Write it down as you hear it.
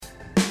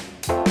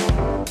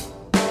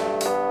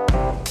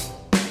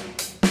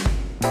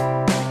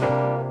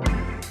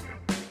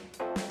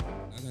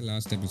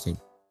Last episode?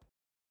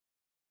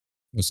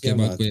 उसके क्या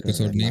बाद बात कोई कर रहा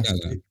एपिसोड है? नहीं लास्ट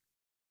डाला? वीक,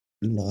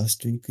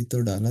 लास्ट वीक ही तो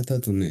डाला था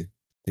तूने,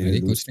 तेरे अरे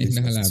कुछ दोस्त के नहीं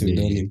साथ डाला अभी।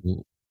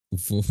 स्यूडोनिम।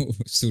 वो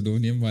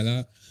सुडोनियम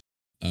वाला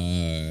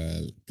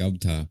कब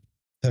था?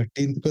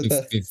 13th को था।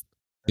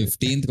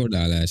 15th को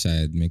डाला है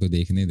शायद, मेरे को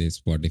देखने दे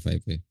स्पॉटिफाई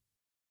पे।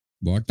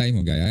 बहुत टाइम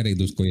हो गया यार एक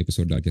दोस्त को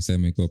एपिसोड डाल के, सर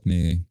मेरे को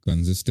अपने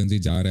कंसिस्टेंसी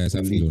जा रहा है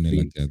ऐसा फील होने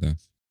 23। लग गया था।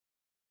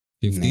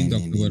 नहीं 15 नहीं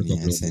नहीं अक्टूबर को नहीं,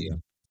 अपलोड ऐसे किया।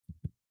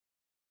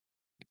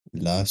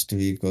 नहीं। लास्ट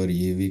वीक और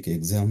ये वीक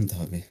एग्जाम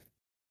था बे,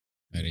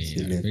 अरे यार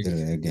इसीलिए फिर फिर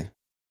रह गया।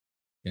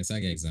 कैसा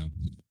गया एग्जाम?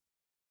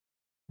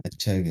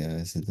 अच्छा गया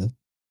वैसे तो,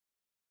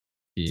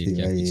 कि क्या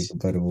सिवाय कुछ एक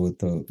बार वो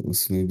तो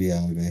उसमें भी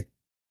आ गए।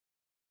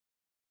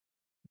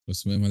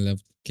 उसमें मतलब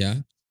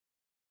क्या?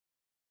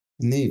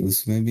 नहीं,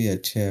 उसमें भी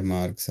अच्छे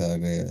मार्क्स आ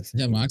गए वैसे अच्छा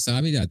तो। मार्क्स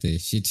आ भी जाते हैं,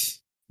 शिट।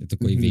 ये तो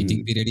कोई वेटिंग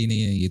हम्म। पीरियड ही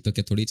नहीं है, ये तो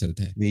क्या थोड़ी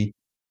चलता है। वीक,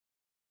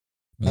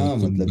 मतलब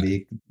हाँ तुम मतलब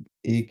एक,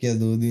 एक या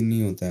दो दिन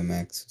ही होता है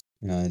मैक्स,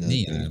 आ नहीं जाते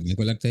यार, हैं। मेरे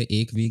को लगता है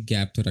एक वीक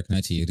गैप तो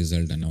रखना चाहिए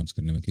रिजल्ट अनाउंस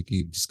करने में,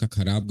 क्योंकि जिसका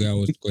खराब गया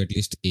हो उसको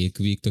एटलीस्ट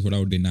एक वीक तो थोड़ा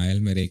वो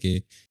डिनायल में रह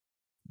के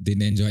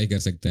दिन एंजॉय कर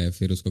सकता है,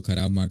 फिर उसको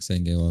खराब मार्क्स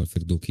आएंगे और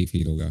फिर दुखी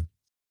फील होगा।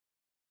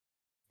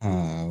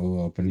 हाँ,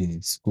 वो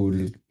अपनी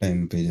स्कूल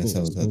टाइम पे जैसा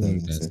होता था स्कूल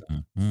वैसे।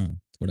 जैसा, हाँ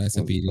थोड़ा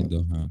ऐसा पीरियड वो-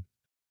 दो, हाँ।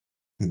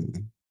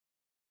 हम्म,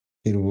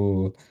 फिर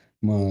वो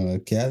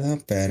क्या था,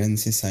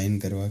 पेरेंट्स से साइन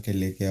करवा के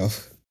लेके आओ।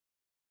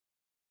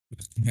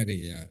 अरे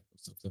यार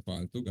सबसे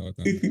फालतू का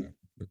होता था।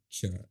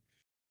 अच्छा,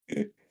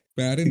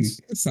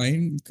 पेरेंट्स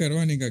साइन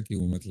करवाने का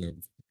क्यों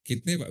मतलब?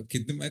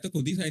 कितने मैं तो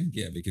खुद ही साइन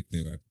किया अभी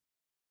कितने बार।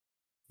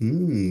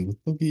 वो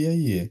तो किया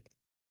ही है।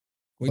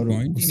 कोई और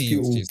पॉइंट ही नहीं उसके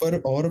है उस चीज ऊपर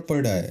का। और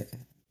पड़ा है।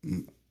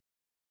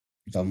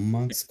 कम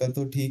मार्क्स का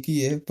तो ठीक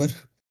ही है, पर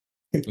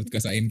खुद का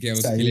साइन किया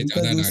उसके लिए साइन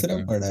का ज्यादा दूसरा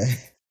डांटा। पड़ा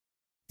है।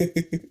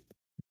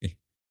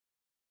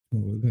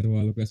 वो घर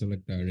वालों को ऐसा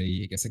लगता है, अरे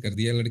ये कैसे कर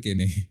दिया लड़के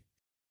ने।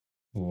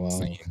 वाह,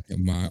 सही ये तो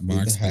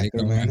मार्क्स पहले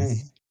हैकर मैन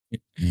कमाए।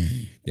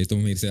 है। ये तो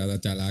मेरे से ज्यादा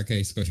चालाक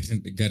है, इसको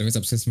घर में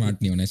सबसे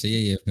स्मार्ट नहीं होना चाहिए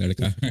ये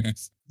लड़का।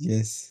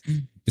 यस,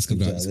 इसको कुछ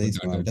ज्यादा इसको ही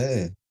डांटो स्मार्ट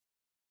है।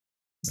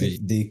 सिर्फ भाई।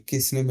 देख के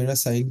इसने मेरा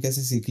साइन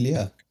कैसे सीख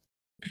लिया।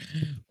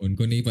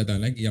 उनको नहीं पता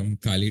ना कि हम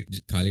खाली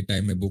खाली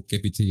टाइम में बुक के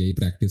पीछे यही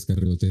प्रैक्टिस कर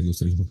रहे होते हैं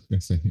दूसरे लोग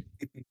कैसे।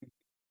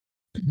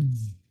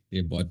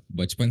 ये बहुत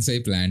बचपन से ही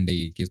प्लान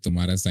है कि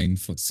तुम्हारा साइन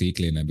सीख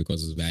लेना,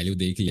 बिकॉज वैल्यू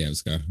देख लिया है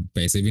उसका।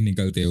 पैसे भी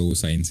निकलते हो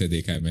साइन से,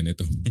 देखा है मैंने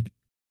तो।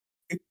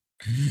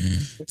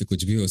 तो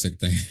कुछ भी हो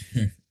सकता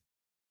है।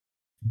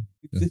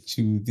 तो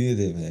चूतिए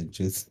थे मैं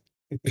जो।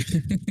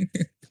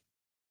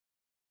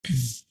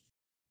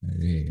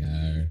 अरे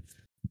यार,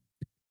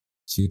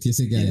 चींटी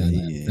से क्या याद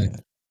यही आया है पता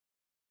यार,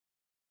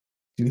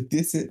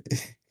 चूतिए से।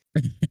 है?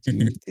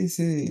 चूतिए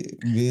से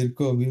मेरे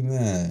को अभी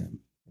मैं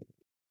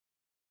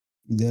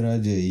इधर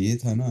आज ये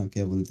था ना,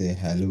 क्या बोलते हैं,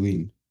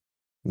 हैलोवीन।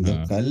 मतलब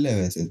हाँ कल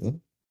है वैसे तो,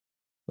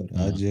 पर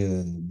हाँ। आज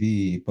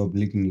भी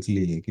पब्लिक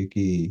निकली है,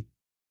 क्योंकि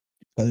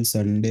कल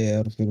संडे है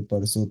और फिर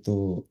परसों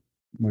तो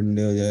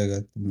मंडे हो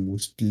जाएगा, तो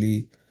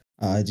मोस्टली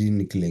आज ही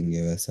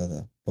निकलेंगे वैसा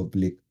था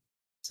पब्लिक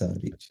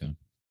सारी। अच्छा,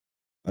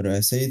 और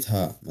ऐसे ही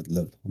था,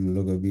 मतलब हम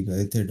लोग अभी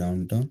गए थे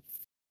डाउनटाउन,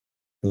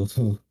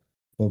 तो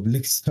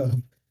पब्लिक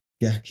सब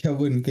क्या क्या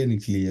बन के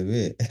निकली है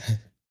बे।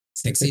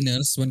 सेक्सी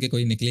नर्स बन के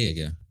कोई निकली है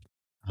क्या?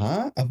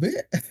 हाँ अबे,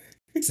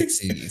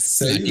 सेक्सी सही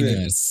स्लटी में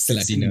nurse, slutty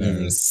sexy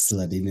nurse, nurse.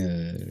 Slutty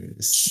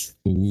nurse.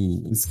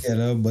 Oh. उसके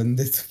अलावा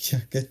बंदे तो क्या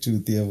क्या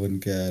चूतिया बन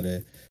के आ रहे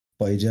हैं,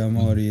 पैजामा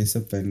और ये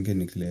सब पहन के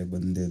निकले हैं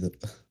बंदे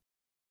तो।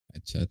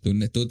 अच्छा,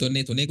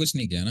 तूने कुछ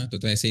नहीं किया ना,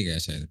 तो ऐसे ही गया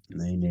शायद।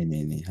 नहीं नहीं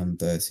नहीं नहीं, हम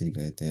तो ऐसे ही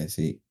गए थे,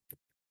 ऐसे ही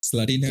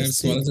स्लटी नर्स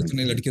जस्ट वाला से देखने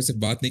तूने के लिए। लड़कियों से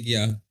बात नहीं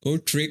किया? ओ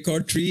ट्रिक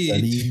और ट्रीट।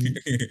 स्टडी,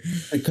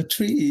 ट्रिक और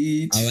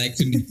treat. I like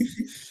to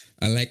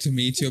I like to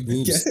meet your क्या?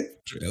 boobs.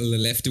 The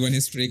left one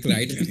is trick,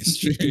 right one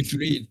is treat,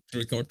 treat,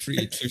 trick or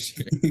treat.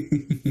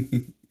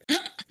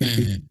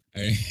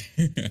 अरे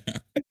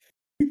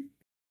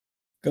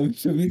कभी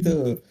कभी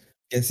तो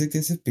कैसे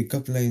कैसे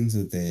पिकअप लाइंस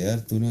होते हैं यार।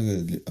 तूने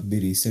अभी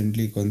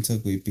रिसेंटली कौन सा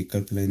कोई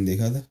पिकअप लाइन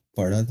देखा था,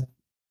 पढ़ा था?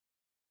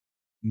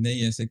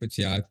 नहीं ऐसे कुछ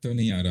याद तो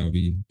नहीं आ रहा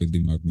अभी कुछ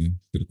दिमाग में,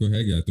 तेरे को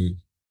है क्या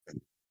तू?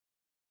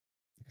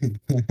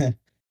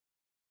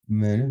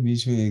 मैंने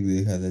बीच में एक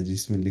देखा था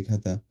जिसमें लिखा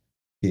था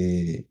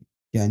कि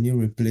can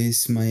you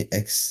replace my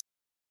x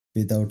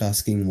without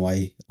asking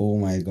y. Oh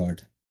my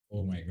God,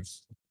 oh my God.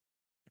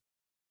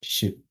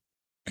 Shit.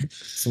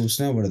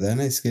 सोचना पड़ता है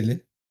ना इसके लिए।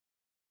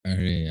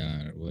 अरे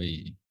यार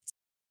वही,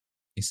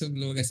 ये सब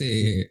लोग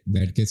ऐसे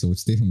बैठ के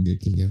सोचते होंगे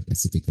कि यार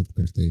ऐसे पिकअप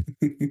करते।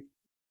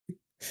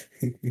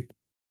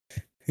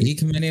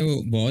 एक मैंने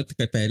वो बहुत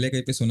पहले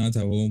कहीं पे सुना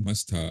था, वो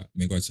मस्त था,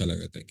 मेरे को अच्छा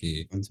लगा था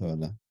कि कौन सा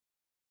वाला?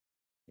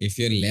 if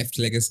your left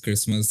leg is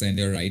Christmas and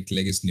your right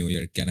leg is New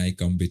Year, can I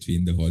come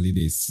between the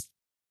holidays?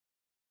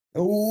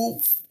 O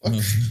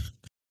fuck।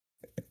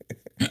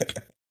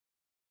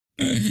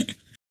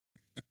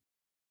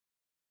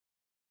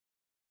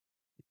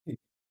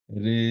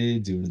 अरे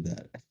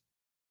जोरदार।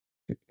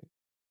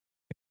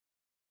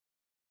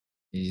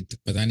 ये तो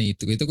पता नहीं,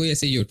 तो ये तो कोई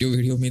ऐसे यूट्यूब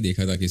वीडियो में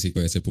देखा था किसी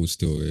को ऐसे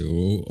पूछते हुए,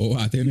 वो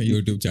आते हैं ना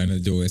यूट्यूब चैनल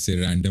जो ऐसे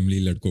रैंडमली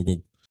लड़कों को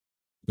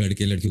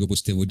लड़के लड़कियों को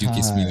पूछते वो जो हाँ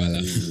किस मी हाँ वाला।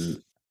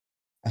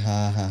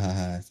 हाँ हाँ हाँ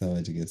हाँ,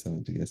 समझ गया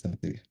समझ गया समझ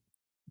गया।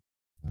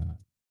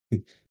 हाँ,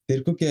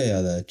 तेरे को क्या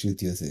याद आया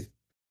चूतियों से?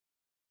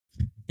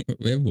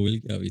 मैं भूल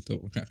गया अभी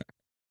तो। मतलब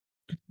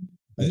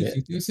अरे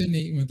चुतियों से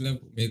नहीं,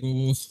 मतलब मेरे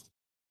को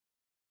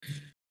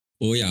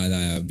वो याद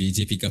आया,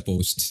 बीजेपी का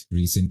पोस्ट,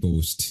 रीसेंट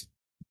पोस्ट,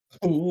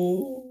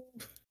 ओ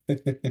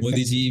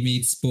मोदी जी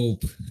meets pope.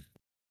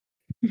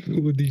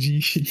 Modi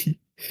ji.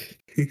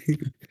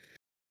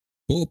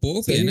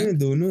 Pope है सही ना में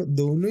दोनों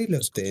दोनों ही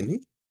लगते हैं उसको? नहीं?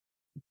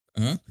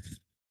 हाँ,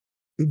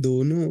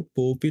 दोनों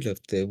पोप ही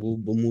लगते हैं, वो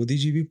मोदी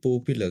जी भी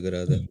पोप ही लग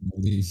रहा था।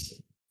 मोदी जी,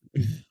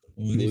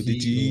 मोदी जी। मोदी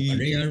जी।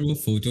 अरे यार वो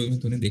फोटो में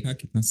तूने देखा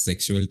कितना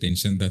सेक्सुअल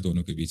टेंशन था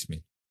दोनों के बीच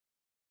में।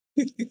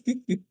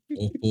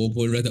 वो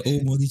बोल रहा था, oh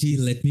Modi ji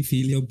let me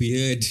feel your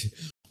beard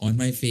on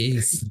my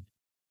face.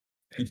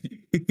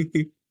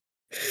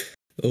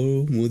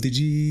 Oh Modi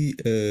ji,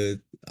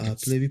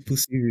 आपने भी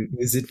पुसी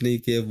विजिट नहीं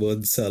किया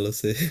बहुत सालों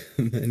से।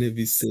 मैंने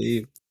भी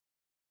सेम।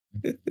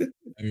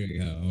 अरे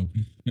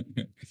यार।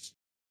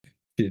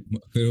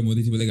 फिर वो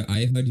मोदी जी बोलेगा,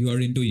 I heard you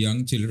are into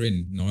young children,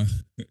 not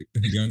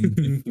young.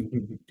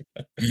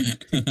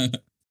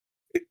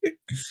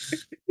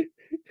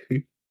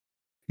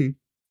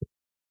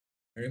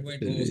 अरे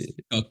बट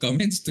वो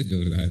कमेंट्स तो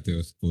जोरदार थे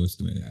उस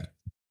पोस्ट में यार।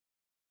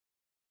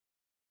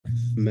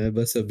 मैं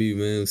बस अभी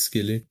मैं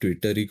उसके लिए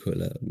ट्विटर ही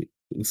खोला अभी।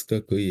 उसका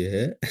कोई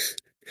है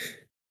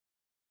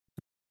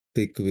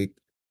पिक विक।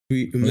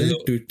 वो मैं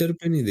लोग ट्विटर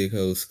पे नहीं देखा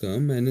उसका।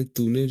 मैंने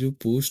तूने जो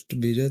पोस्ट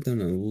भेजा था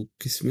ना, वो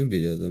किस में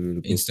भेजा था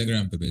मेरे को?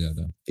 इंस्टाग्राम पे भेजा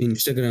था।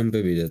 इंस्टाग्राम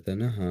पे भेजा था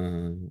ना?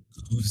 हाँ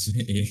हाँ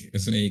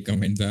उसमें एक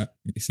कमेंट था,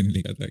 किसी ने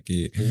लिखा था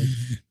कि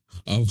हाँ।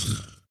 अब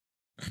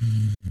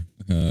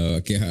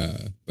क्या,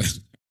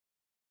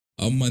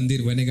 अब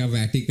मंदिर बनेगा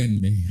वेटिकन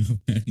में।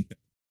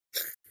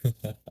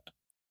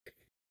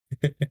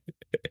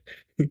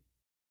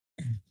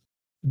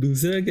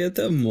 दूसरा क्या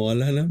था?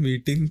 मौलाना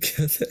मीटिंग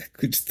क्या था?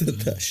 कुछ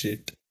तो था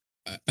शिट।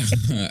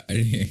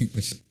 अरे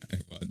कुछ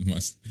बहुत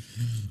मस्त।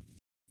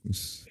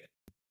 उस-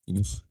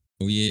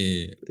 वो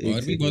ये एक और भी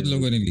बहुत सेकेंड रुक।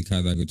 लोगों ने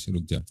लिखा था कुछ,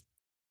 रुक जा,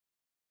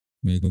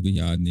 मेरे को भी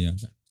याद नहीं आ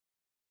रहा।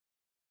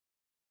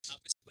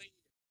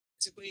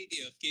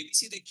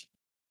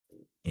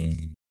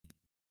 हम्म,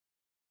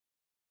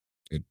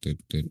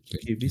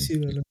 केबीसी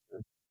वाला।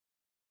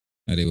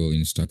 अरे वो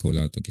इंस्टा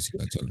खोला तो किसी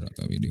का चल रहा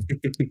था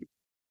वीडियो।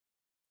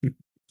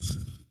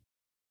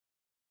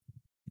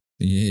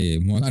 ये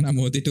मौलाना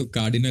मोदी टू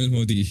कार्डिनल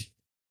मोदी।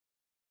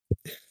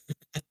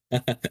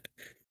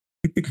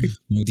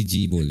 मोदी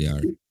जी बोल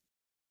यार,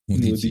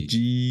 मोदी मोदी जी।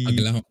 जी।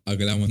 अगला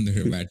अगला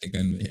मंदिर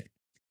वेटिकन में है।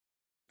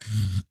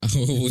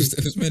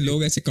 उसमें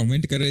लोग ऐसे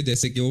कमेंट कर रहे हैं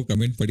जैसे कि वो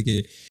कमेंट पढ़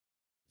के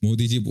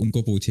मोदी जी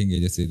उनको पूछेंगे,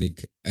 जैसे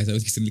देख ऐसा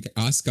किसी ने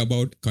लिखा, ask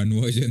about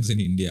convergence in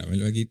India,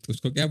 मतलब कि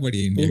उसको क्या पड़ी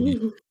है इंडिया की।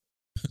 ओह।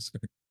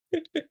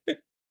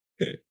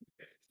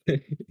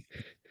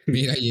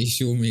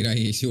 मेरा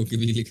यीशु की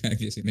भी लिखा है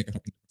किसी ने कहा।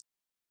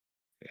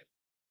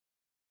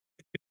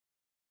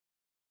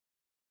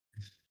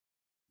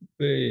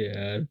 बे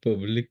यार,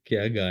 पब्लिक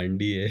क्या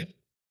गांडी है।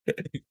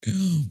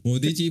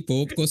 मोदी जी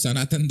पोप को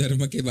सनातन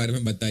धर्म के बारे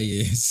में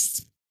बताइए।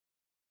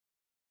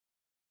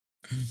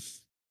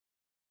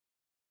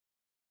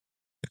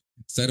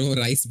 सर वो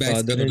राइस बैग्स का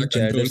फादर थोड़ा एंड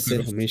चैडर कंट्रोल से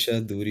करो। हमेशा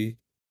दूरी।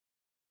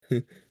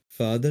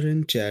 फादर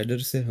एंड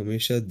चैडर से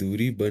हमेशा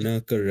दूरी बना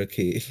कर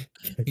रखे।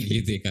 क्या क्या?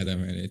 ये देखा था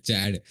मैंने,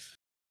 चैड।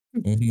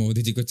 वो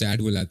मोदी जी को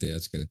चैड बुलाते हैं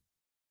आजकल।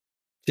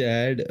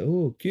 चैड?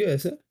 ओ क्यों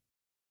ऐसा?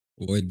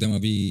 वो एकदम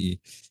अभी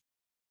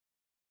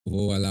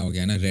वो वाला हो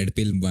गया ना, रेड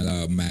पिल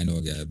वाला मैन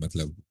हो गया है,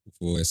 मतलब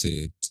वो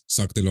ऐसे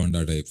सख्त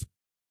लौंडा टाइप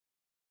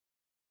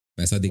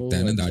वैसा ओ दिखता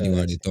है ना, अच्छा दाढ़ी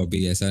वाड़ी, वैसे। तो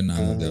अभी ऐसा नाम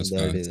हाँ हो गया हाँ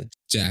उसका, that.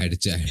 Chad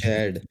Chad.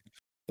 Chad.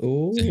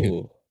 O.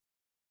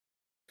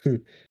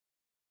 Chad.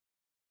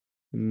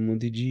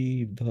 Modi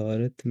ji,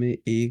 Bharat में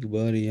एक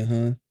बार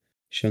यहाँ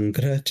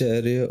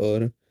शंकराचार्य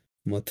और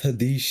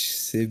मथाधीश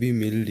से भी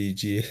मिल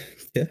लीजिए।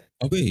 क्या?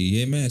 अबे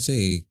ये मैं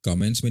ऐसे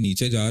कमेंट्स में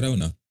नीचे जा रहा हूँ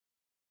ना,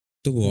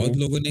 तो बहुत हाँ।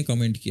 लोगों ने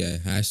कमेंट किया है,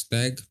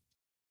 हैशटैग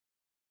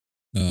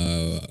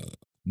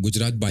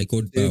गुजरात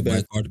बाइकआउट, से बैक।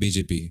 Boycott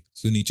BJP.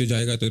 तो नीचे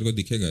जाएगा तो तेरे को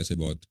दिखेगा ऐसे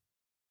बहुत,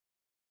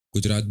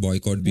 गुजरात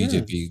बॉयकॉट हाँ।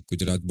 बीजेपी,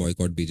 गुजरात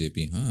बॉयकॉट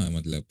बीजेपी, हाँ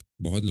मतलब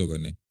बहुत लोगों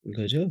ने।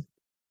 गजब।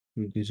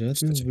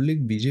 गुजरात में सच-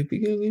 पब्लिक बीजेपी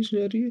के अगेंस्ट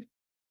जा रही है।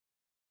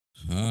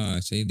 हाँ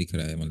ऐसे ही दिख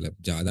रहा है, मतलब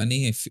ज्यादा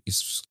नहीं है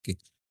इसके।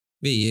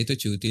 वे ये तो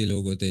चूतिए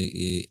लोग होते हैं,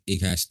 ये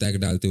एक हैशटैग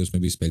डालते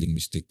उसमें भी स्पेलिंग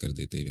मिस्टेक कर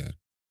देते हैं यार।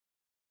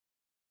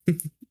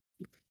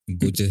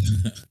 गुज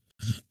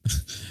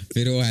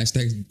फिर वो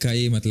हैशटैग का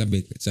ही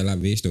मतलब चला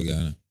वेस्ट हो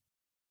गया ना।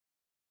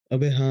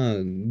 अबे हाँ,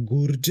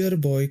 गुर्जर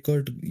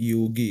बॉयकॉट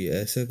योगी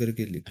ऐसा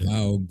करके लिखा है।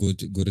 हाँ वो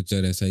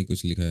गुर्जर ऐसा ही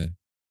कुछ लिखा है।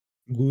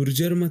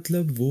 गुर्जर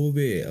मतलब वो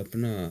बे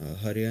अपना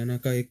हरियाणा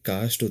का एक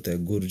कास्ट होता है,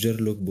 गुर्जर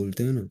लोग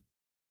बोलते हैं ना।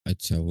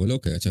 अच्छा वो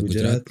लोग है, अच्छा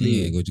गुजरात गुजरात नहीं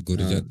नहीं है, है। हाँ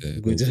गुर्जत है,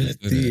 वो गुर्जर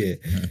गुजराती है।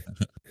 है।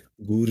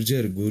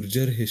 Gurjar,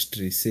 Gurjar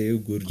history save,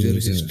 Gurjar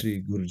Gurjar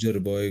history, Gurjar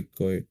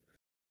boycott.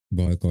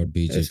 Boycott ऐसा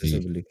बीजेपी।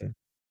 सब लिखा है।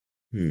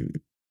 हम्म।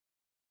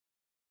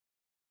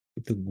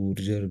 तो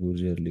गुर्जर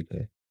गुर्जर लिखा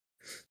है।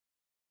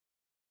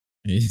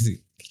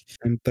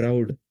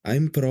 I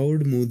am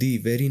proud Modi,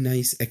 very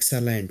nice,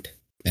 excellent.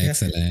 क्या? ये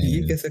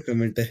एक्सेलेंट। कैसा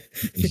कमेंट है?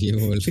 ये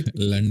वो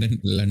लंदन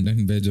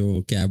लंदन पे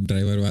जो कैब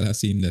ड्राइवर वाला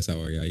सीन जैसा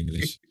हो गया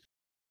English.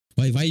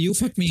 Why you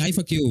fuck me, I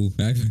fuck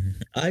you.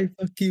 I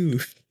fuck you.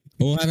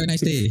 Oh, have a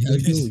nice day, have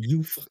a yo nice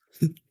you fuck.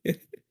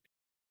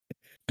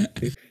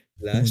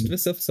 Last day. में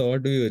सब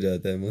सॉर्ट भी हो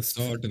जाता है मस्त।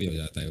 सॉर्ट भी हो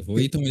जाता है,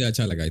 वही तो मुझे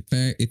अच्छा लगा।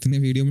 इतने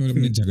वीडियो में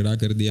हमने झगड़ा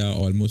कर दिया,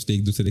 ऑलमोस्ट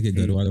एक दूसरे के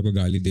घर वालों को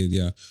गाली दे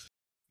दिया,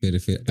 फिर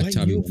व्हाई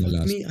अच्छा भी यू बना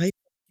fuck me, last. I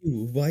fuck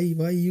you,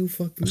 why you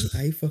fuck me,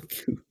 I fuck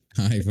you.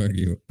 Hi fuck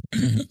you.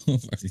 Oh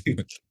fuck you.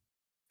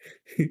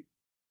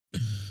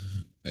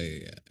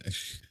 अरे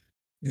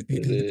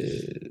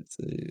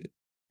सही।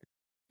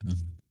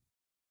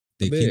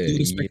 देख, अबे हिंदू ये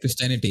respect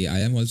Christianity,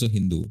 I am also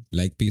Hindu,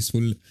 like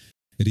peaceful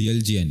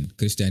रियलिजियन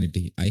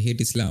Christianity, I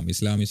hate Islam,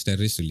 Islam is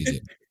terrorist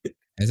religion.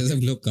 ऐसे सब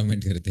लोग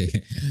comment करते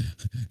हैं।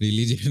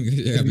 रिलीजन की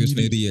जगह भी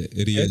उसने क्या क्या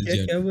क्या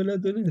रियलिजन, बोला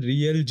तूने?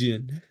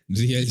 रियलिजियन?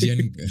 रियलिजन,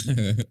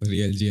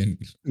 रियलिजन।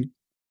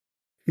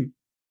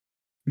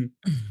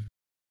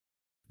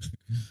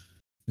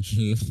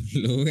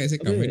 लोग ऐसे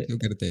अबे कमेंट क्यों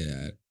करते हैं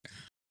यार?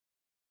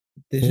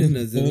 तेरे पोप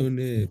नजरों पोप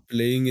ने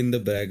प्लेइंग इन द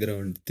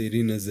बैकग्राउंड,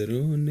 तेरी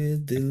नजरों ने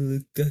दिल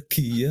का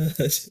किया।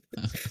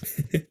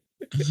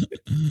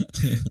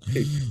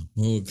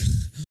 वो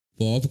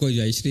पॉप को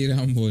जय श्री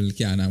राम बोल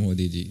के आना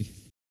मोदी जी।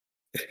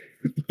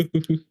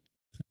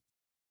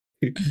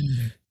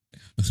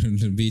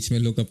 बीच में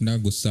लोग अपना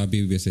गुस्सा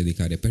भी वैसे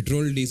दिखा रहे,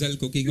 petrol diesel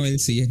cooking oil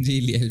CNG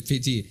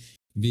LPG,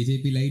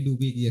 BJP लाई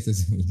डूबेगी, ऐसे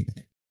सब लिखा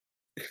है।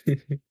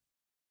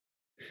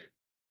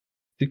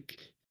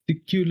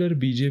 Secular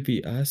BJP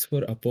asks for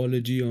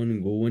apology on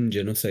Goan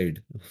genocide.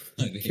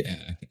 अरे क्या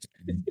यार,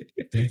 क्या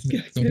तुम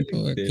क्या तो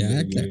लिखते हैं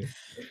क्या लोग क्या, ये?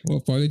 वो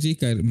अपॉलॉजी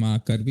कर माँ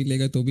कर भी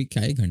लेगा तो भी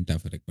क्या ही घंटा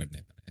फर्क पड़ने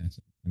वाला है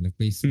ऐसा। मतलब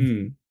कोई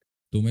हम्म।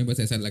 तुम्हें बस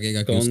ऐसा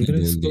लगेगा कि उसने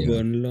कांग्रेस बोल को दिया।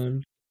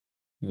 बर्नलॉन,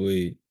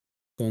 वही,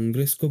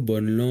 कांग्रेस को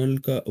बर्नलॉन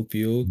का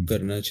उपयोग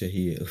करना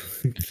चाहिए।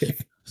 क्या?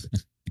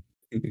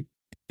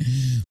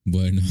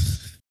 बर्न।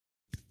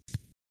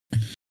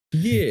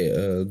 ये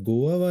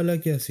गोवा वाला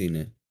क्या सीन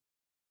है?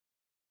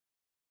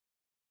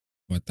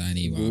 पता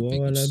नहीं वहां गोवा पे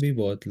वाला कुछ, भी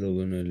बहुत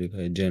लोगों ने लिखा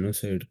है,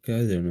 जेनोसाइड,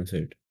 क्या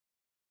जेनोसाइड?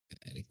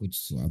 अरे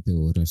कुछ वहाँ पे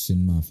वो रशियन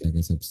माफिया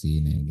का सब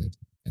सीन है उधर,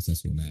 ऐसा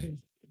सुना है।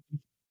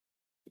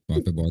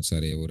 वहाँ पे बहुत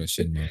सारे वो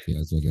रशियन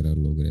माफियाज वगैरह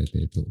लोग रहते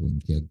हैं, तो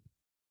उनके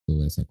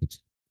तो ऐसा कुछ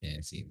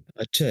है सीन।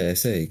 अच्छा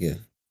ऐसा है क्या?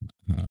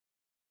 हाँ,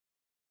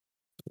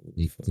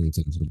 एक तो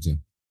चल रुक जा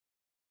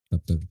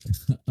तब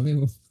तक। अबे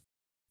वो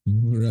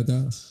बोल रहा था,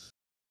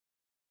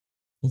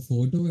 वो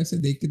फोटो ऐसे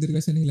देख के तेरे को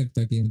ऐसा नहीं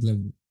लगता कि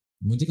मतलब,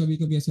 मुझे कभी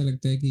कभी ऐसा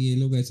लगता है कि ये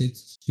लोग ऐसे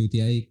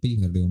चुतियाई पे ही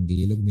कर रहे होंगे,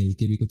 ये लोग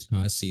मिलके भी कुछ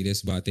खास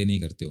सीरियस बातें नहीं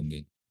करते होंगे।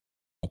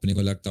 अपने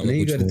को लगता होगा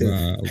नहीं कुछ करते।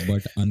 होगा,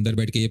 बट अंदर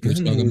बैठ के ये हाँ,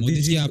 पूछता होगा, मोदी मोदी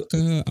जी जी को,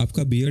 आपका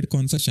आपका बियर्ड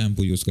कौन सा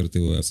शैम्पू यूज करते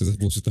हो, ऐसे ऐसे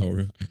पूछता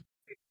होगा।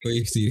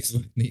 कोई सीरियस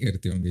बात नहीं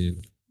करते होंगे ये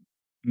लोग।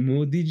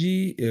 मोदी जी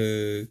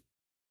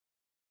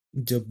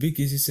जब भी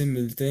किसी से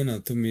मिलते हैं ना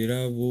तो मेरा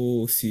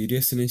वो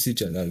सीरियसनेस ही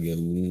चला गया।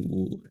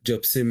 वो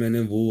जब से मैंने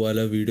वो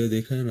वाला वीडियो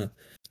देखा है ना,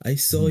 I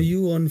saw hmm.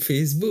 You on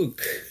Facebook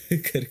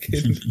करके,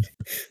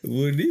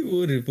 वो नहीं,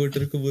 वो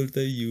रिपोर्टर को बोलता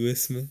है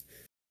यूएस में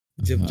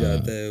जब हाँ।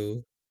 जाता है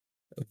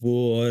वो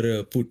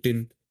और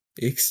पुतिन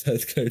एक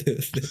साथ खड़े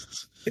होते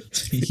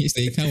हैं। ये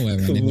देखा हुआ है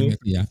मैंने वो, मैंने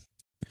किया।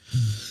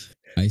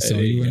 आई सॉ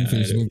अरे यू ऑन यार,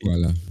 फेसबुक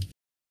वाला।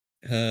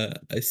 हाँ,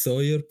 I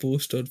saw your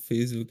post on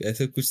Facebook,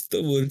 ऐसा कुछ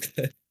तो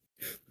बोलता है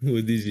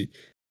मोदी जी।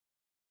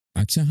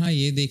 अच्छा हाँ,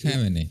 ये देखा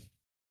है मैंने।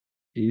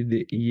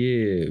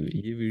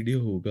 ये वीडियो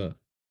होगा,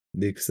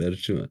 देख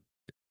सर्च में,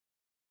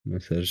 मैं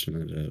सर्च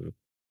मार रहा हूँ।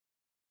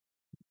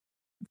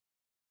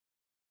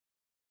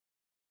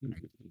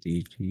 जी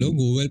जी। लोग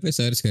गूगल पे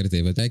सर्च करते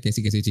हैं, बताए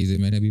कैसी कैसी चीजें।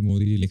 मैंने अभी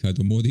मोदी जी लिखा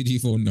तो मोदी जी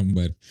फोन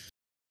नंबर,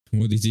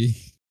 मोदी जी।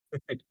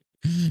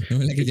 तो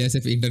बोला कि जैसे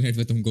इंटरनेट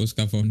पे तुमको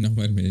उसका फोन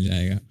नंबर मिल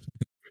जाएगा।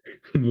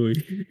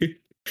 वही।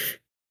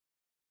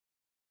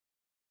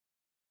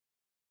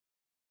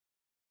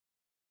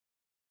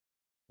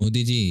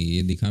 मोदी जी,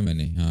 ये दिखा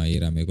मैंने, हाँ ये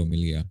रहा, मेरे को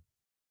मिल गया।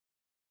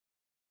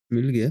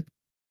 मिल गया?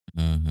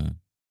 हाँ हाँ।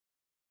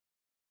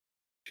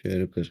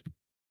 शेयर कर।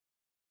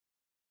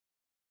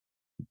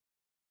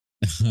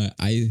 हाँ,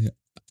 आई,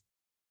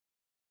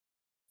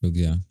 रुक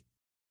जा।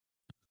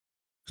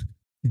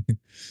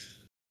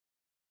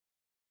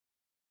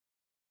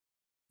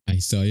 आई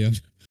saw your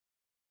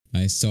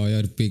I saw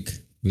your pic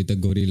with a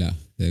gorilla.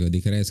 देखो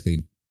दिख रहा है स्क्रीन।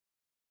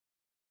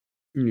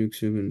 एक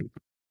सेकंड।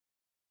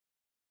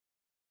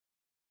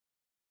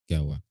 क्या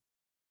हुआ?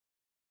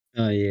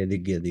 हाँ, ये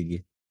दिख गया, दिख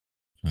गया।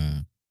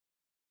 हाँ,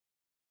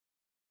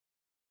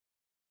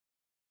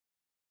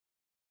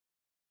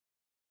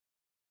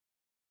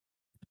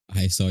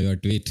 I saw your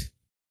tweet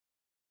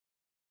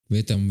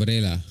with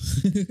umbrella.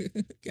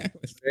 क्या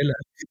बोल- पहला।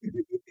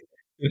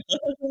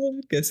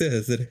 कैसे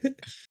हंस रहे?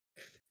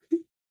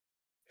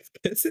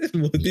 कैसे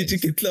मोदी जी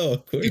Yes. कितना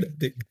ऑकवर्ड है,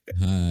 देख।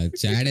 हाँ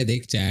चैट है,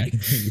 देख चैट।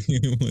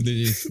 मोदी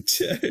जी।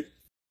 चैट।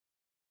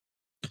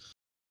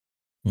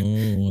 ओ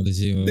मोदी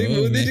जी, देख ओ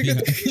मोदी मैं जी भी को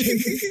हाँ।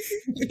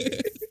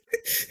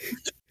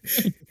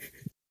 देख।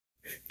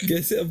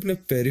 कैसे अपने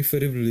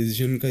पेरिफेरल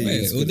विजन का ओए,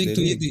 यूज वो करते देख हैं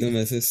तो ना, ये एकदम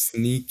ऐसे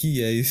स्नीकी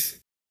आइज।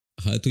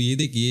 हाँ तो ये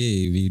देख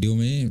ये वीडियो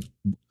में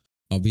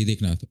अभी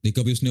देखना देख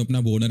अभी उसने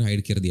अपना बोनर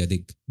हाइड कर दिया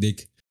देख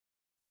देख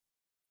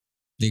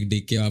देख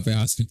देख के वहां पे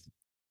आस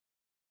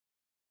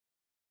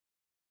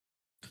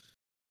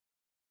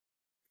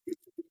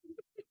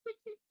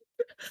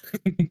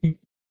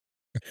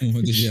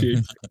मोदी जी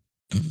अपना शिट।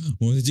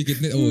 मोदी जी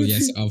कितने ओ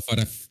यस अब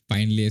फर्क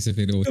फाइनली ऐसे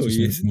फिर वो ओ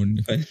उसने ये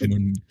मुंड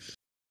मुंड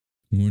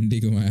मुंडी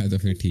घुमाया तो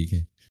फिर ठीक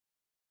है।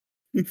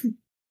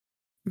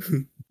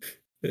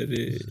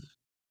 अरे,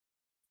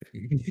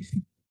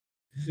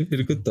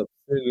 मेरे को तब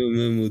से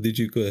मैं मोदी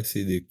जी को ऐसे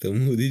ही देखता हूँ,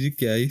 मोदी जी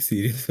क्या ही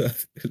सीरियस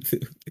बात करते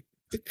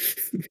होते।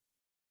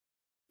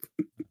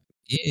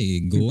 ये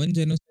गोवन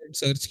जेनोसाइड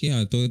सर्च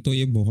किया तो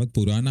ये बहुत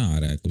पुराना आ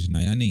रहा है कुछ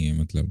नया नहीं है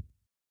मतलब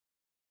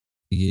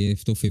ये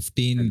तो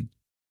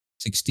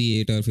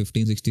 1568 और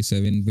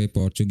 1567 पे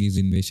पोर्चुगीज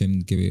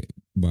इन्वेशन के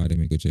बारे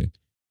में कुछ है।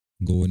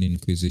 Goan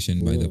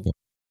inquisition oh by the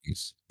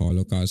Portuguese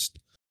holocaust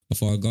a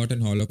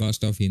forgotten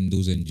holocaust of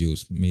Hindus and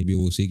Jews may be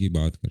उसी की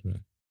बात कर रहा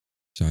है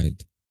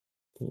शायद।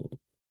 ओ,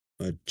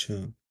 अच्छा,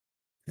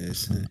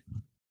 ऐसा हाँ है।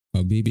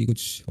 अभी भी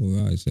कुछ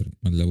होगा ऐसा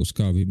मतलब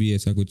उसका अभी भी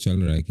ऐसा कुछ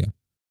चल रहा है क्या।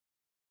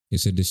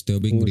 It's a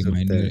disturbing हो सकता है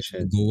reminder.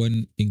 शायद। Goan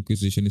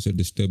Inquisition is a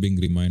disturbing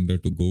reminder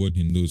to Goan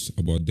Hindus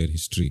about their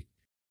history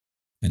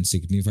and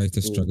signifies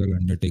the O struggle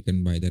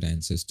undertaken by their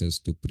ancestors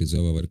to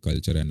preserve our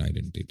culture and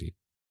identity.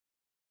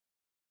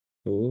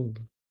 O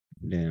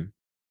damn.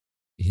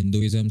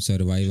 Hinduism अच्छा,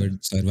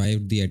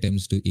 survived the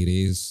attempts to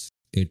erase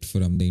it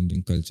from the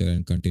Indian culture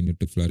and continued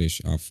to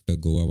flourish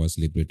after Goa was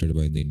liberated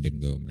by the Indian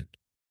government.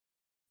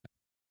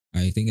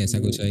 I think ऐसा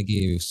oh, कुछ है कि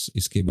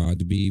इसके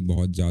बाद भी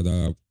बहुत ज़्यादा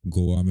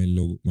गोवा में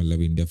लोग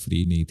मतलब इंडिया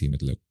फ्री नहीं थी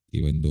मतलब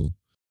इवन दो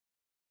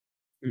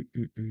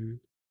हम्म।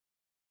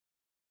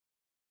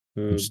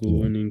 कुछ तो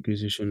Goan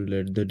Inquisition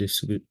led the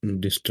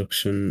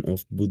destruction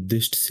of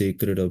Buddhist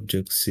sacred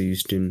objects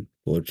seized in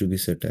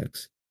Portuguese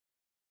attacks.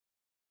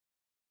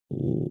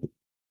 वो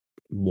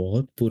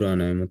बहुत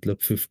पुराना है, मतलब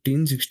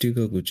 1560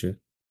 का कुछ है।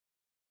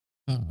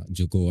 हाँ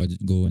जो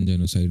गोवन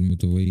जेनोसाइड में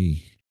तो वही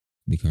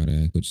दिखा रहा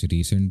है कुछ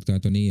रीसेंट का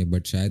तो नहीं है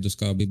बट शायद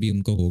उसका अभी भी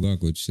उनको होगा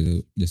कुछ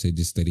जैसे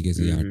जिस तरीके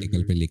से ये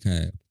आर्टिकल पे हम्म। लिखा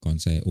है कौन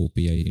सा है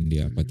ओपीआई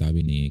इंडिया हम्म, पता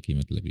भी नहीं है कि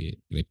मतलब ये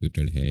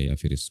रेप्यूटेड है या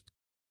फिर इस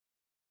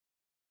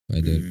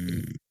वेदर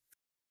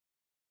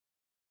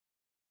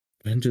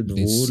हम्म। जो दो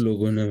दिस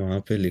लोगों ने वहां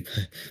पे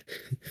लिखा है।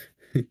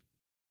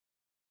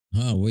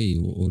 हाँ वही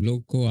वो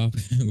लोग को आप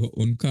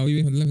उनका अभी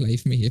भी मतलब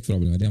लाइफ में ये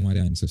प्रॉब्लम है हमारे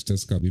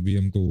एंसेस्टर्स का अभी भी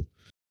हमको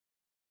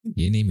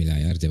ये नहीं मिला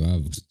यार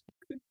जवाब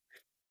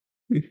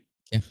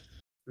क्या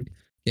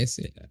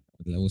कैसे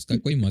मतलब उसका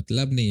कोई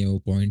मतलब नहीं है वो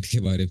पॉइंट के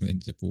बारे में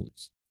जब वो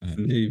हाँ,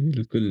 नहीं,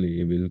 बिल्कुल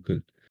नहीं,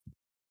 बिल्कुल।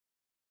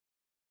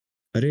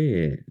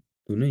 अरे,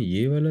 तूने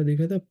ये वाला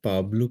देखा था,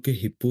 पाब्लो के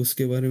हिप्पोस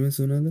के बारे में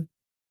सुना था?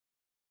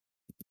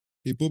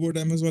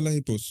 हिप्पोपोटामस वाला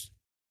हिप्पोस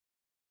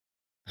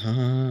हाँ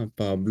हाँ हाँ,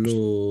 पाब्लो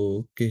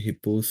के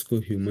हिप्पोस को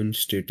ह्यूमन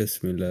स्टेटस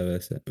मिला,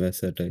 वैसा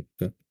वैसा टाइप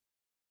का।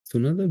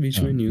 सुना था बीच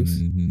में न्यूज़।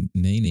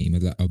 नहीं नहीं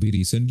मतलब अभी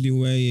रिसेंटली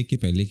हुआ है ये कि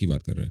पहले की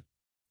बात कर रहे हैं।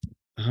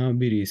 हाँ,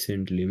 अभी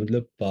रिसेंटली,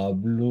 मतलब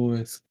पाब्लो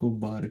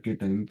एस्कोबार के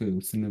टाइम पे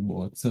उसने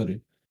बहुत सारे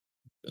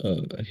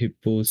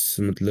हिप्पोस,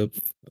 मतलब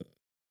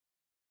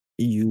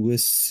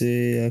यूएस से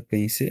या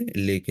कहीं से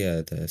लेके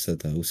आया था, ऐसा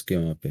था उसके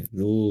वहाँ पे।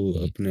 वो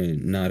ये- अपने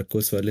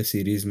नार्कोस वाले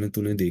सीरीज में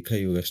तूने देखा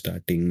ही होगा,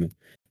 स्टार्टिंग में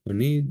वो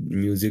नहीं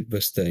म्यूजिक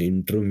बजता है,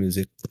 इंट्रो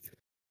म्यूजिक।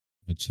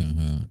 अच्छा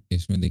हाँ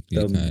इसमें देख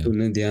लिखा तब है।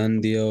 तूने ध्यान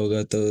दिया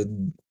होगा तो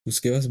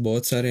उसके पास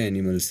बहुत सारे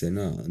एनिमल्स थे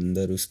ना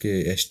अंदर उसके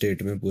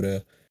एस्टेट में पूरा,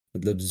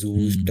 मतलब जू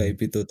हम्म टाइप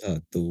ही तो था,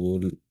 तो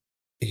वो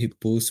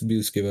हिप्पोस भी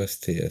उसके पास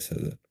थे, ऐसा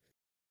था।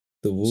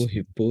 तो वो अच्छा,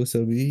 हिप्पोस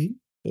अभी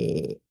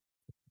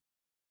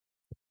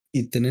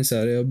इतने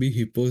सारे अभी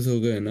हिप्पोस हो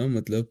गए ना,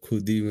 मतलब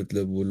खुद ही,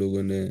 मतलब वो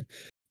लोगों ने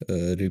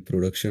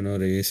रिप्रोडक्शन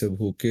और ये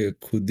सब होके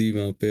खुद ही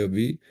वहाँ पे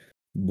अभी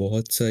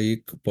बहुत सा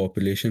एक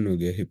पॉपुलेशन हो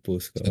गया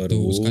हिप्पोस का, और तो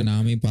वो उसका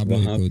नाम ही पाब्लो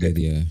वहाँ हिप्पो दे पे,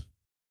 दिया है।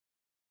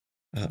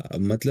 हाँ,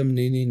 मतलब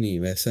नहीं नहीं नहीं,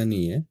 वैसा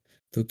नहीं है।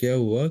 तो क्या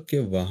हुआ कि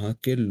वहाँ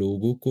के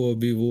लोगों को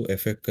अभी वो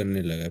अफेक्ट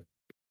करने लगा,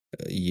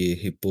 ये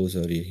हिप्पोस,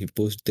 और ये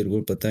हिप्पोस तेरे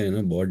को पता है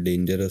ना बहुत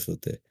डेंजरस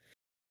होते हैं।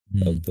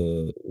 हम्म अब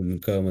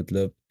उनका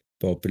मतलब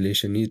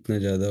पॉपुलेशन ही इतना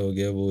ज़्यादा हो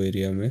गया वो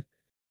एरिया में,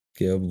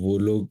 कि अब वो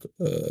लोग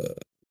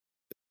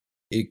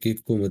एक एक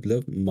को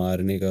मतलब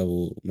मारने का,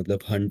 वो मतलब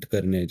हंट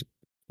करने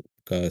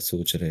का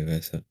सोच रहे हैं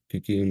वैसा,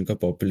 क्योंकि उनका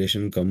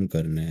पॉपुलेशन कम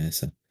करना है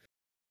ऐसा।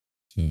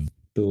 अच्छा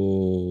तो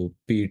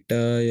पीटा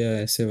या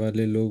ऐसे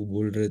वाले लोग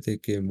बोल रहे थे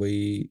कि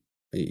भाई,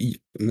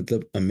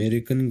 मतलब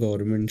अमेरिकन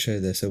गवर्नमेंट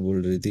शायद ऐसा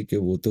बोल रही थी कि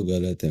वो तो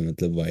गलत है,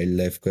 मतलब वाइल्ड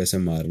लाइफ को ऐसे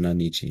मारना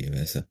नहीं चाहिए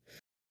वैसा।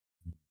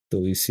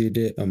 तो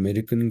इसीलिए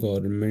अमेरिकन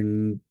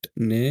गवर्नमेंट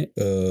ने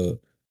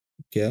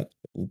क्या,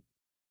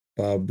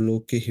 पाब्लो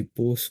के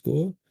हिप्पोस को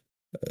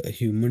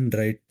ह्यूमन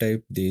राइट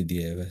टाइप दे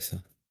दिया है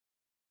वैसा।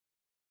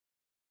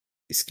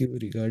 इसके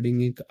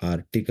रिगार्डिंग एक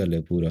आर्टिकल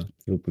है पूरा,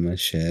 रुक मैं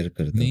शेयर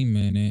करता हूँ। नहीं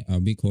मैंने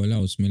अभी खोला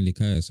उसमें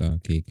लिखा है ऐसा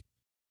कि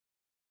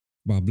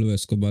Pablo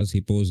Escobar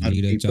hippos are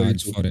lead a people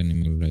charge to, for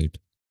animal right.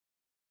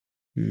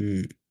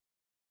 Hmm.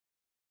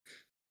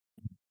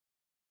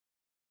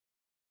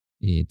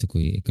 ये तो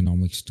कोई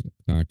इकोनॉमिक्स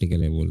का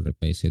आर्टिकल है, बोल रहे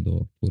पैसे दो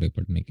पूरे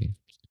पढ़ने के।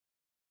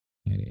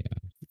 अरे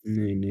यार,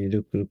 नहीं नहीं,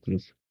 रुक रुक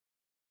रुक।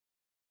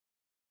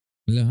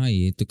 मतलब हाँ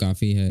ये तो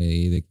काफी है।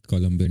 ये देख,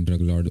 Colombian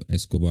drug lord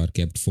Escobar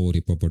kept 4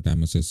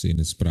 hippopotamuses in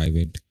his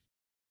private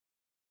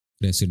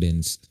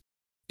residence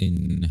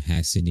in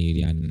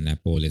Hacineria,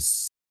 Napolis,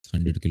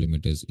 100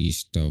 kilometers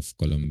east of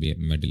Colombia,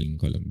 Medellin,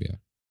 Colombia.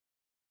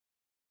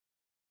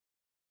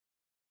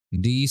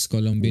 These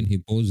Colombian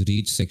hippos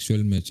reach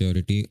sexual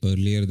maturity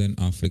earlier than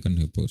African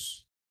hippos.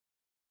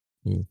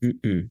 तो,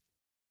 हम्म।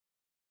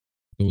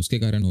 तो उसके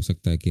कारण हो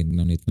सकता है कि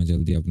इन्होंने इतना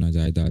जल्दी अपना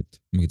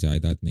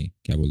जायदाद नहीं,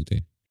 क्या बोलते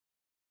हैं,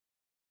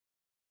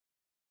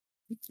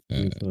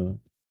 हाँ।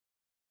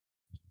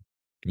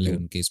 मतलब क्या?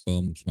 उनके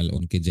स्पर्म्स, मतलब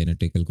उनके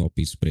जेनेटिकल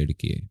कॉपी स्प्रेड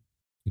किए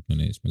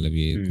इन्होंने, मतलब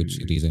ये कुछ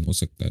हम्म। रीजन हो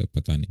सकता है,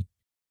 पता नहीं।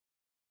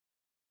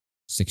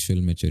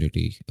 Sexual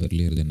maturity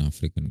earlier than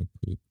African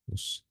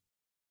hippos.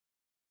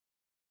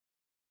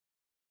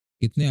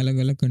 कितने अलग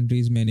अलग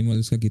कंट्रीज में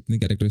एनिमल्स का कितने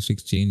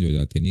कैरेक्टरिस्टिक्स चेंज हो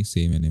जाते हैं नहीं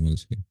सेम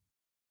एनिमल्स के।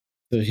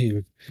 सही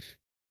में।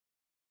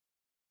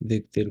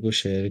 देख, तेरे को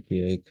शेयर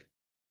किया एक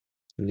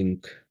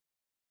लिंक।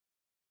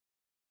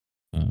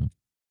 हाँ,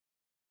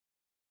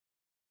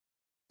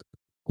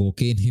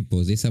 कोकेन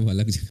हिप्पोज ये सब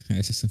अलग जगह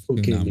ऐसे सब क्यों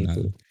ओके नाम नहीं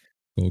डाल।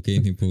 पो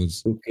कोकेन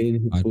हिप्पोज ओके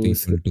नहीं आर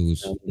पोस पीपल टू।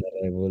 नाम दे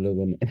रहा है वो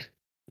लोगों ने।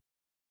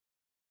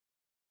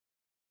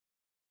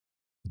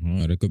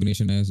 हाँ,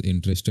 recognition as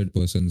interested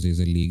persons is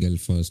a legal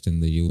first in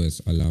the US,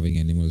 allowing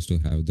animals to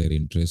have their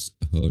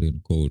interests heard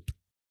in court.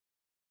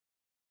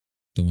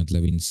 तो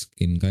मतलब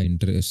इनका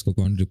इंटरेस्ट को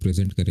कौन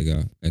रिप्रेजेंट करेगा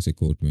ऐसे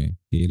कोर्ट में,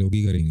 ये लोग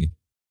ही करेंगे।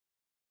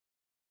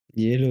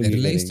 ये लोग ही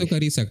स्टेरिलाइज तो करेंगे।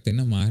 कर ही सकते हैं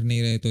ना, मार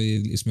नहीं रहे तो ये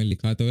इसमें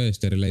लिखा तो है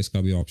स्टेरिलाइज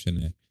का भी ऑप्शन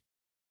है,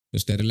 तो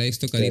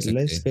स्टेरिलाइज तो कर ही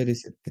सकते स्टेरलाइज हैं। कर ही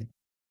सकते हैं।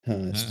 हाँ,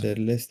 हाँ,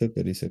 स्टेरलाइज तो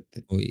कर ही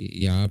सकते तो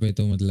यहाँ पे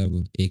तो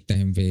मतलब एक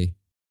टाइम पे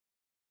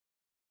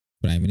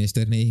प्राइम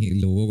मिनिस्टर ने ही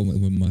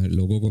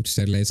लोगों को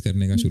स्टेरिलाइज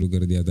करने का शुरू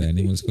कर दिया था,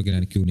 एनिमल्स को क्या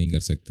क्यों नहीं कर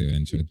सकते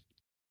eventually?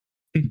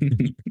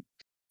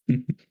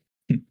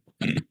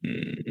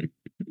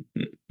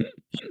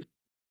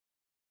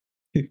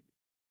 हैं।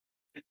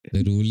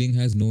 The ruling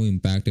has no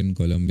impact in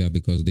Colombia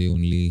because they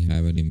only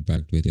have an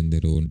impact within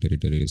their own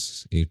territories.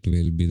 It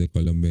will be the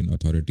Colombian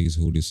authorities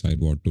who decide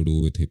what to do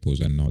with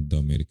hippos and not the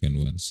American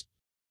ones,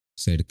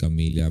 said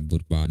Camila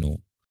Burbano,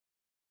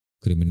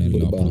 criminal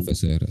law Burban.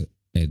 professor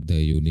at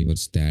the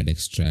Universidad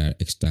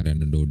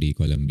Externado de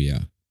Colombia.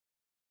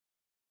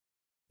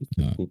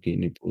 The हाँ,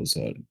 cocaine hippos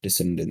are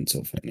descendants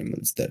of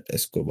animals that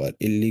Escobar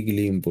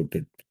illegally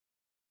imported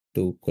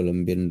to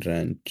Colombian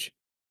ranch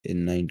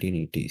in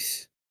 1980s.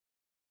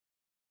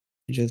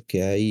 जो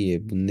क्या ही है,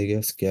 बंदे के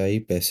पास क्या ही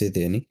पैसे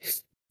थे नहीं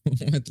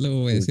मतलब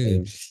वो उस ऐसे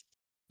टाइम।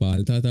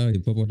 पालता था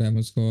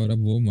हिप्पोपोटामस को, और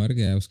अब वो मर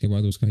गया, उसके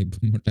बाद उसका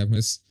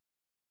हिप्पोपोटामस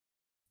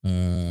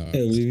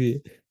अभी भी।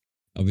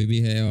 अभी भी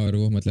है, और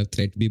वो मतलब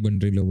थ्रेट भी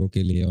बन रही लोगों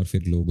के लिए, और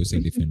फिर लोग उसे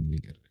डिफेंड भी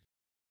कर रहे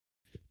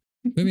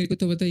हैं। भाई मेरे को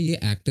तो पता है, ये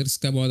एक्टर्स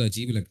का बहुत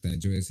अजीब लगता है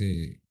जो ऐसे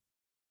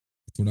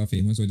थोड़ा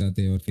फेमस हो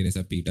जाते हैं और फिर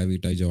ऐसा पीटा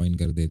वीटा ज्वाइन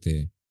कर देते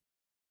हैं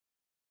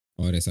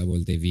और ऐसा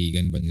बोलते हैं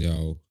वीगन बन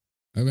जाओ।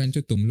 अब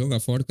जो तुम लोग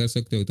अफोर्ड कर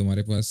सकते हो,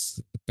 तुम्हारे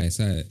पास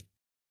पैसा है।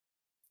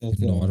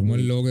 ऐसा है नॉर्मल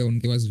वही। लोग है,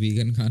 उनके पास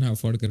वीगन खाना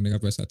अफोर्ड करने का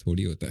पैसा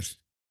थोड़ी होता है।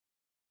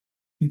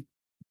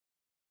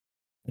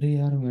 अरे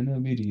यार, मैंने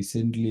अभी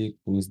रिसेंटली एक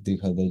पोस्ट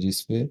देखा था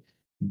जिसपे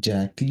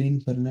जैकलीन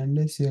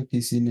फर्नांडिस या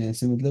किसी ने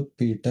ऐसे मतलब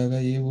पेटा का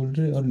ये बोल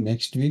रहे, और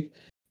नेक्स्ट वीक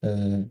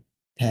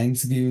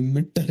थैंक्स गिविंग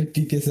में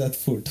टर्की के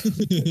साथ फोटो।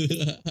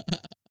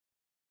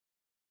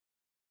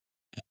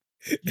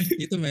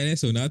 ये तो मैंने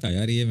सुना था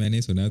यार, ये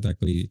मैंने सुना था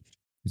कोई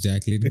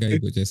जैकलिन का ही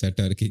कुछ ऐसा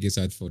टर्की के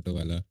साथ फोटो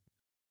वाला।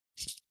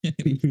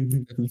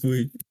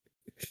 वही।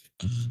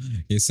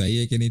 ये सही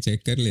है कि नहीं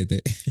चेक कर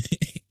लेते।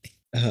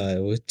 हाँ,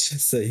 वो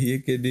सही है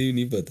कि नहीं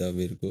नहीं पता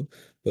मेरे को।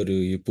 पर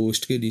ये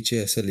पोस्ट के नीचे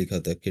ऐसा लिखा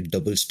था कि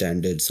डबल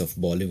स्टैंडर्ड्स ऑफ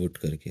बॉलीवुड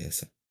करके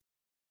ऐसा।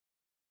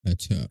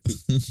 अच्छा,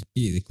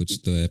 ये कुछ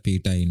तो है,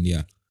 PETA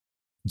India.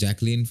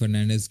 Jacqueline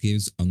Fernandez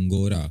gives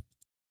angora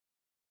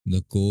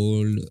the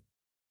cold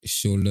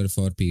shoulder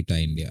for PETA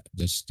India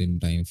just in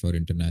time for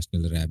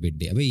international rabbit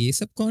day. अबे ये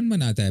सब कौन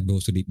मनाता है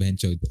भोसड़ी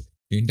बहनचोद,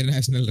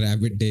 इंटरनेशनल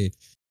रैबिट डे।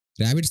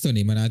 रैबिट्स तो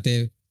नहीं मनाते,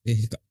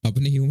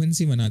 अपने ह्यूमंस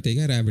ही मनाते हैं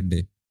क्या रैबिट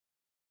डे?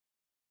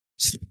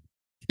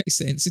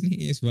 सेंस नहीं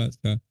है इस बात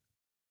का।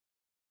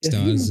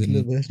 क्या ही स्टार्स इन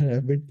मतलब है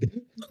रैबिट।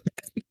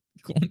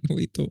 कौन,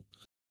 वही तो।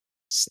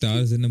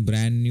 Stars in a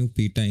brand new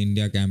PETA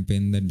India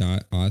campaign that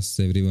asks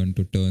everyone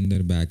to turn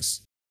their backs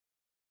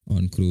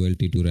on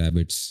cruelty to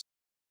rabbits.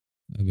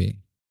 अबे,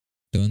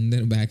 turn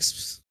their backs,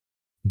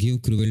 give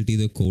cruelty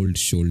the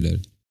cold shoulder।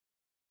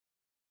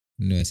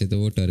 वैसे तो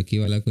वो टर्की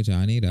वाला कुछ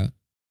आ नहीं रहा,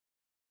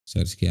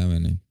 सर्च किया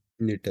मैंने।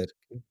 निटर।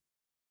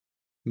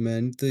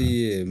 मैंने तो हाँ,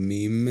 ये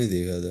मीम में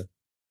देखा था।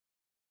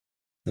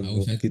 अब हाँ वो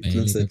वो शायद कितना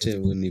पहले का सच कुछ है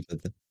वो नहीं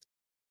पता।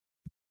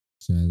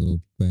 शायद वो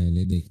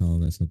पहले देखा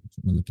होगा ऐसा कुछ,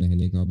 मतलब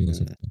पहले का भी हो हाँ,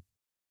 सकता है,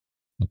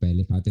 और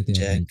पहले खाते थे अब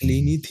नहीं जैकलीन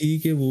खाएंगे। ही थी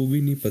कि वो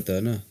भी नहीं पता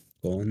ना।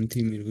 कौन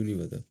थी मेरे को नहीं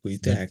पता, कोई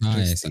तो बट था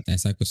एक्ट्रेस ऐसा, थी।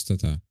 ऐसा कुछ तो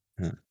था।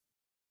 हाँ,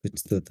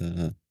 कुछ तो था,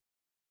 हाँ।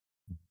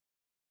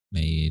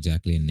 नहीं,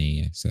 जैकलिन नहीं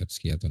है, सर्च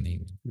किया तो नहीं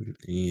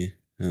नहीं है।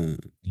 हाँ,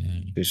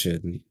 है। फिर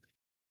शायद नहीं।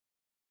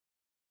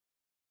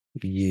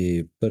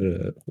 ये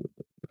पर,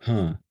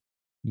 हाँ,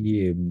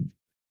 ये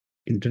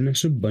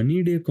इंटरनेशनल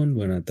बनी डे कौन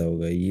बनाता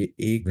होगा ये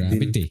एक रैबिट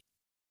दिन? डे।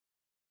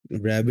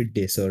 Rabbit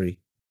day, sorry.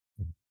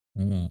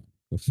 हाँ।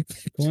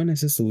 कौन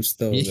ऐसे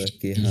सोचता ये होगा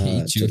कि यही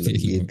हाँ चलो चूहे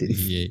ये लोग, दिन।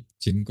 ये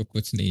जिनको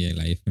कुछ नहीं है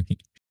लाइफ में।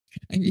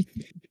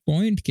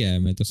 पॉइंट क्या है,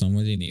 मैं तो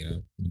समझ ही नहीं रहा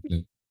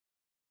मतलब।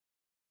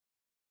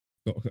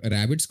 तो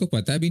रैबिट्स को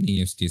पता भी नहीं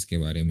है उस चीज के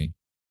बारे में,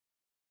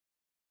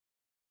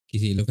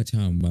 किसी लोग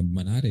अच्छा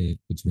मना रहे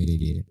कुछ मेरे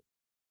लिए।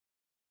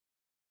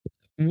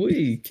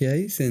 वही क्या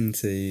ही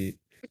सेंस है ये,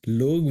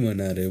 लोग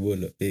मना रहे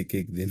बोलो एक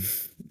एक दिन।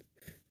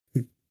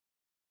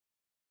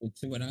 खुद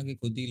से बना के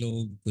खुद ही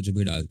लोग कुछ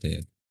भी डालते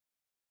हैं।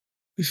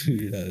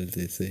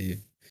 डालते सही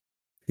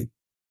है।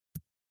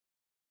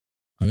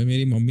 हमें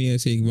मेरी मम्मी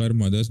ऐसे एक बार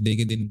मदर्स डे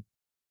के दिन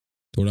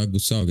थोड़ा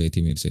गुस्सा हो गई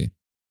थी मेरे से।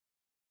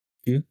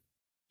 क्यों?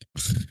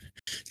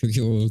 क्योंकि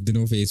वो उस दिन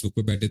वो फेसबुक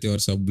पे बैठे थे और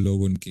सब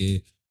लोग उनके,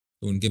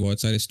 तो उनके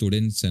बहुत सारे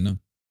स्टूडेंट्स हैं ना,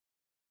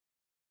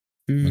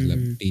 मतलब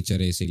हम्म।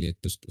 टीचर है इसीलिए,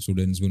 तो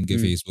स्टूडेंट्स भी उनके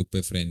हम्म। फेसबुक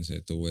पे फ्रेंड्स है,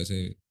 तो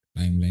वैसे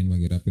टाइमलाइन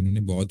वगैरह पे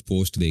उन्होंने बहुत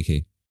पोस्ट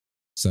देखे,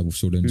 सब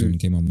स्टूडेंट्स हम्म।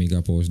 उनके मम्मी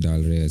का पोस्ट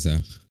डाल रहे हैं ऐसा।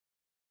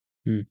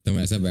 हम्म। तो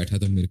मैं ऐसा बैठा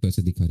तो मेरे को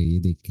ऐसे दिखा रही, ये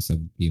देख के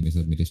सब, ये में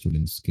सब मेरे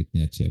स्टूडेंट्स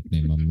कितने अच्छे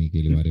अपने मम्मी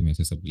के बारे में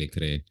ऐसे सब लिख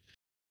रहे हैं।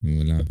 मैं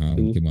बोला हाँ,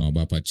 तो उनके माँ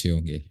बाप अच्छे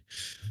होंगे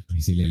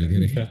इसीलिए लिख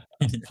रहे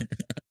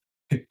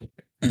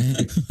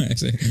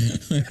ऐसे।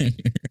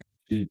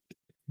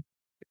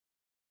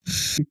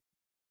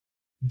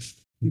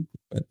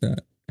 पता।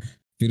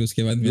 फिर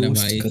उसके बाद मेरा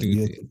रोस्ट भाई कर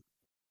दिया तू।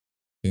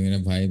 फिर मेरा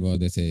भाई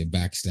बहुत ऐसे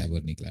बैक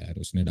स्टैबर निकला यार,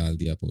 उसने डाल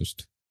दिया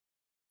पोस्ट।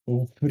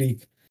 ओ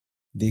फ्रीक,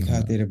 देखा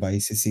हाँ। तेरे भाई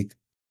से सीख,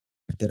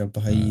 तेरा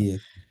भाई हाँ, है।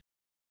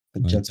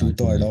 और अच्छा तू तो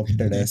चाटू है।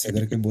 अडॉप्टेड है ऐसा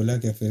करके बोला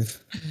क्या फिर?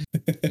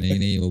 नहीं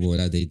नहीं, वो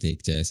बोला देख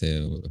देख जैसे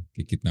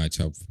कि कितना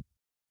अच्छा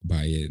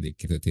भाई है, देख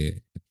के थे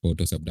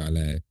फोटो सब डाला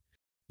है,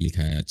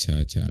 लिखा है अच्छा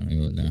अच्छा। मैं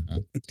बोला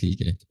हाँ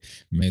ठीक है,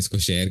 मैं इसको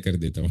शेयर कर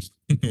देता हूँ।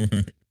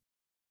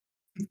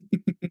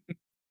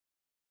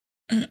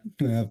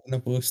 मैं अपना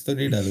पोस्ट तो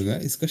नहीं डालूंगा,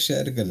 इसको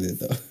शेयर कर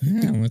देता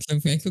हाँ हूँ।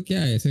 मतलब मैं तो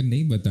क्या ऐसे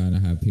नहीं बता रहा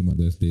हैप्पी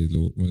मदर्स डे,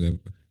 लोग मतलब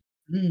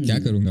क्या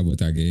हम्म। करूंगा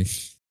बता के।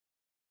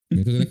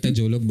 मेरे को तो लगता है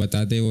जो लोग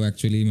बताते हैं वो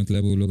एक्चुअली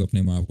मतलब वो लोग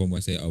अपने माँ को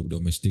वैसे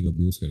डोमेस्टिक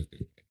अब्यूज करते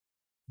हैं।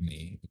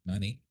 नहीं इतना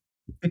नहीं,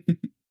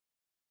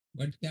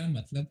 बट क्या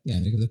मतलब क्या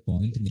है, मेरे को तो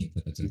पॉइंट नहीं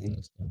पता नहीं, चलता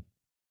उसका।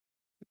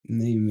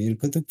 नहीं मेरे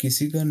को तो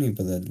किसी का नहीं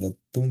पता चला,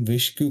 तुम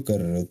विश क्यों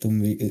कर रहे हो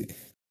तुम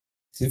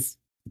सिर्फ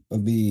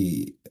अभी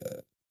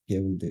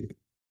क्या बोलते,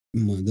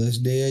 मदर्स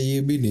डे या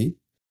ये भी नहीं,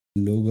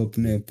 लोग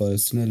अपने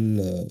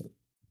पर्सनल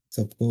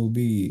सबको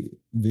भी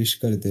विश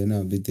करते हैं ना।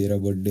 अभी तेरा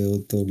बर्थडे हो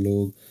तो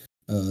लोग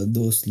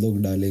दोस्त लोग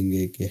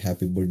डालेंगे कि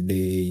हैप्पी बर्थडे,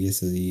 ये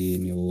सब ये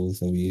नहीं वो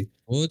सब ये।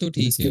 वो तो फिर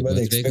ठीक उसके है, बाद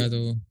बर्थडे का एक्सपेक्ट,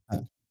 तो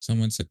हाँ,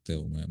 समझ सकते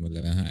हो, मैं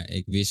मतलब हाँ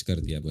एक विश कर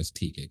दिया बस,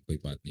 ठीक है कोई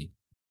बात नहीं।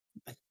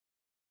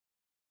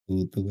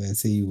 तो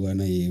वैसे ही हुआ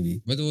ना ये भी,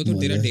 बट वो तो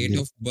तेरा mother's date day.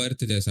 Of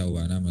birth जैसा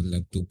हुआ ना,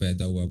 मतलब तू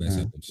पैदा हुआ वैसा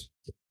हाँ। कुछ।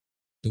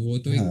 तो वो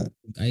तो एक हाँ।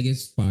 आई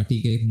गेस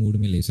पार्टी के एक मूड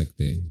में ले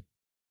सकते हैं,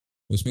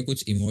 उसमें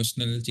कुछ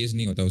इमोशनल चीज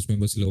नहीं होता उसमें,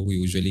 बस लोग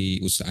यूजुअली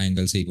उस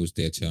एंगल से ही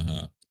पूछते हैं अच्छा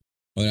हाँ।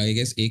 और आई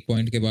गेस एक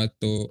पॉइंट के बाद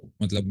तो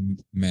मतलब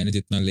मैंने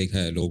जितना देखा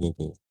है लोगों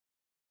को,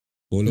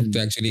 वो लोग हम्म। तो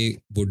एक्चुअली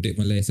बर्थडे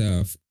मतलब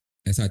ऐसा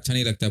ऐसा अच्छा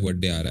नहीं लगता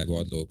बर्थडे आ रहा है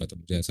बहुत लोगों का, तो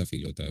मुझे ऐसा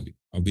फील होता है अभी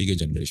अभी के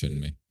जनरेशन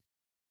में।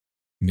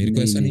 मेरे को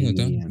नहीं ऐसा नहीं नहीं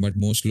होता, नहीं यार, बट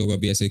मोस्ट लोग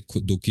अभी ऐसे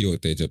खुद दुखी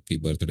होते हैं जब भी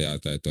बर्थडे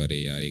आता है, तो अरे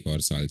यार एक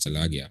और साल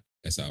चला गया,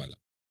 ऐसा वाला।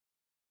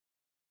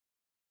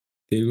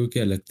 तेरे को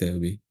क्या लगता है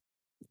अभी?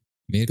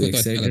 मेरे तू को तो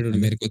अच्छा एक्साइटेड लगता है, होता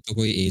है? मेरे को तो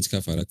कोई एज का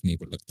फर्क नहीं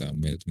लगता,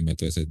 मैं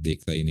तो ऐसे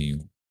देखता ही नहीं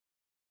हूँ।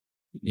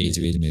 एज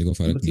नहीं वेज मेरे को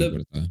फर्क नहीं मतलब,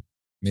 पड़ता,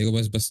 मेरे को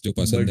बस बस जो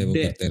पसंद है वो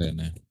बर्थडे, करते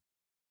रहना है।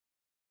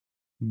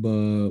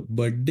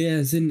 बर्थडे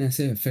एज इन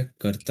ऐसे इफेक्ट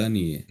करता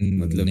नहीं है,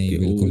 मतलब नहीं कि ओ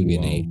बिल्कुल भी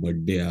वाओ नहीं।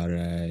 बर्थडे आ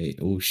रहा है,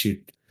 ओ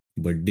शिट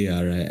बर्थडे आ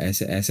रहा है,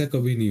 ऐसा ऐसा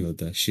कभी नहीं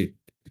होता शिट।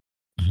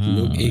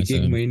 लोग हाँ एक ऐसा।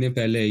 एक महीने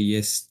पहले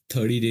yes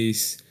 30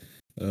 days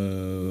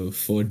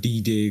for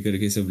the day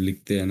करके सब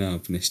लिखते हैं ना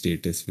अपने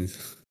स्टेटस में।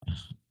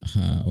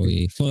 हाँ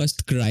वही,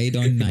 फर्स्ट क्राइड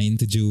ऑन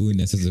 9th जून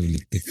ऐसा सब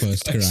लिखते,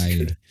 फर्स्ट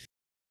क्राइड,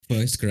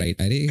 फर्स्ट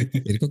क्राइड, अरे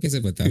तेरे को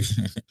कैसे पता।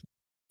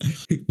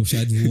 वो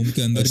शायद वूम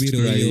के अंदर भी फर्स्ट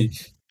रोई हो।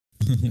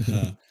 क्राई।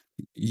 हाँ,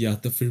 या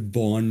तो फिर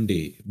बॉर्न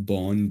डे,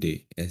 बॉर्न डे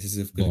ऐसे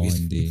सब करके।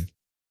 Bond day.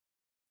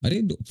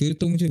 अरे फिर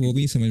तो मुझे वो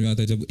भी समझ में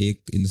आता है जब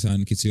एक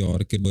इंसान किसी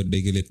और के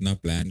बर्थडे के लिए इतना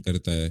प्लान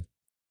करता है,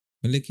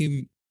 मतलब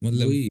कि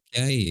मतलब वही,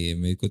 क्या है ये,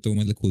 मेरे को तो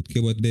मतलब खुद के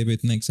बर्थडे पे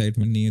इतना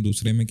एक्साइटमेंट नहीं है,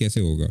 दूसरे में कैसे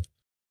होगा।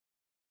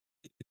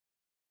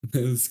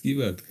 मैं उसकी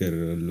बात कर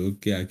रहा हूँ,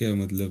 लोग क्या क्या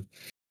मतलब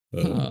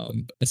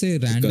हाँ, ऐसे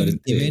रैंडम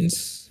करते हैं।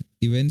 इवेंट्स,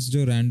 इवेंट्स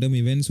जो रैंडम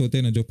इवेंट्स होते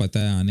हैं ना, जो पता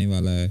है आने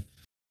वाला है,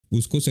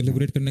 उसको हाँ।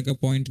 सेलिब्रेट करने का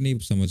पॉइंट नहीं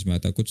समझ में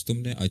आता, कुछ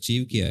तुमने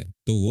अचीव किया है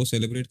तो वो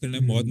सेलिब्रेट करने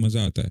में बहुत हम्म।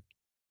 मजा आता है।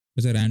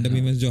 वैसे रैंडम हाँ।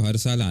 इवेंट्स जो हर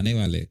साल आने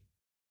वाले,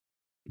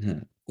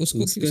 हाँ। उसको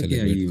क्यों उसका क्या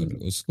सेलिब्रेट ही कर रहे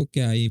हो?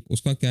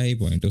 उसका क्या ही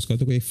पॉइंट है? उसका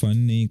तो कोई फन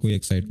नहीं, कोई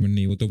एक्साइटमेंट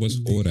नहीं, वो तो बस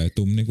नहीं हो रहा है,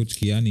 तुमने कुछ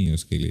किया नहीं है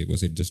उसके लिए,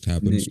 बस इट जस्ट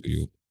हैपेंस नहीं टू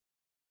यू।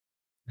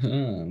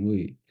 हाँ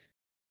वही।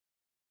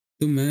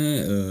 तो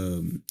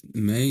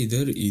मैं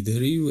इधर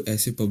इधर ही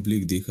ऐसे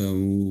पब्लिक देखा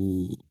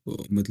हूँ,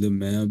 मतलब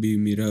मैं अभी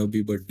मेरा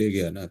अभी बर्थडे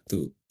गया ना,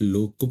 तो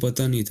लोग को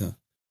पता नहीं था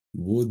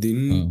वो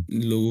दिन, हाँ।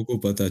 लोगों को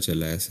पता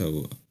चला ऐसा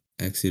हुआ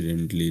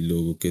एक्सीडेंटली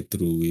लोगों के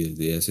थ्रू,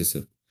 ये ऐसे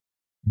सब।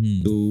 तो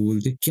हम्म।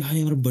 बोलते क्या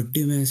यार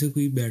बर्थडे में ऐसे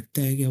कोई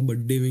बैठता है क्या,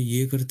 बर्थडे में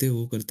ये करते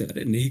वो करते,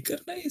 अरे नहीं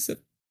करना ये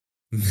सब।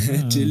 मैं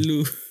हाँ,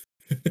 चिल्लू।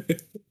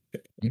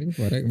 मेरे को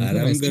फर्क, मेरे को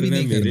आराम वैसे भी करना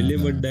है, नहीं मेरे करना लिए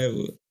था। बर्थडे है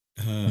वो।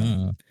 हाँ।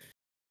 हाँ,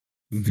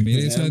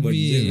 मेरे मैं साथ भी बर्थडे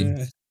ये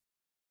में।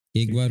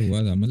 एक बार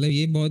हुआ था, मतलब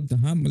ये बहुत,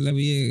 हाँ मतलब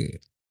ये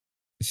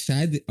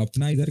शायद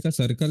अपना इधर का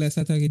सर्कल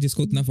ऐसा था कि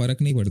जिसको उतना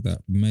फर्क नहीं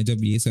पड़ता। मैं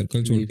जब ये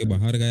सर्कल छोड़ नहीं के फर्क।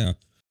 बाहर गया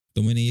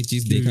तो मैंने ये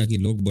चीज देखा हम्म। कि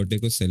लोग बर्थडे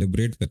को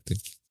सेलिब्रेट करते।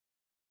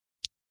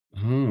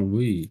 हाँ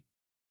वही।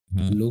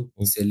 हाँ। लोग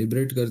वो,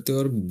 सेलिब्रेट करते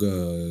और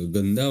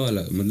गंदा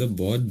वाला मतलब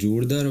बहुत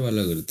जोरदार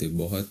वाला करते,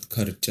 बहुत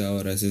खर्चा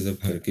और ऐसे सब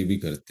हाँ, करके भी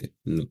करते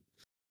लोग।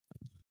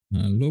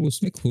 हाँ, लोग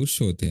उसमें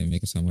खुश होते हैं, मेरे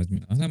को समझ में,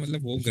 हाँ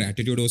मतलब वो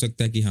ग्रेटिट्यूड हो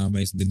सकता है कि हाँ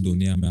मैं इस दिन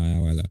दुनिया में आया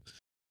वाला।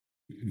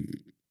 हम्म,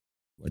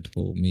 बट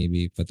वो मे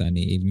भी पता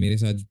नहीं, मेरे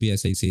साथ भी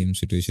ऐसा ही सेम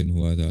सिचुएशन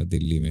हुआ था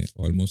दिल्ली में,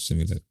 ऑलमोस्ट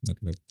सिमिलर,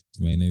 मतलब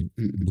मैंने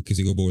हम्म,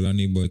 किसी को बोला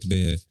नहीं बर्थडे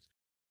है,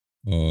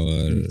 हम्म,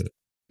 और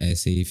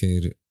ऐसे ही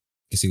फिर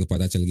किसी को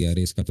पता चल गया,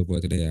 अरे इसका तो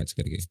बर्थडे है आज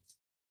करके।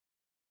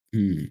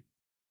 हम्म।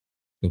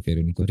 तो फिर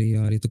उनको, अरे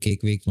यार ये तो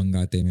केक वेक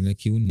मंगाते हैं। मैंने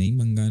क्यों नहीं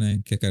मंगाना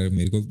है, क्या कर,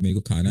 मेरे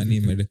को खाना नहीं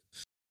है,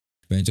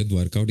 मैं जो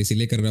वर्कआउट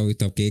इसीलिए कर रहा हूँ,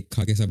 तब केक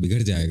खा के सब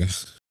बिगड़ जाएगा।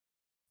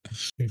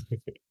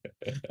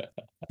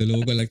 तो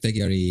लोगों को लगता है कि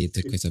अरे ये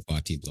तो कैसा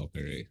पार्टी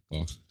ब्लॉकर है,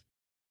 और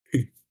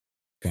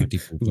पार्टी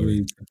पूपर,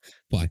 वही।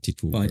 Party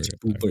pooper. पाची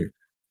पुपर।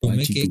 तुम्हें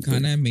पाची केक पुपर।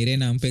 खाना है, मेरे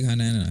नाम पे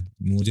खाना है ना,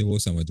 मुझे वो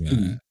समझ में आया।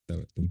 हम्म।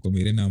 तब तुमको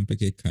मेरे नाम पे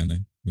केक खाना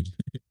है मुझे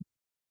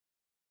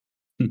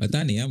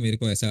पता नहीं यार, मेरे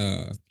को ऐसा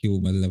क्यों,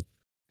 मतलब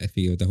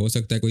फील होता है, हो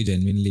सकता है कोई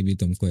जेन्युइनली भी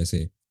तुमको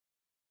ऐसे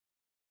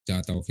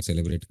चाहता हो कि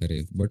सेलिब्रेट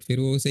करे, बट फिर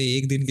वो उसे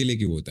एक दिन के लिए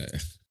क्यों होता है?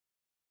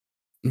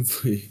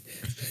 वही।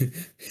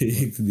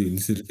 एक दिन,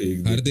 सिर्फ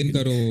एक हर दिन दिन के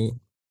करो। लिए।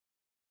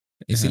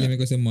 इसीलिए हाँ। मेरे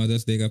को ऐसे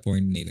मदर्स डे का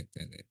पॉइंट नहीं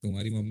लगता है,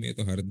 तुम्हारी मम्मी है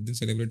तो हर दिन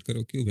सेलिब्रेट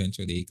करो, क्यों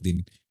बेंचो एक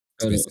दिन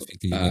करो।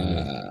 स्पेसिफिकली कर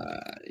रहे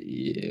हो?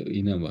 ये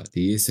वही ना बात,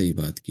 ये सही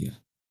बात किया।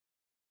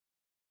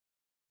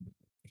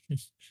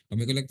 और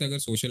मेरे को लगता है अगर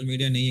सोशल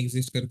मीडिया नहीं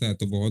एग्जिस्ट करता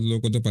तो बहुत लोगों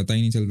को तो पता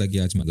ही नहीं चलता कि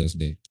आज मदर्स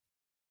डे।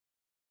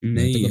 मैं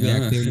तो नहीं कभी हाँ।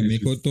 एक्टिवली, मेरे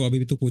को तो अभी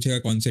भी तो पूछेगा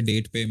कौन से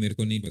डेट पे, मेरे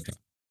को नहीं पता।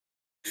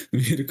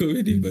 मेरे को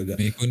भी नहीं पता।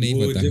 मेरे को नहीं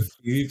वो पता। जब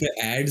टीवी पे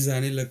एड्स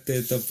आने लगते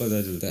हैं तब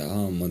पता चलता है,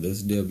 हाँ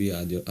मदर्स डे अभी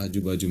आजू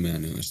आजू बाजू में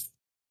आने वाला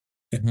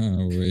हाँ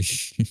वही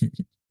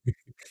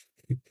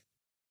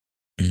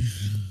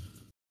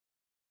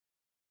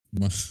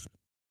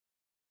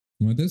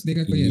मदर्स डे का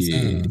है। कोई ऐसा,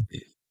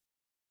 ये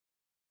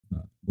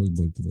हाँ बोल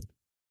बोल तू बोल।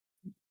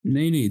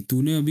 नहीं नहीं,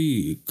 तूने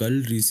अभी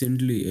कल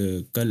रिसेंटली,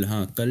 कल,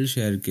 हाँ कल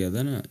शेयर किया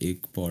था ना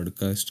एक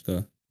पॉडकास्ट का,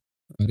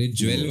 अरे वो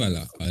ज्वेल वाला,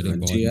 अरे अपना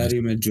बहुत जेआरई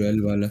मस्त। में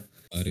ज्वेल वाला।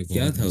 अरे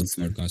क्या बहुत था मस्त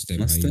उसमें? पॉडकास्ट है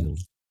मस्त भाई है। वो।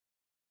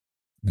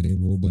 अरे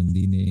वो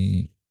बंदी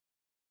ने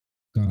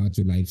का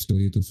जो लाइफ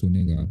स्टोरी तो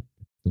सुनेगा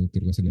तो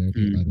तेरे को ऐसा लगेगा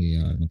कि हम्म। अरे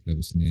यार, मतलब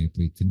इसने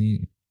तो इतनी,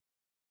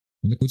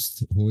 मतलब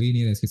कुछ हो ही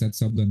नहीं रहा इसके साथ,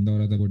 सब गंदा हो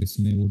रहा था बट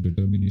इसने वो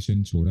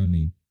डिटर्मिनेशन छोड़ा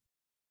नहीं,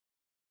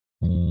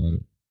 और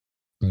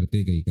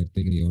करते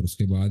गई, और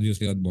उसके बाद भी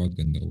उसके साथ बहुत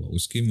गंदा हुआ।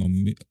 उसकी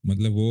मम्मी,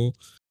 मतलब वो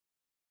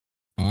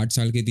 8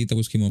 साल की थी तब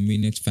उसकी मम्मी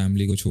ने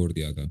फैमिली को छोड़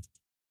दिया था,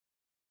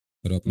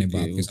 और अपने ओके।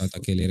 बाप के साथ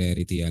अकेले रह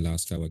रही थी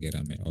अलास्का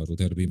वगैरह में, और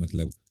उधर भी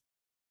मतलब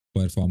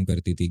परफॉर्म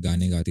करती थी,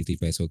 गाने गाती थी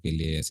पैसों के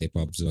लिए ऐसे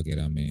पब्स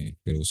वगैरह में,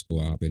 फिर उसको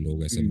वहाँ पे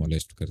लोग ऐसे हम्म।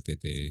 मोलेस्ट करते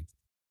थे,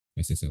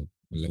 ऐसे सब,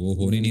 मतलब वो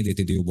होने ओ, नहीं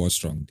देती थी, वो बहुत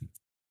स्ट्रांग थी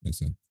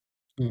ऐसा।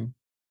 हाँ।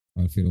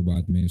 और फिर वो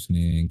बाद में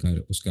उसने घर,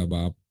 उसका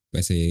बाप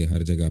वैसे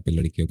हर जगह पे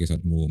लड़कियों के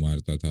साथ मुंह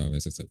मारता था,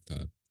 वैसे सब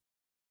था,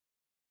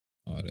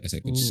 और ऐसा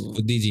ओ। कुछ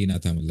खुद ही जीना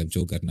था, मतलब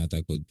जो करना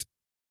था खुद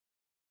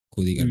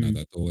ही करना हम्म।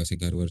 था, तो वैसे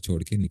घर वर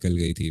छोड़ के निकल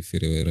गई थी,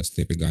 फिर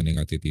रास्ते पे गाने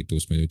गाती थी तो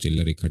उसमें जो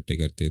चिल्लर इकट्ठे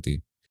करते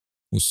थे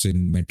उससे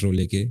मेट्रो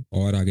लेके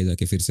और आगे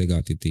जाके फिर से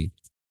गाती थी,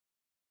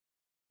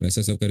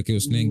 वैसा सब करके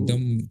उसने ओ।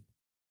 एकदम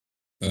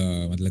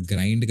मतलब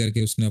ग्राइंड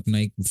करके उसने अपना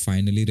एक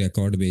फाइनली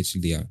रिकॉर्ड बेच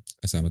दिया,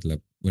 ऐसा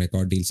मतलब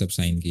रिकॉर्ड डील सब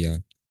साइन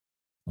किया,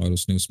 और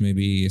उसने उसमें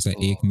भी ऐसा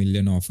ओ। 1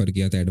 मिलियन ऑफर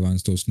किया था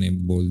एडवांस, तो उसने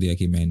बोल दिया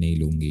कि मैं नहीं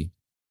लूंगी,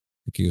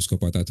 क्योंकि उसको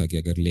पता था कि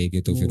अगर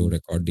लेके तो ओ। फिर वो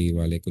रिकॉर्ड डील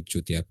वाले कुछ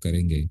चुतियाप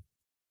करेंगे,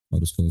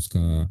 और उसको उसका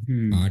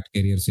हम्म। आर्ट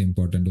करियर से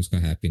इम्पोर्टेंट उसका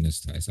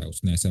हैप्पीनेस था, ऐसा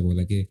उसने ऐसा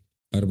बोला कि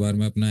हर बार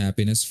मैं अपना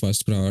हैप्पीनेस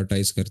फर्स्ट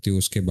प्रायोरिटाइज करती हूँ,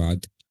 उसके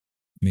बाद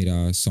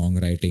मेरा सॉन्ग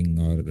राइटिंग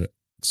और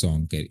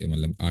सॉन्ग करियर,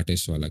 मतलब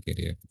आर्टिस्ट वाला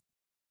करियर।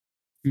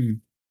 हम्म।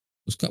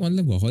 उसका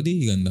मतलब बहुत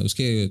ही गंदा,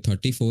 उसके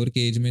 34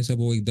 के एज में सब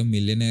वो एकदम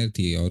मिलियनर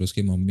थी, और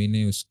उसकी मम्मी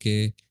ने उसके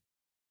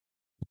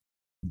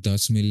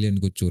 10 मिलियन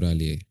कुछ चुरा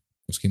लिए,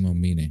 उसकी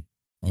मम्मी ने,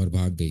 और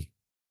भाग गई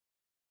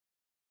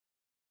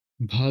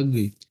भाग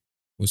गई।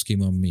 उसकी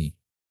मम्मी।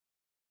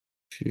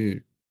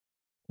 शिट।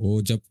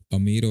 वो जब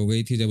अमीर हो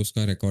गई थी, जब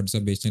उसका रिकॉर्ड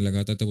सब बेचने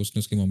लगा था, तब उसने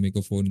उसकी मम्मी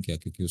को फ़ोन किया,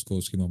 क्योंकि उसको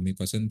उसकी मम्मी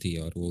पसंद थी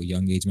और वो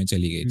यंग एज में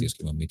चली गई थी हुँ,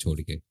 उसकी मम्मी छोड़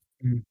के।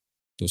 हुँ,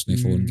 तो उसने हुँ,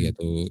 फ़ोन किया, हुँ।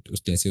 तो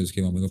जैसे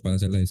उसकी मम्मी को पता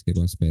चला इसके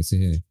पास पैसे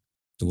है,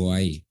 तो वो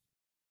आई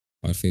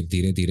और फिर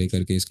धीरे धीरे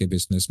करके इसके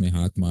बिजनेस में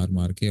हाथ मार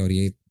मार के, और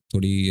ये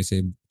थोड़ी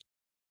ऐसे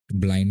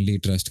ब्लाइंडली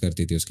ट्रस्ट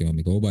करती थी उसकी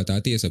मम्मी को, वो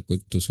बताती है सब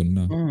कुछ तो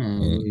सुनना। हाँ,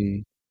 और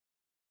वही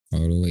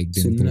और वो एक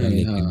दिन सुनना पूरा है,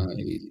 लेकिन हाँ,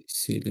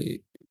 इसीलिए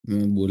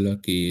मैं बोला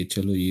कि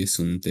चलो ये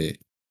सुनते,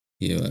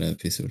 ये वाला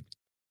एपिसोड।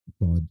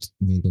 बहुत,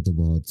 मेरे को तो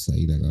बहुत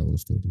सही लगा वो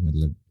स्टोरी।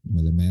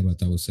 मतलब मैं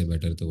बताऊँ उससे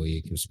बेटर तो वही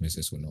है कि उसमें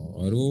से सुनो।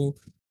 और वो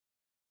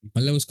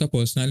मतलब उसका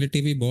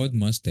पर्सनालिटी भी बहुत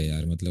मस्त है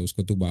यार, मतलब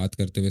उसको तू बात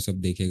करते हुए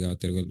सब देखेगा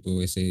तेरे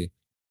को ऐसे।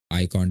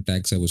 आई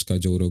कांटेक्ट सब उसका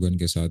जो रोगन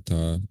के साथ था,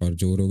 और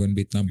जो रोगन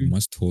भी इतना हुँ,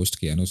 मस्त होस्ट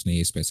किया ना उसने,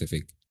 ये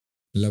स्पेसिफिक,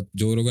 मतलब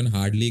जो रोगन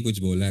हार्डली कुछ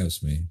बोला है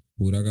उसमें,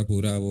 पूरा का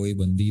पूरा वो ही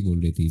बंदी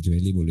बोल रही थी,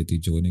 ज्वेली बोल रही थी,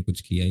 जो ने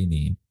कुछ किया ही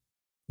नहीं है।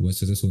 वो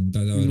बस ऐसे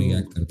सुनता था और नो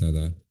रिएक्ट करता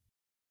था।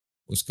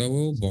 उसका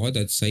वो बहुत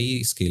अच्छा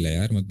ही स्किल है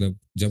यार, मतलब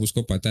जब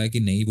उसको पता है कि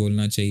नहीं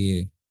बोलना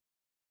चाहिए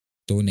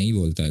तो वो नहीं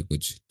बोलता है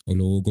कुछ, वो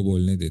लोगों को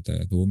बोलने देता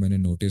है। तो वो मैंने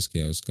नोटिस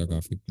किया उसका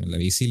काफी, मतलब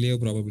इसीलिए वो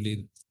प्रोबेबली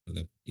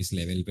मतलब इस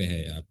लेवल पे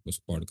है आप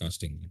उस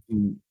पॉडकास्टिंग में।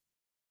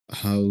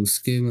 हाँ,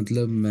 उसके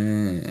मतलब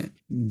मैं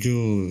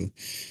जो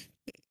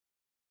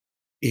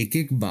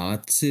एक-एक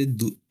बात से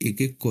दू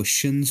एक-एक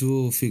क्वेश्चन्स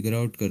वो फिगर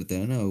आउट करता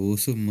है ना, वो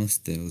सब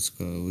मस्त है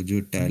उसका, वो जो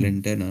हाँ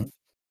टैलेंट है ना,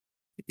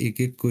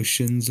 एक-एक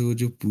क्वेश्चन्स वो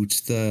जो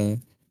पूछता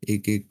है,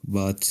 एक-एक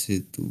बात से,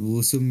 तो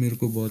वो सब मेरे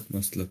को बहुत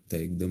मस्त लगता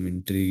है, एकदम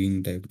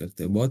इंट्रिगिंग टाइप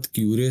लगता है, बहुत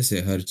क्यूरियस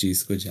है हर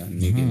चीज़ को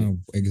जानने के हाँ,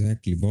 लिए।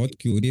 एग्जैक्टली बहुत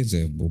क्यूरियस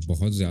है वो,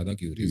 बहुत ज्यादा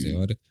क्यूरियस है। हुँ।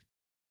 और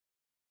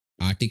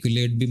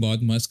आर्टिकुलेट भी बहुत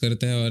मस्त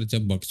करता है, और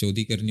जब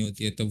बकचोदी करनी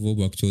होती है तब वो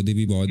बकचोदी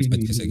भी बहुत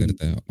अच्छे से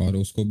करता है, और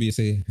उसको भी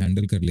ऐसे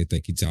हैंडल कर लेता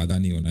है कि ज्यादा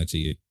नहीं होना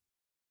चाहिए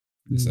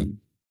ऐसा। हुँ,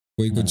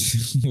 कोई कुछ हाँ।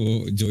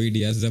 वो जोई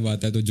डियाज जब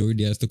आता है तो जोई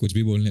डियाज तो कुछ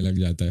भी बोलने लग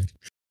जाता है।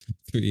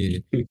 तो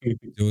ये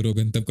जो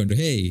रोगन तब कंट्रोल,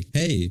 हे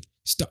हे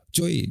स्टॉप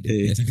जोइड, हे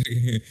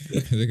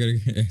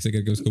ऐसे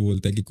करके उसको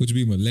बोलता है कि कुछ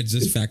भी मत, let's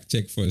just fact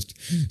check first.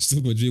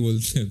 तो कुछ भी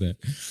बोलते रहता है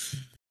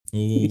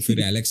वो। फिर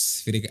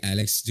एक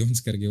एलेक्स जोन्स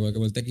करके वो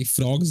बोलता है कि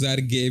frogs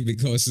are gay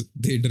because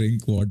they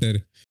drink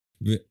water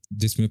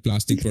जिसमें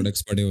प्लास्टिक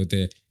प्रोडक्ट्स पड़े होते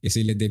हैं,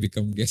 इसीलिए दे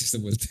बिकम गे, ऐसे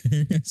बोलते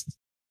हैं।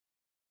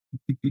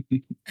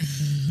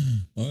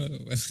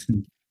 और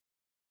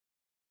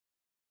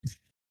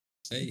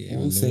सही है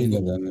वो लोगों सही को।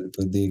 लगा मेरे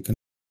को देखना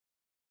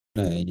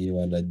है, ये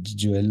वाला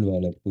ज्वेल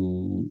वाला तू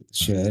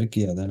हाँ शेयर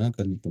किया था ना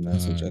कल, तो मैं हाँ,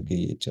 सोचा कि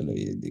ये चलो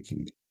ये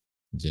देखेंगे।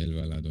 जेल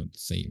वाला तो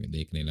सही में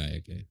देखने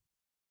लायक है।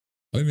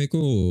 और मेरे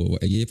को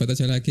ये पता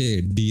चला कि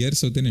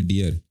डियर्स होते ना,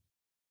 डियर,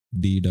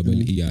 डी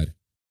डबल हुँ, ई आर,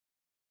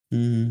 हुँ,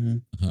 हुँ,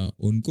 हुँ। हाँ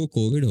उनको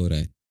कोविड हो रहा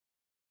है।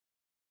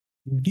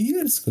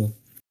 डियर्स को?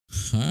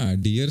 हाँ,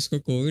 डियर्स को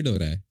कोविड हो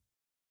रहा है।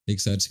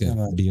 एक सर्च क्या कर,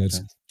 बात कर रहा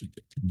डियर्स, है?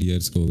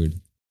 Deers Covid.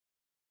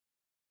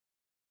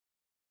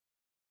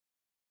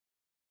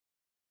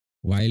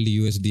 Wild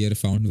US dear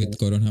found with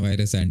corona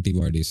virus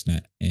antibodies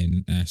ना,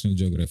 नेशनल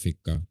ज्योग्राफिक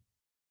का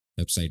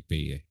वेबसाइट पे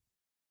ही है।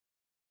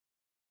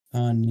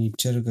 हाँ,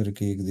 नेचर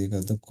करके एक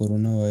देखा था,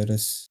 corona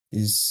virus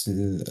is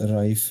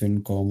rife in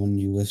common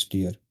US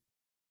dear.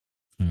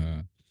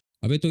 हाँ,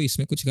 अबे तो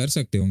इसमें कुछ कर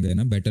सकते होंगे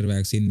ना, बेटर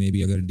वैक्सीन में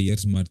भी, अगर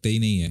डियर्स मरते ही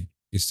नहीं है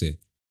इससे,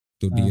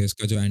 तो हाँ, डियर्स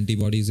का जो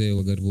एंटीबॉडीज है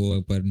अगर वो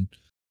अपन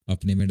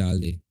अपने में डाल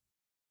दे,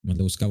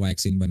 मतलब उसका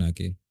वैक्सीन बना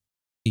के।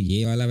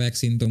 ये वाला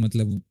वैक्सीन तो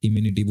मतलब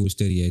इम्यूनिटी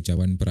बूस्टर ही है,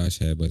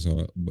 च्यवनप्राश है बस,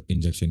 और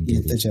इंजेक्शन के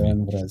ये तो रूप में।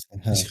 च्यवनप्राश है,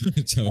 हाँ।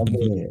 च्यवन,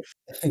 अबे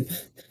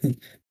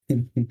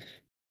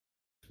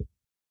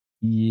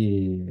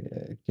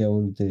ये क्या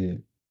बोलते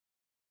हैं,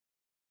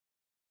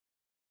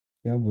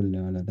 क्या बोलने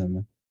वाला था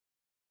मैं?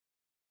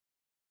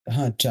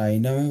 हाँ,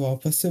 चाइना में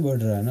वापस से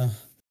बढ़ रहा है ना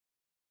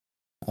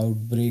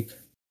आउटब्रेक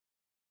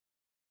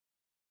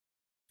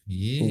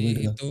कोविड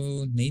ये का। तो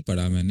नहीं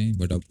पढ़ा मैंने,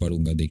 बट अब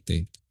पढ़ूंगा देखते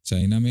ही।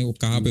 चाइना में वो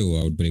कहाँ हुँ। पे हुआ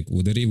आउटब्रेक,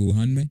 उधर ही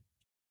वुहान में?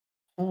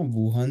 हाँ,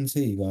 वुहान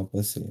से ही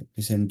वापस से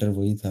एपिसेंटर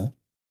वही था,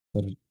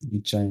 पर ये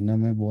चाइना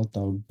में बहुत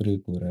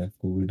आउटब्रेक हो रहा है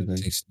कोविड का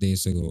ही। 6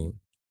 days ago,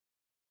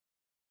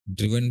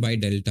 driven by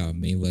Delta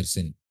may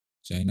worsen.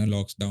 China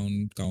locks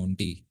down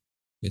county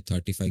with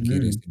 35 key हुँ,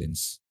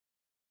 residents.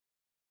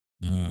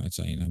 हाँ,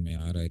 चाइना में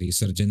आ रहा है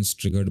resurgence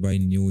triggered by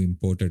new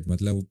imported,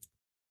 मतलब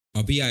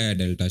अभी आया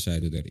डेल्टा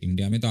शायद उधर,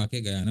 इंडिया में तो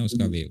आके गया ना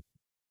उसका वेव,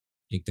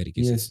 एक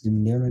तरीके से। यस,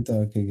 इंडिया में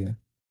तो आके गया।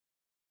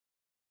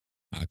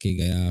 आके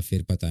गया,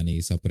 फिर पता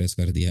नहीं सप्रेस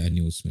कर दिया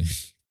न्यूज में।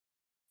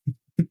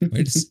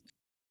 बट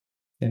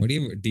बट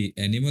ये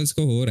एनिमल्स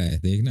को हो रहा है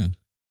देखना।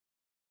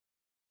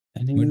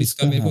 बट एनिमल्स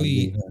इसका का मेरे को हाँ,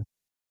 देखा।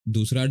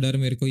 दूसरा डर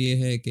मेरे को ये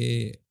है कि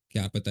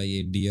क्या पता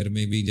ये डियर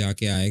में भी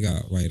जाके आएगा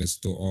वायरस,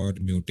 तो और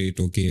म्यूटेट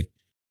होके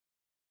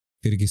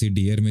फिर किसी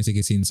डियर में से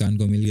किसी इंसान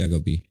को मिल गया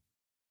कभी,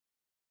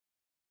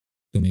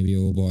 तो मे बी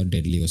वो बहुत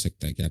डेडली हो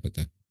सकता है, क्या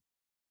पता।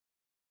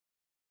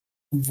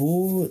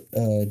 वो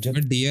जब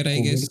but deer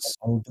I COVID guess, का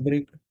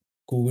आउटब्रेक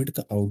कोविड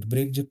का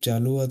आउटब्रेक जब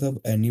चालू हुआ,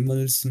 तब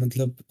एनिमल्स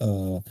मतलब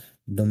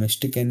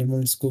डोमेस्टिक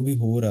एनिमल्स को भी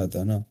हो रहा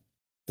था ना,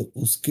 तो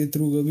उसके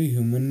थ्रू कभी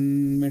ह्यूमन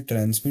में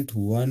ट्रांसमिट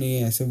हुआ नहीं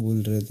है ऐसे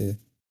बोल रहे थे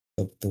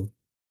तब तो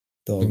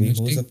अभी हो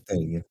डोमेस्टिक सकता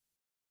है क्या?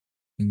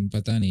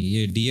 पता नहीं,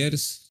 ये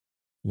डियर्स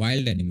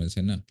वाइल्ड एनिमल्स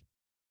है ना,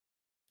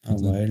 हाँ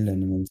मतलब वाइल्ड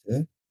एनिमल्स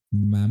है।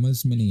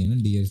 मैमल्स में नहीं है ना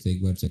डियर्स,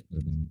 एक बार चेक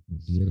कर देंगे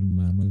डियर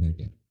मैमल है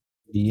क्या।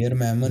 डियर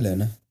मैमल है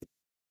ना।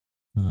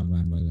 हाँ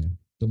मैमल है,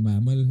 तो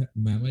मैमल है,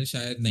 मैमल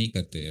शायद नहीं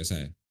करते ऐसा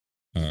है।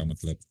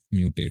 मतलब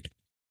म्यूटेट,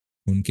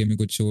 उनके में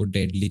कुछ वो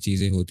डेडली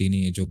चीजें होती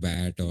नहीं है जो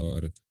बैट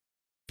और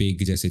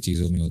पिग जैसे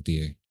चीजों में होती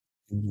है।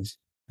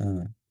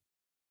 हाँ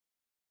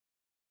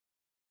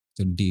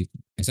तो डी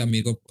ऐसा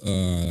मेरे को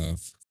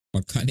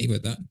पक्का नहीं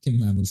पता कि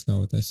मैमल्स का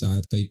होता है,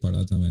 शायद कहीं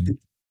पढ़ा था मैंने।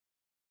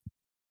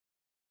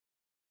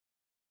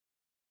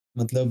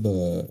 मतलब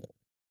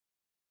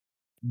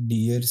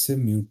डियर से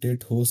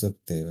म्यूटेट हो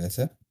सकते हैं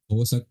वैसा।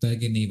 हो सकता है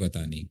कि नहीं,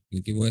 पता नहीं,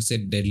 क्योंकि वो ऐसे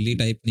डेडली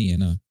टाइप नहीं है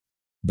ना,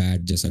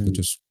 बैट जैसा कुछ हम्म।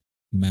 उस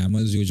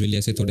मैमल्स यूजुअली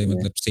ऐसे थोड़े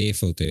मतलब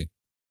सेफ होते हैं।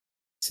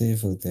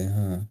 सेफ होते हैं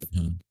हाँ।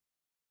 हाँ,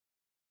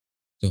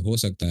 तो हो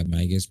सकता है,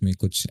 आई गेस में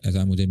कुछ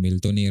ऐसा मुझे मिल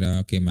तो नहीं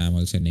रहा कि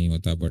मैमल से नहीं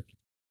होता, बट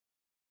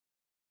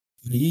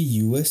और ये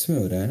यूएस में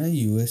हो रहा है ना,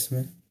 यूएस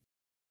में।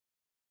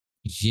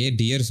 ये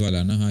डियर्स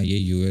वाला ना, हाँ ये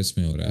यूएस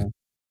में हो रहा है। हाँ।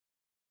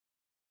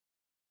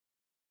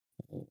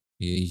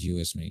 ये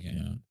यूएस में ही है,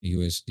 हाँ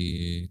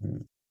USD.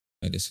 Hmm,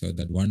 I discovered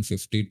that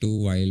 152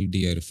 wild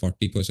deer,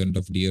 40%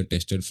 of deer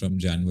tested from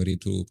January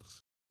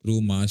through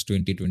March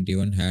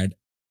 2021 had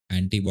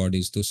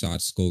antibodies to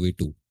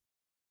SARS-CoV-2,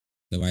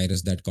 the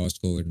virus that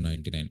caused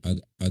COVID-19.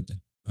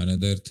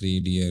 Another three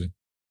deer,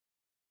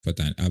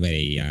 पता नहीं, अबे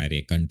यार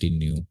ये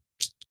कंटिन्यू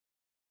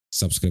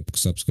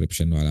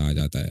सब्सक्रिप्शन वाला आ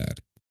जाता है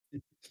यार।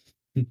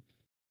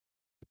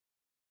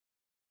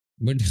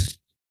 बट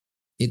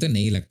ये तो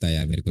नहीं लगता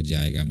यार मेरे को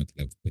जाएगा,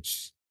 मतलब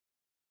कुछ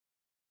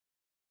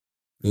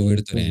कोविड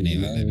मेरे तो को भी रहने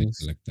ना वाला है मेरे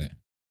को लगता है।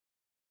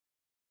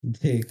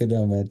 देख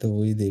रहा, मैं तो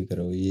वही देख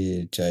रहा हूँ,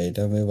 ये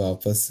चाइना में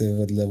वापस से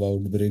मतलब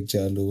आउटब्रेक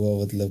चालू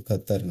हुआ, मतलब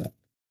खतरनाक।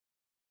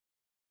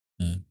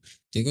 हाँ,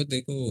 देखो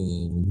देखो,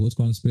 वो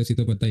कॉन्स्पिरेसी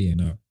तो पता ही है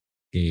ना,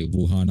 कि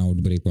वुहान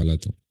आउटब्रेक वाला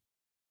तो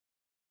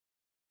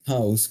हाँ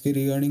उसके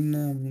रिगार्डिंग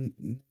ना हमने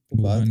तो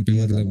बात वुहान पे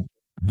किया था ना। मतलब,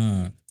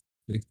 हाँ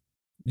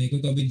मेरे को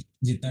तो अभी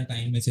जितना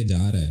टाइम में से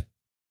जा रहा है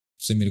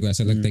उससे मेरे को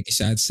ऐसा लगता हम्म। है कि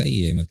शायद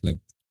सही है, मतलब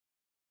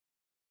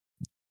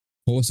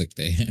हो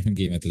सकता है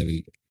कि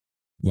मतलब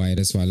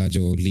वायरस वाला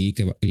जो लीक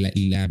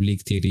लैब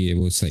लीक थ्योरी है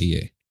वो सही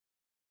है।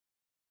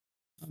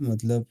 हाँ,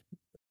 मतलब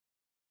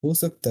हो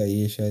सकता है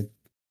ये शायद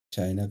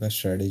चाइना का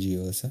स्ट्रेटेजी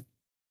हो ऐसा।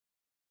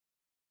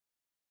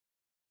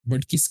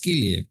 बट किसके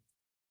लिए,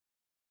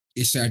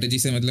 इस स्ट्रैटेजी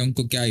से मतलब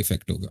उनको क्या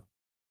इफेक्ट होगा,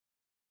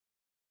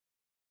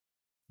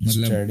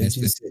 मतलब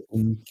स्ट्रेटेजी ऐसे से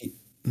उनकी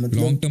लॉन्ग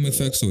मतलब टर्म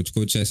इफेक्ट सोच,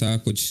 कुछ ऐसा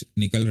कुछ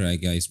निकल रहा है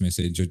क्या इसमें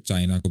से जो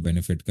चाइना को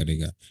बेनिफिट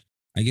करेगा।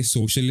 आई गेस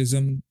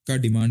सोशलिज्म का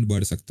डिमांड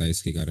बढ़ सकता है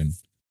इसके कारण,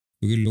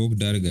 क्योंकि लोग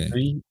डर गए।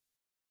 नहीं,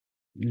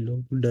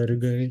 लोग डर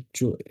गए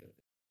जो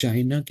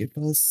चाइना के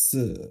पास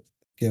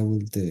क्या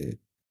बोलते हैं,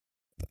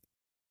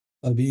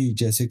 अभी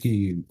जैसे कि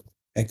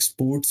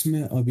एक्सपोर्ट्स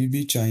में अभी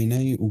भी चाइना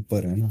ही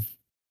ऊपर है ना।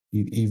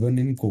 इवन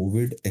इन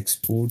कोविड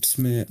एक्सपोर्ट्स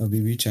में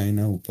अभी भी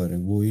चाइना ऊपर है,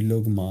 वही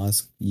लोग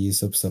मास्क ये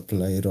सब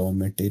सप्लाई रॉ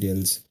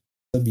मटेरियल्स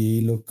सब यही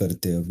लोग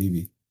करते हैं अभी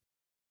भी।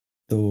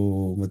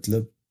 तो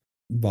मतलब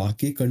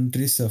बाकी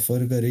कंट्री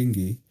सफ़र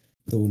करेंगी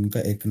तो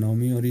उनका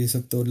इकोनॉमी और ये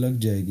सब तो लग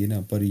जाएगी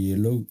ना, पर ये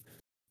लोग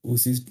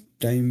उसी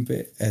टाइम पे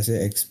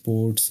ऐसे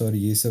एक्सपोर्ट्स और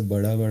ये सब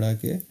बढ़ा बढ़ा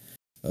के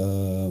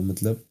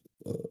मतलब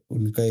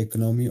उनका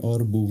इकोनॉमी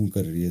और बूम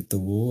कर रही है, तो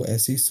वो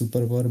ऐसे ही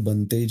सुपर पावर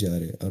बनते ही जा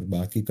रहे हैं और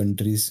बाकी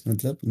कंट्रीज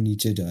मतलब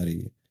नीचे जा रही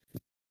है।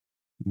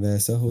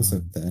 वैसा हो हाँ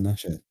सकता है ना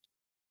शायद।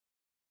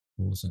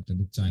 हो सकता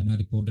है, China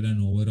reported an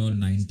overall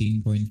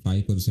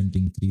 19.5%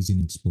 increase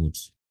in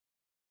exports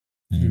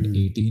and hmm.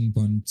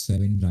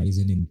 18.7 rise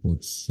in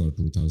imports for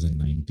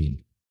 2019।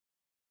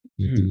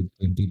 ये हम्म।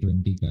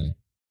 2020 का है,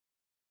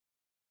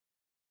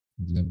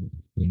 मतलब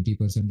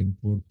 20%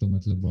 इम्पोर्ट तो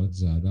मतलब बहुत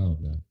ज़्यादा हो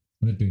गया,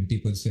 मतलब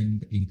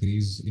 20%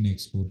 इंक्रीज इन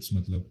एक्सपोर्ट्स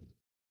मतलब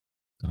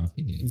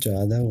काफ़ी है।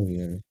 ज़्यादा हो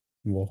गया है,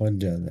 बहुत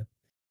ज़्यादा।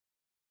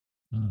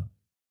 हाँ,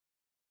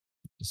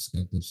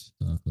 इसका कुछ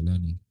खुला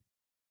नहीं।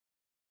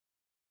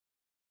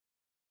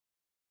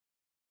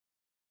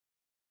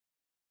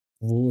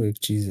 वो एक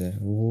चीज़ है,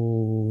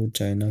 वो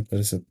चाइना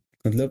कर सक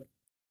मतलब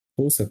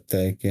हो सकता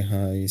है कि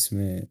हाँ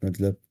इसमें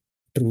मतलब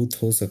ट्रूथ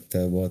हो सकता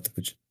है बहुत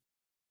कुछ।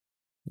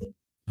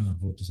 हाँ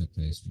हो तो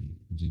सकता है इसमें,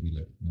 मुझे भी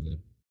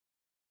मतलब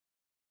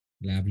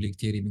लैब लीक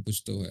थियरी में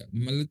कुछ तो है,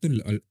 मतलब तो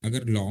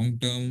अगर लॉन्ग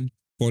टर्म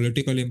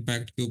पॉलिटिकल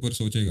इम्पैक्ट के ऊपर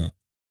सोचेगा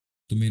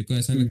तो मेरे को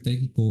ऐसा हम्म। लगता है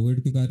कि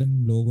कोविड के कारण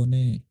लोगों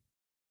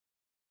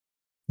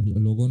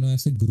ने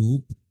ऐसे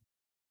ग्रुप,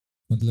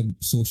 मतलब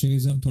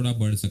सोशलिज्म थोड़ा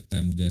बढ़ सकता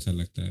है, मुझे ऐसा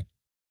लगता है।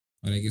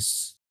 और आई गेस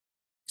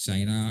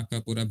चाइना का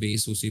पूरा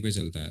बेस उसी पे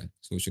चलता है,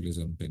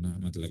 सोशलिज्म पे ना,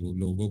 मतलब वो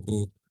लोगों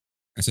को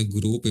ऐसा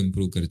ग्रुप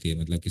इम्प्रूव करती है,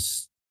 मतलब किस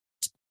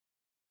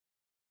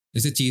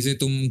जैसे चीजें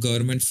तुम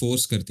गवर्नमेंट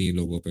फोर्स करती है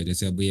लोगों पे,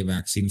 जैसे अब ये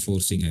वैक्सीन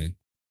फोर्सिंग है।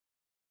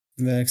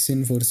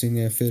 वैक्सीन फोर्सिंग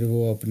है, फिर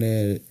वो अपने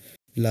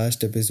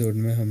लास्ट एपिसोड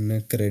में हमने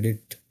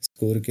क्रेडिट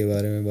कोर के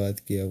बारे में बात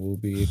किया, वो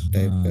भी एक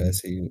टाइप हाँ, का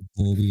ऐसे ही।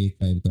 वो भी एक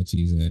टाइप का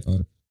चीज है।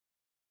 और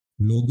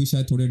लोग भी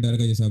शायद थोड़े डर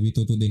गए, जैसा अभी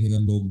तो देखेगा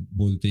लोग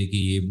बोलते हैं कि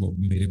ये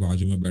मेरे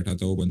बाजू में बैठा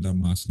था वो बंदा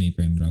मास्क नहीं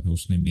पहन रहा था,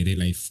 उसने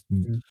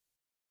हुँ,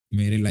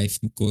 मेरे लाइफ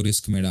को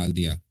रिस्क में डाल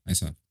दिया,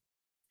 ऐसा।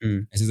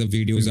 हुँ, ऐसे सब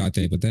वीडियोस हुँ,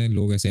 आते हैं, पता है,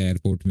 लोग ऐसे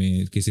एयरपोर्ट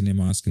में किसी ने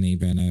मास्क नहीं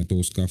पहना है तो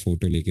उसका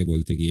फोटो लेके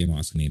बोलते कि ये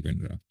मास्क नहीं पहन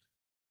रहा,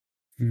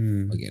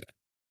 हुँ, वगैरह।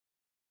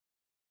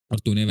 और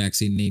तूने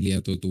वैक्सीन नहीं लिया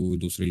तो तू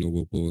दूसरे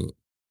लोगों को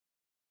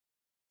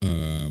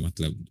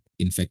मतलब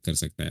इन्फेक्ट कर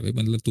सकता है भाई।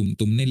 मतलब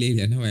तुमने ले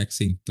लिया ना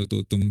वैक्सीन,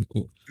 तो तुम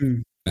हुँ,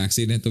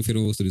 वैक्सीन है तो फिर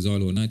वो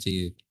रिजॉल्व होना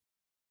चाहिए।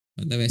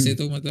 मतलब हुँ, ऐसे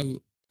तो मतलब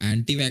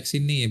एंटी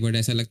वैक्सीन नहीं है, बट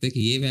ऐसा लगता है कि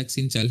ये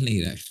वैक्सीन चल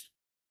नहीं रहा है।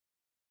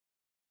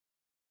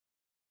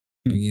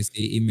 हुँ।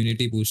 ये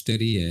इम्यूनिटी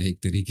बूस्टर ही है एक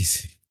तरीके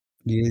से।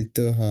 ये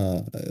तो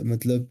हाँ,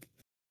 मतलब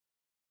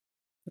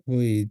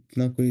वही,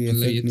 इतना कोई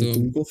मतलब ये इफ़ेक्ट नहीं, तो,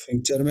 तुमको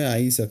फ्यूचर में आ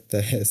ही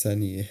सकता है, ऐसा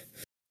नहीं है।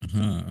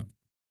 हाँ,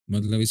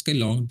 मतलब इसके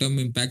लॉन्ग टर्म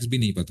इम्पैक्ट्स भी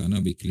नहीं पता ना,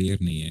 अभी क्लियर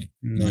नहीं है।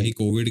 ना नहीं, ही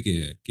कोविड के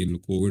है कि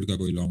कोविड का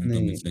कोई लॉन्ग टर्म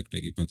नहीं, इफेक्ट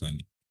है कि पता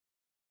नहीं।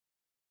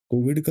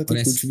 कोविड का तो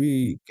और कुछ ऐस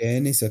भी कह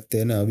नहीं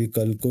सकते ना, अभी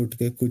कल को उठ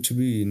के कुछ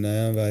भी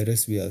नया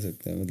वायरस भी आ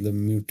सकता है, मतलब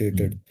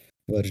म्यूटेटेड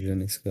हम्म,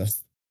 वर्ज़न इसका,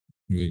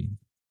 वही,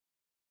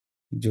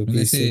 जो मतलब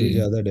कि ऐसे इससे भी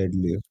ज़्यादा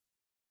डेडली हो।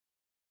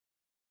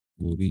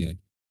 वो भी है।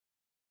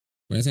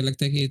 पर ऐसा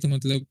लगता है कि ये तो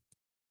मतलब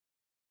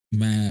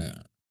मैं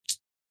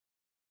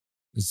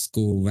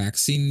इसको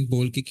वैक्सीन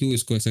बोल के क्यों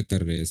इसको ऐसा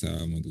कर रहे हैं,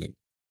 ऐसा मतलब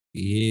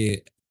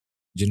ये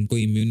जिनको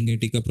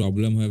इम्यूनिटी का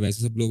प्रॉब्लम है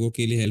वैसे सब लोगों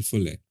के लिए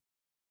हेल्पफुल है।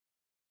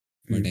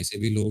 बट हुँ। ऐसे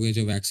भी लोग हैं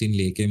जो वैक्सीन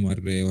लेके मर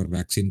रहे हैं और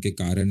वैक्सीन के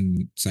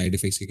कारण, साइड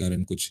इफेक्ट्स के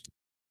कारण कुछ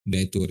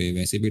डेथ हो रहे हैं।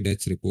 वैसे भी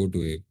डेथ्स रिपोर्ट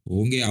हुए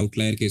होंगे,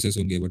 आउटलायर केसेस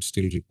होंगे, बट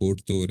स्टिल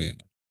रिपोर्ट तो हो रहे हैं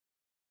ना।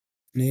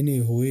 नहीं, नहीं,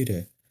 हो ही रहा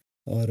है।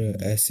 और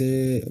हम्म,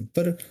 ऐसे,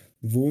 पर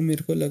वो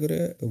मेरे को लग रहा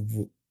है,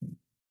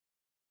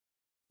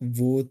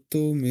 वो तो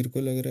मेरे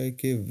को लग रहा है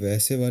कि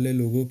वैसे वाले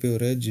लोगों पे हो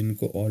रहा है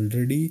जिनको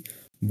ऑलरेडी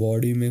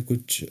बॉडी में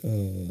कुछ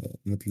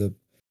मतलब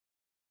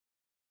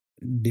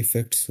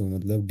डिफेक्ट्स हो,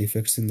 मतलब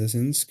डिफेक्ट्स इन द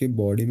सेंस कि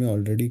बॉडी में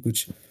ऑलरेडी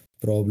कुछ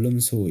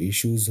प्रॉब्लम्स हो,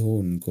 इश्यूज हो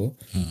उनको,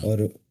 हाँ,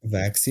 और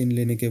वैक्सीन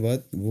लेने के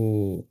बाद वो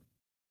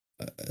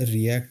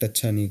रिएक्ट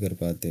अच्छा नहीं कर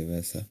पाते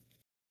वैसा,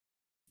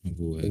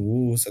 वो तो है।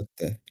 वो हो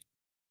सकता है।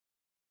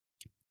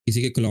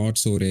 किसी के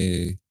क्लॉट्स हो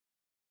रहे,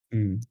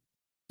 हम्म।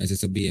 ऐसे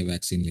सब भी है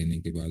वैक्सीन लेने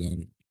के बाद।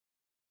 और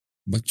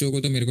बच्चों को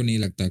तो मेरे को नहीं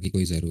लगता कि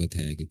कोई ज़रूरत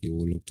है, क्योंकि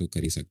वो लोग तो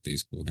कर ही सकते हैं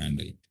इसको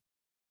हैंडल।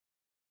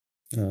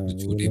 हाँ,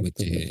 जो वो छोटे लोग तो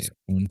बच्चे कर हैं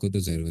सकते। उनको तो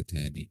ज़रूरत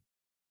है नहीं।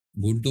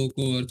 बूढ़ों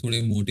को और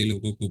थोड़े मोटे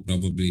लोगों को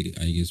प्रोबेबली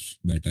आई गेस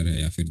बेटर है,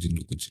 या फिर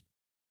जिनको कुछ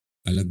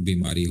अलग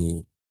बीमारी हो,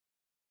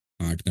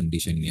 हार्ट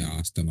कंडीशन या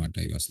अस्थमा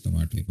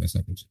टाइप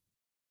ऐसा कुछ,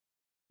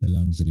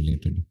 लंग्स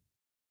रिलेटेड,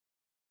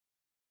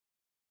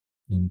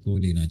 उनको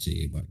लेना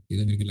चाहिए। बाकी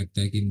तो मेरे को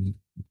लगता है कि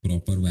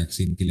प्रॉपर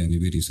वैक्सीन के लिए अभी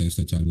भी रिसर्च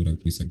तो चालू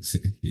रख भी सकते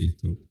हैं ये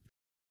तो।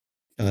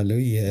 चालू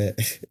ही है।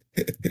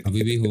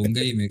 अभी भी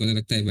होंगे ही, मेरे को तो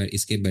लगता है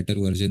इसके बेटर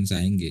वर्जन्स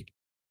आएंगे।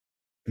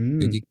 हम्म।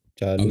 क्योंकि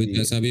चालू अभी ही तो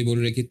है। ऐसा भी बोल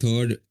रहे कि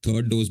थर्ड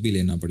थर्ड डोज भी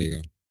लेना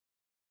पड़ेगा।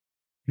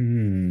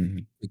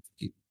 हम्म।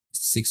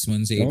 6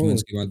 मंथ्स एट ओ,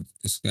 मंथ्स के बाद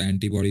इसका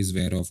एंटीबॉडीज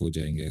वेयर ऑफ हो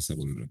जाएंगे, ऐसा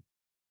बोल रहे हैं।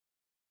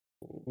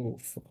 ओ,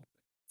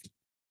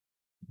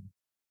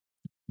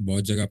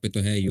 बहुत जगह पे तो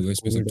है, यूएस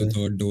में सब कोविड तो है।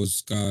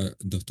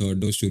 थर्ड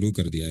डोज शुरू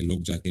कर दिया है,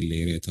 लोग जाके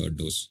ले रहे हैं थर्ड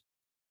डोज।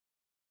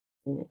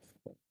 ओ,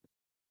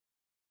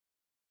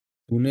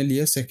 तूने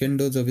लिया सेकेंड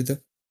डोज अभी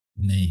तक?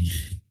 नहीं।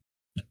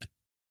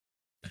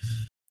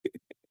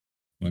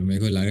 और मेरे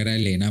को लग रहा है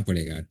लेना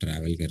पड़ेगा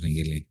ट्रैवल करने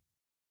के लिए।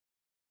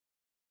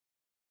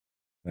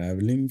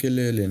 ट्रैवलिंग के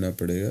लिए लेना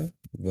पड़ेगा,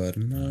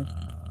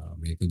 वरना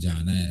मेरे को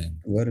जाना है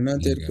वरना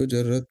तेरे लगेगा। को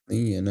जरूरत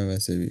नहीं है ना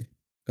वैसे भी।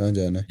 कहाँ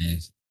जाना है?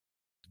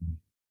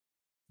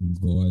 मैं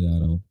गोवा जा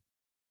रहा हूँ।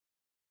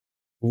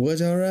 हुआ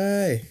जा रहा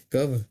है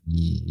कब?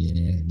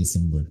 ये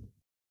दिसंबर।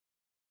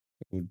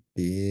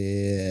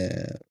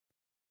 उड्डे,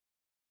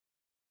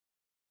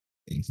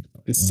 किस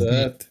वहाँ पे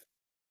साथ?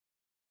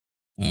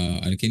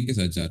 अर्किन के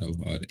साथ जा रहा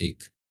हूँ, और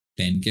एक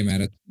 10 के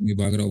मैराथन भी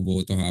भाग रहा हूँ,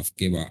 वो तो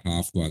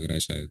हाफ भाग रहा है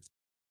शायद।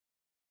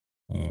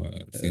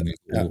 और फिर मेरे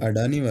को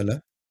अडानी वाला?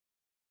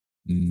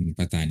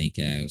 पता नहीं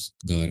क्या है, उस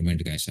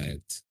गवर्नमेंट का है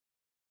शायद,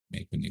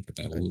 मेरे को नहीं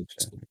पता वो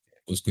अच्छा। उसको।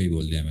 उसको ही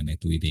बोल दिया मैंने,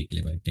 तू ही देख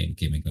ले भाई,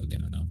 10K में कर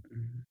देना नाम।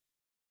 हम्म,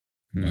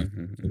 बाकी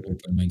हम्म, तो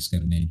ओपन माइक्स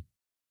करने,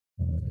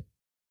 और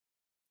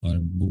और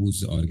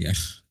बूज और क्या,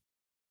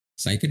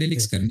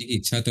 साइकेडेलिक्स करने की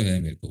इच्छा तो है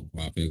मेरे को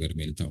वहाँ पे अगर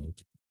मिलता हो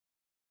तो।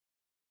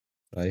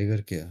 ट्राई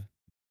करके आ।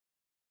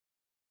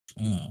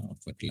 हाँ,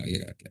 बट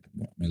लगेगा क्या,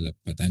 मतलब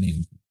पता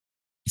नहीं,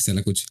 इस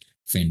साला कुछ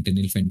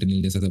फेंटेनिल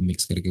फेंटेनिल जैसा सब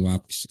मिक्स करके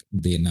वापस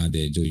दे ना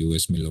दे, जो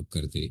यूएस में लोग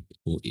करते,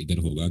 वो इधर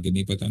होगा कि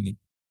नहीं पता नहीं।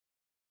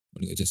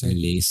 और कुछ ऐसा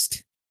लेस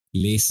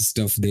लेस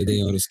स्टफ दे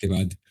दे और उसके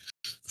बाद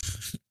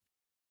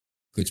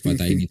कुछ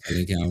पता ही नहीं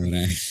चले क्या हो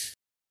रहा है।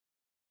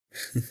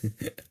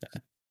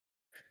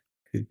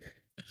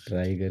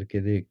 ट्राई करके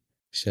देख,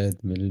 शायद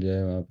मिल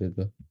जाए वहाँ पे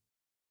तो।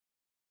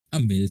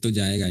 अब मिल तो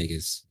जाएगा आई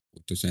गेस,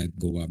 वो तो शायद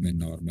गोवा में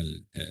नॉर्मल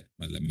है,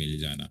 मतलब मिल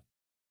जाना।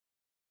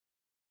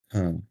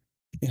 हाँ,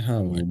 हाँ,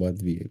 वो बट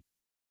बात भी है।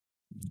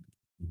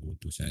 वो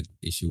तो शायद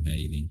इशू है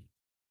ही नहीं।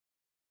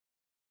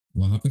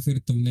 वहां पे फिर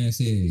तुमने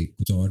ऐसे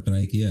कुछ और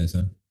ट्राई किया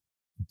ऐसा,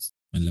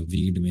 मतलब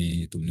वीड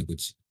में तुमने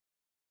कुछ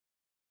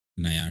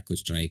नया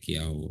कुछ ट्राई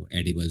किया हो,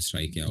 एडिबल्स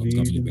ट्राई किया हो,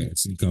 वीड में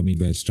गमी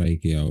बेर्स ट्राई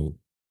किया हो?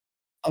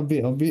 अभी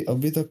अभी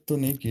अभी तक तो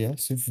नहीं किया,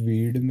 सिर्फ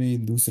वीड में ही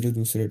दूसरे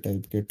दूसरे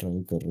टाइप के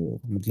ट्राई कर रहे हो,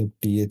 मतलब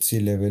टीएचसी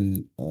लेवल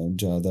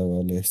ज्यादा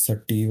वाले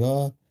सटीवा।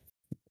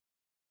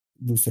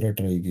 दूसरा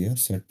ट्राई किया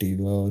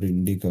सटीवा और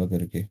इंडिका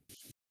करके।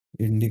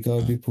 इंडिका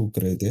हाँ। भी फूक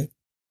रहे थे।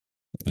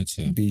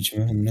 अच्छा। बीच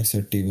में हमने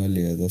सटीवा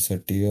लिया था,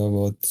 सटीवा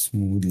बहुत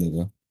स्मूथ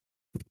लगा।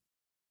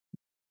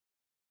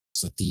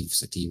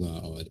 सतीवा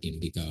और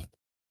इंडिका,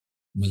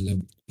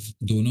 मतलब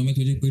दोनों में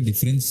तुझे कोई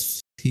डिफरेंस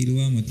फील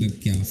हुआ? मतलब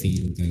क्या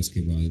फील होता है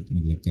उसके बाद,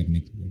 मतलब करने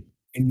के बाद?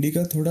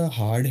 इंडिका थोड़ा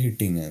हार्ड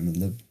हिटिंग है,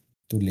 मतलब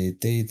तू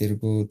लेते ही तेरे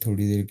को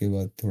थोड़ी देर के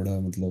बाद थोड़ा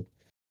मतलब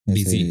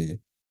ऐसे डिजी।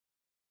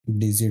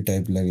 डिजी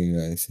टाइप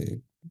लगेगा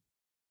ऐसे।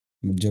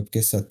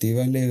 जबकि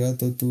सतीवा लेगा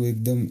तो तू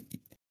एकदम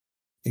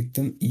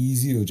एकदम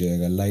इजी हो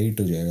जाएगा, लाइट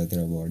हो जाएगा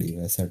तेरा बॉडी,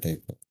 ऐसा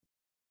टाइप का।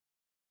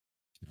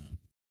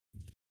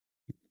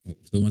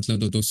 तो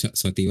मतलब तो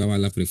सतीवा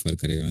वाला प्रेफर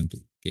करेगा तू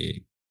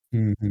कि?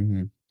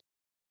 हम्म।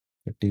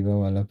 सटीवा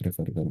वाला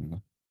प्रेफर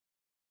करूंगा।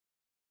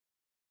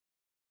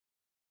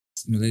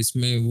 मतलब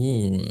इसमें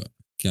वो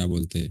क्या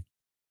बोलते हैं,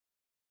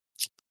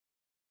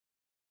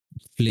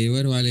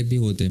 फ्लेवर वाले भी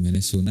होते हैं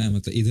मैंने सुना है।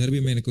 मतलब इधर भी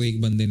मेरे को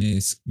एक बंदे ने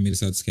मेरे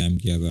साथ स्कैम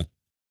किया था।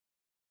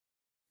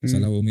 साला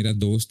हम्म। वो मेरा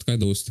दोस्त का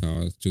दोस्त था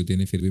और चूते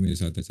ने फिर भी मेरे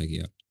साथ ऐसा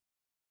किया।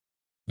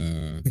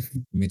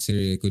 मेरे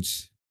से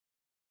कुछ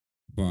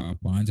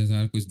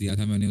 5,000 कुछ दिया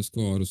था मैंने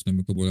उसको, और उसने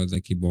मेरे को बोला था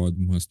कि बहुत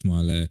मस्त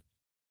माल है,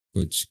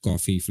 कुछ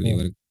कॉफी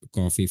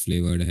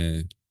फ्लेवर्ड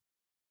है,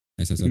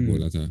 ऐसा सब हम्म।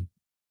 बोला था।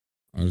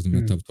 और उसमें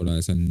हम्म। तब थोड़ा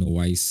ऐसा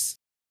नोवाइस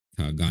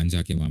था,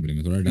 गांजा के मामले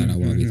में थोड़ा डरा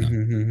हुआ भी था।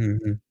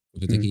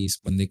 सोचा था हम्म। कि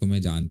इस बंदे को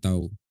मैं जानता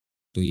हूँ,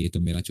 तो ये तो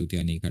मेरा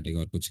चूतिया नहीं काटेगा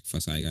और कुछ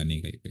फंसाएगा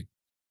नहीं कहीं पे।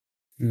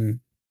 हम्म।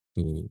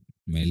 तो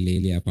मैं ले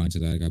लिया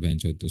 5,000 का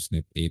बेंच, तो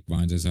उसने एक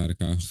 5,000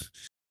 का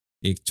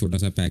एक छोटा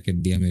सा पैकेट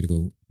दिया मेरे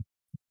को,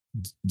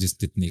 जिस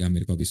जितने का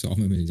मेरे को अभी 100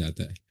 में मिल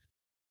जाता है।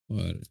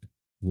 और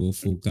वो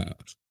फूका,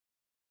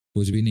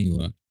 कुछ भी नहीं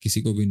हुआ,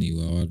 किसी को भी नहीं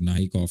हुआ, और ना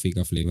ही कॉफी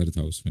का फ्लेवर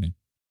था उसमें।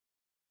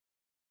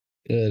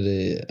 अरे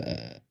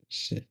यार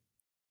shit।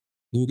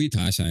 वो भी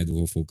था शायद,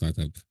 वो फूका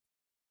तब,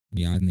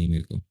 याद नहीं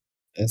मेरे को।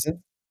 ऐसा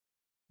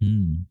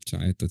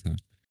शायद तो था।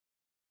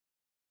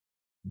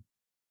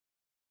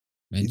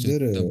 बेंचो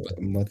इधर तब।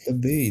 मतलब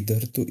बे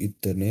इधर तो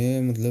इतने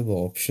मतलब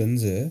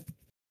ऑप्शंस है,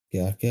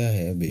 क्या क्या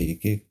है बे,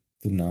 एक एक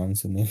तू नाम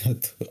सुनेगा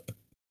तो।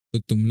 तो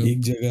तुम एक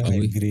लोग जगह है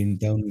अभी। ग्रीन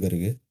टाउन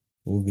करके।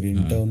 वो ग्रीन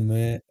हाँ। टाउन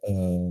में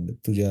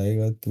तू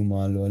जाएगा, तू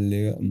माल वाल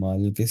लेगा,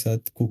 माल के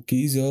साथ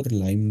कुकीज और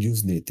लाइम जूस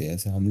देते हैं,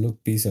 ऐसा हम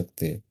लोग पी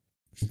सकते हैं।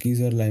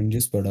 कुकीज और लाइम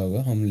जूस पड़ा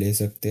होगा, हम ले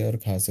सकते हैं और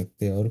खा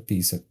सकते हैं और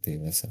पी सकते हैं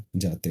वैसा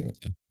जाते वक्त।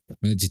 अच्छा, मतलब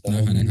तो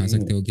जितना खाना खा हम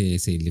सकते हो कि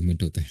ऐसे ही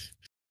लिमिट होता है?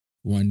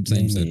 वन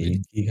टाइम नहीं नहीं, एक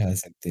सर्विंग? ही खा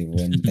सकते,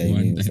 वन टाइम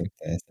ही वन हो टाइम।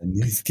 सकता है ऐसा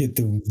नहीं इसके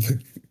तुम।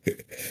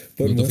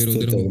 पर वो तो फिर मस्त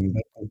उधर होता है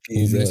उनका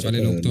कुकीज होमलेस और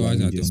वाले लोग तो आ लाइम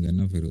जाते जूस। होंगे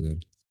ना फिर उधर।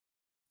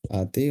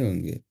 आते ही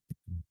होंगे,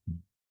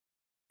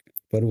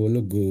 पर वो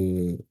लोग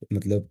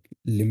मतलब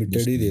लिमिटेड ही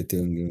मुश्किल। देते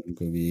होंगे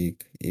उनको भी,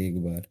 एक एक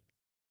बार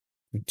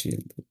चाहिए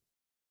तो।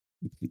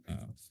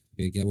 हाँ,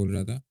 फिर क्या बोल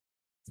रहा था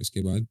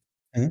उसके बाद?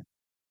 हैं?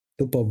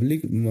 तो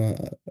पब्लिक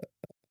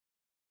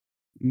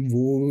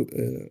वो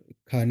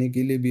खाने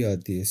के लिए भी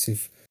आती है,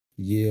 सिर्फ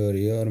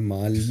ये और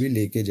माल भी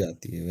लेके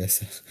जाती है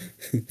वैसा।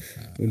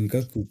 हाँ,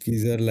 उनका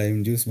कुकीज और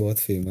लाइम जूस बहुत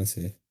फेमस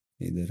है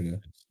इधर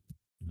का।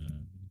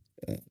 हाँ।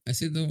 अ,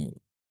 ऐसे तो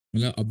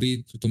मतलब अभी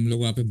तो तुम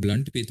लोग वहाँ पे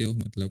ब्लंट पीते हो,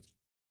 मतलब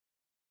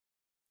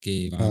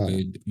कि वहाँ हाँ,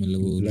 पे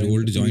मतलब वो ब्लंट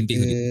रोल्ड जॉइंट ही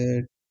पीते।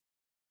 खरीद?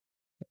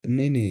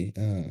 नहीं नहीं,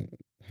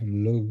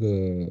 हम लोग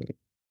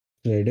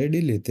थ्रेडेड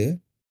ही लेते हैं।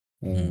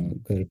 हाँ।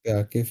 घर पे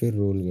आके फिर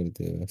रोल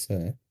करते हैं वैसा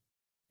है।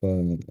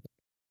 पर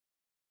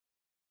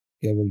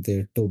क्या बोलते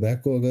हैं,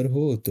 टोबैको अगर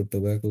हो तो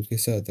टोबैको के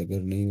साथ,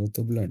 अगर नहीं हो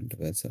तो ब्लंट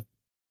वैसा।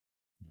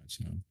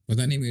 अच्छा,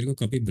 पता नहीं, मेरे को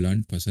कभी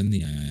ब्लंट पसंद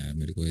नहीं आया यार,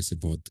 मेरे को ऐसे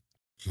बहुत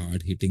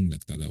हार्ड हिटिंग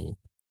लगता था वो।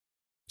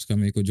 उसका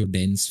मेरे को जो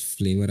डेंस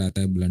फ्लेवर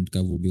आता है ब्लंट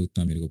का, वो भी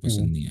उतना मेरे को हाँ।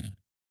 पसंद नहीं आया।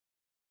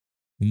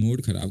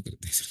 मूड खराब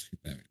करते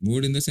हैं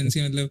मूड इन द सेंस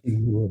कि मतलब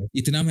वो है।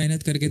 इतना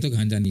मेहनत करके तो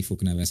गांजा नहीं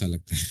फूकना, वैसा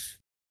लगता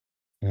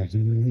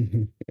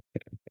है।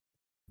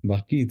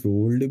 बाकी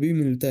रोल्ड भी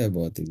मिलता है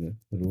बहुत इधर,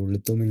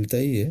 रोल्ड तो मिलता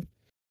ही है।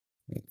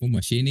 वो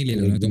मशीन ही ले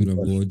वो लो ना तुम एकदम लोग,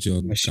 पर वो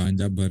जो मशीन,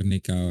 गांजा भरने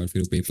का और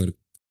फिर वो पेपर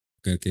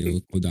करके वो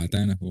खुद आता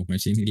है ना, वो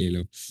मशीन ही ले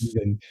लो।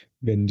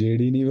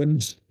 गंजेड़ी नहीं बन।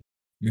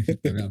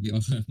 अबे अभी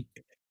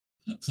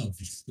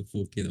अभी इसको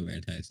फूक के तो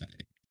बैठा है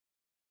सारे।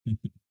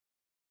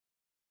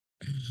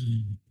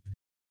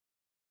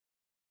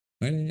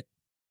 अरे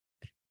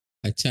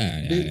अच्छा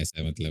है बे यार,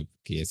 ऐसा मतलब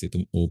कि ऐसे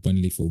तुम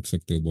ओपनली फूक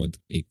सकते हो, बहुत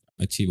एक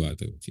अच्छी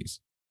बात है वो चीज़।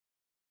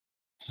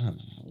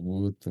 हाँ,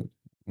 वो तो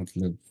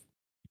मतलब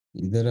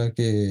इधर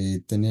आके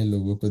इतने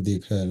लोगों को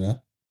देखा है ना,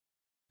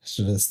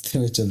 रास्ते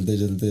में चलते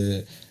चलते।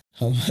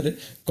 हमारे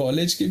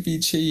कॉलेज के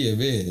पीछे ही है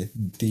बे,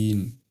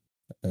 3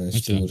 अच्छा।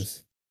 स्टोर्स।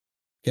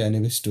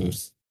 कैनबिस हाँ।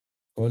 स्टोर्स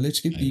कॉलेज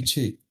के अरे,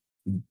 पीछे,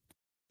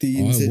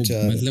 3 और से वो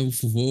 4 मतलब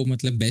वो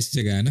मतलब बेस्ट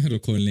जगह है ना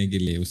खोलने के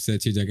लिए, उससे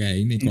अच्छी जगह है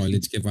ही नहीं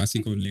कॉलेज के पास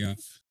ही खोलने का।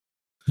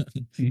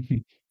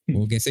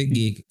 वो कैसे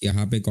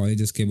यहाँ पे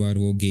कॉलेजेस के बाहर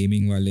वो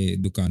गेमिंग वाले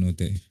दुकान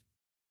होते हैं,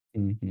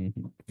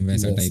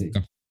 वैसा वैसे टाइप ही,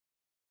 का।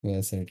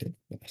 वैसा टाइप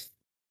का।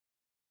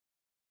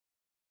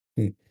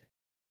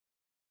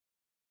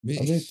 बे,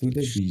 अबे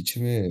तूने बीच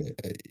में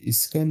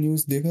इसका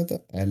न्यूज़ देखा था?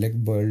 एलेक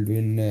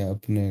बाल्डविन ने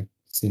अपने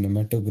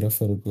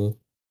सिनेमाटोग्राफर को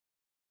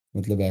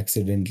मतलब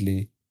एक्सीडेंटली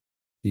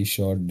ही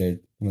शॉट डेड,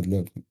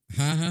 मतलब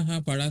हाँ हाँ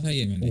हाँ, पढ़ा था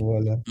ये मैंने। वो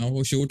वाला। हाँ,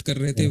 वो शूट कर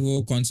रहे थे,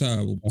 वो कौन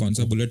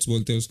सा बुलेट्स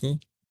बोलते हैं उसको?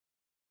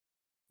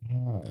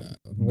 हाँ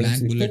ब्लैंक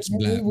वैसे, पर बुलेट्स, मैं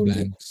वही बोल रहा,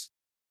 ब्लैंक्स।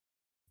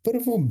 पर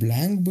वो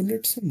ब्लैंक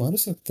बुलेट से मर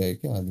सकता है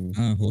क्या आदमी?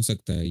 हाँ, हो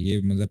सकता है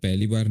ये, मतलब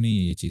पहली बार नहीं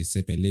है ये चीज,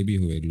 से पहले भी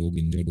हुए लोग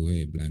इंजर्ड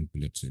हुए ब्लैंक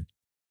बुलेट से,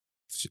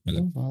 क्या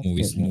मतलब बात कर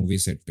मूवीज रहा है? मूवी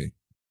सेट पे।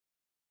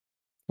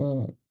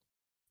 हाँ,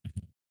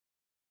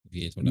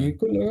 ये थोड़ा, मेरे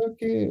को लगा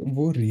कि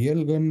वो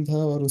रियल गन था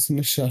और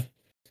उसने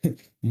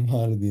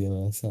मार दिया,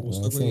 वैसा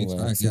उसका वैसा कोई हुआ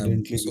था क्या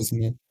एक्सीडेंटली उसको, किसी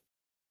ने।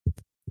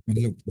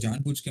 मतलब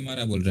जानबूझ के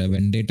मारा बोल रहा है,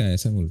 वेंडेटा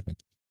ऐसा बोल रहा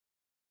था।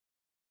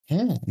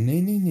 हाँ,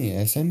 नहीं नहीं नहीं,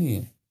 ऐसा नहीं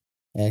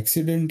है,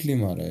 एक्सीडेंटली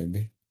मारा है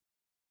बे।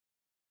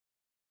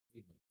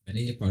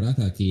 मैंने ये पढ़ा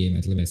था कि ये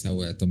मतलब ऐसा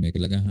हुआ है, तो मेरे को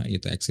लगा हाँ ये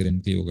तो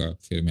एक्सीडेंटली होगा,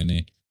 फिर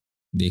मैंने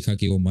देखा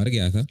कि वो मर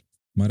गया था।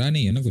 मरा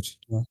नहीं है ना कुछ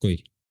हाँ,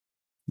 कोई?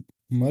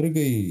 मर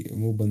गई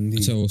वो बंदी,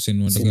 अच्छा, वो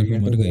सिनेमाटोग्राफर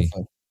मर गई।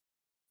 सिनेमाटोग्राफर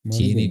मर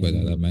ये गई नहीं मर पता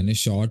था, गई मैंने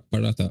शॉर्ट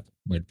पढ़ा था,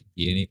 बट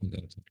ये नहीं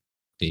पता था।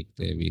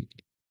 देखते हैं अभी।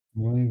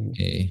 मर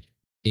गई।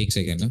 एक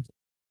सेकेंड ना,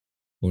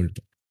 होल्ड।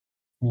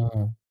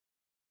 हाँ।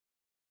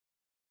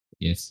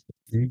 Yes,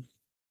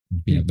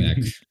 we are back.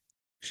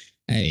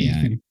 अरे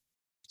यार,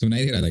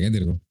 सुनाई दे रहा था क्या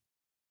तेरे को?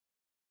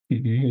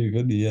 मेरे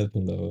को दिया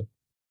थोड़ा बहुत।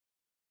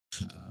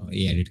 हाँ,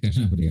 ये एडिट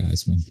करना पड़ेगा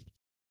इसमें।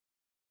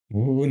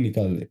 वो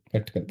निकाल दे,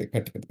 कट कर दे,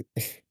 कट कर दे।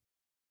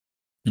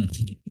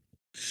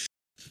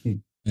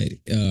 अरे,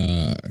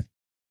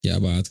 क्या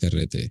बात कर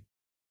रहे थे?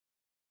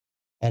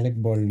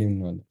 एलेक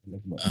बॉल्डिन वाला,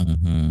 एलेक हाँ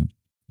बॉल्डिन। हाँ,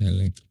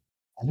 Alex-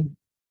 एलेक,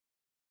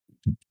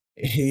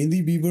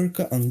 हेली बीबर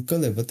का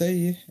अंकल है, पता है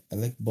ये?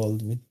 Alec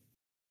Baldwin.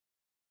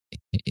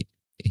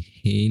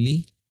 हेली।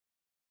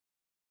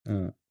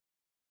 हाँ,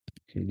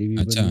 हेली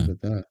बीबर अच्छा, नहीं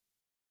पता?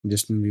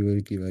 जस्टिन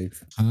बीबर की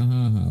वाइफ। हाँ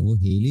हाँ हाँ, वो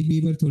हेली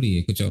बीबर थोड़ी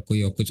है,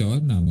 कुछ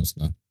और नाम है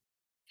उसका।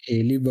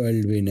 हेली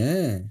बॉल्डविन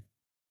है,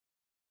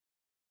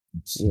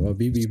 अच्छा, वो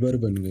अभी बीबर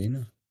बन गई ना।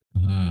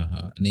 हाँ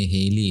हाँ, नहीं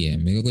हेली है,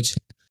 मेरे को कुछ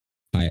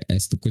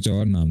ऐसा तो कुछ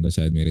और नाम था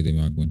शायद मेरे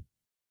दिमाग में।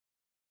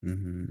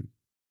 हम्म।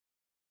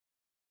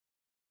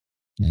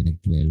 एरिक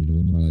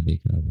बेल्डविन वाला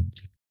देख रहा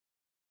था,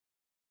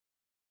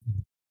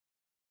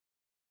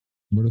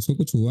 बट उसको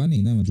कुछ हुआ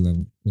नहीं ना,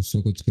 मतलब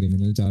उसको कुछ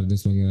क्रिमिनल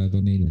चार्जेस वगैरह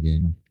तो नहीं लगे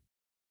ना?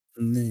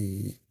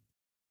 नहीं,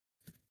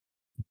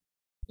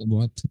 तो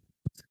बहुत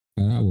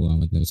खराब हुआ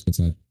मतलब उसके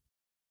साथ,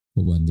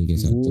 वो बंदी के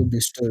साथ तो।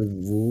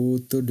 वो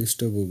तो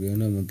डिस्टर्ब हो गया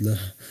ना, मतलब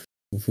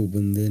वो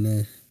बंदे ने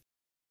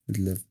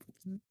मतलब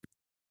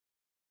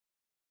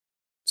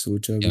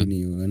सोचा क्या, भी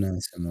नहीं होगा ना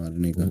ऐसे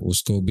मारने वो का।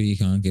 उसको भी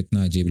हाँ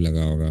कितना अजीब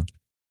लगा होगा।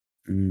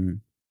 हम्म।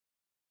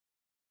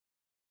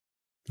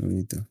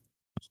 वही तो।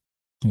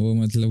 वो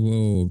मतलब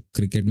वो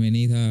क्रिकेट में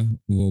नहीं था,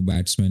 वो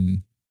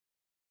बैट्समैन।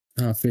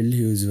 हाँ, फिल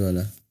ह्यूज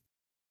वाला,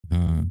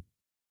 हाँ,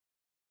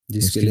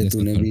 जिसके उसके लिए जैसा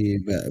तूने पर भी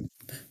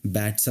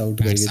बैट्स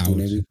आउट बैट्स करके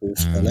तूने आउट। भी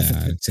पोस्ट हाँ डाला था।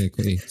 यार, से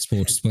कोई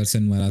स्पोर्ट्स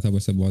पर्सन मरा था,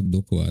 बस बहुत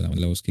दुख हुआ था,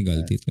 मतलब उसकी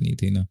गलती तो नहीं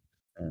थी ना,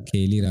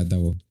 खेल ही रहा था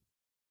वो।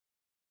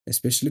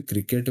 स्पेशली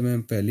क्रिकेट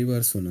में पहली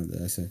बार सुना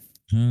था ऐसे।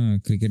 हाँ,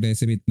 क्रिकेट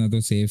ऐसे भी इतना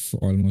तो सेफ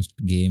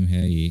ऑलमोस्ट गेम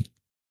है ये,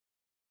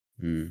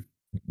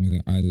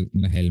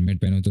 हम्म। हेलमेट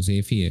पहनो तो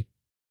सेफ ही है,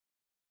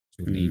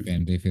 जो नहीं हम्म।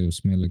 पहन रहे फिर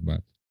उसमें अलग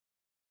बात।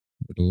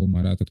 बट वो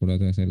मरा तो थोड़ा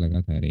तो ऐसा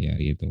लगा था, अरे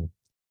यार ये तो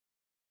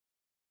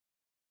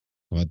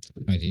बहुत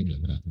अजीब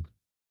लग रहा था।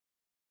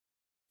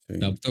 सही।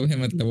 तब तो है,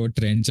 मतलब वो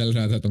ट्रेंड चल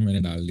रहा था तो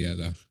मैंने डाल दिया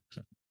था।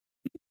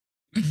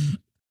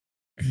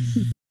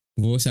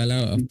 वो साला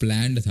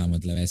प्लान्ड था,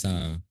 मतलब ऐसा,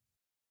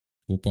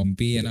 वो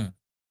पंपी है ना,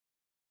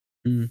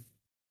 हम्म।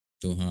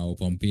 तो हाँ वो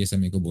पंपी ऐसा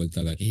मेरे को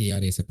बोलता था कि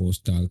यार ऐसे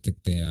पोस्ट डाल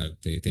सकते हैं यार,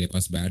 तेरे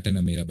पास बैट है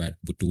ना, मेरा बैट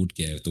टूट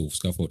गया है तो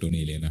उसका फोटो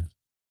नहीं लेना।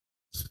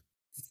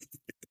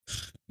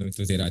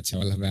 तो तेरा अच्छा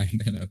वाला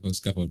बैट है ना, तो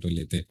उसका फोटो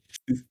लेते,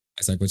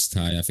 ऐसा कुछ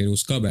था, या फिर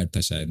उसका बैट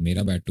था शायद,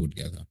 मेरा बैट टूट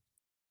गया था,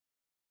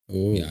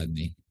 ओ। याद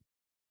नहीं।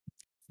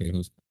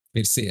 फिर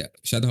फिर से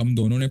शायद हम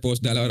दोनों ने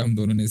पोस्ट डाला और हम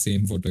दोनों ने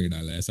सेम फोटो ही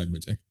डाला, ऐसा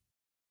कुछ है।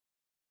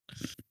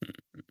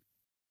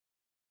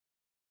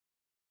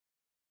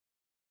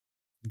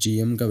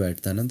 जीएम का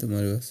बैट था ना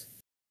तुम्हारे पास?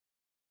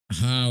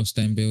 हाँ, उस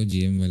टाइम पे वो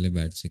जीएम वाले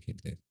बैट से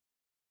खेलते,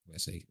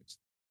 वैसा ही कुछ।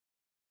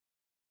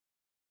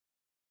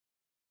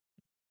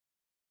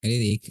 अरे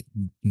एक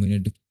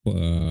मिनट,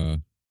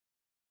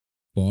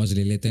 पॉज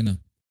ले लेते ना,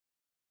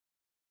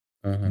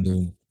 हाँ हाँ दो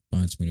हाँ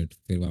 5 मिनट,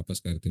 फिर वापस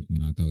करते,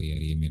 मैं आता हूँ यार,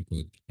 ये मेरे को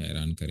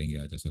हैरान करेंगे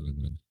आज ऐसा लग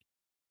रहा है।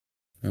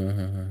 हाँ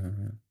हाँ हाँ हाँ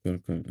हाँ, कर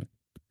कर कर,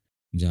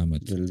 जा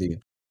मत। जल्दी।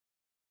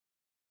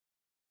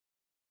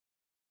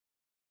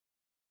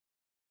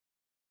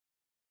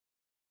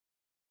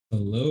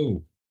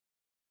 Hello,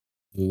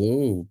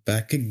 Whoa,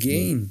 back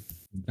again.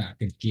 back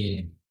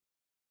again.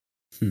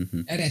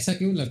 यार ऐसा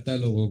क्यों लगता है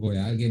लोगों को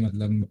यार कि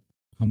मतलब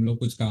हम लोग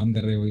कुछ काम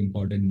कर रहे हो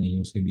इम्पोर्टेंट नहीं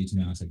है उसके बीच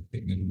में आ सकते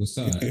हैं। मेरे को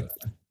गुस्सा आ रहा है।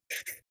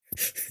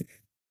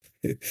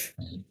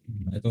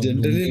 मैं तो ढूंढ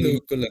जनरली के भी लोगों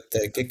को लगता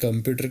है कि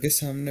कंप्यूटर के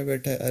सामने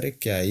बैठा है, अरे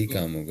क्या ही तो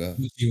काम होगा।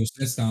 कुछ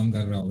यूजलेस काम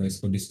कर रहा होगा,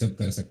 इसको डिस्टर्ब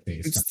कर सकते हैं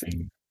इसका कुछ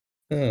टाइम।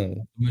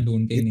 हाँ, मैं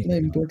ढूंढ के ही नहीं इतना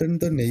देखा।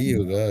 इम्पोर्टेंट तो नहीं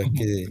होगा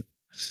कि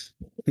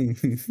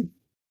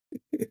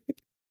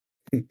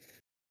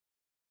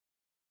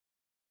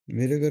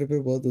मेरे घर पे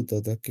बहुत होता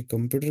था कि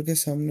कंप्यूटर के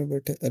सामने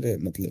बैठे, अरे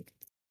मतलब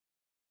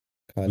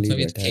खाली मतलब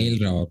ये बैठा है। खेल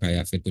रहा होगा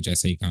या फिर कुछ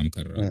ऐसा ही काम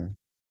कर रहा हाँ,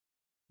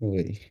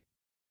 वही।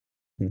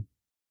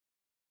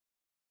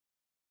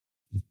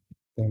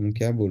 तो हम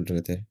क्या बोल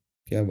रहे थे,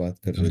 क्या बात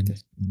कर रहे थे?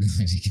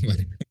 गांजे के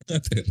बारे में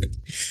बात कर रहे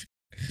थे।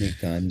 नहीं,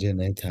 गांजा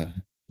नहीं था।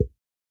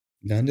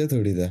 गांजा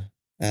थोड़ी था।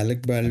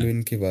 एलेक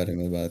बैल्डविन के बारे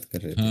में बात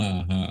कर रहे थे।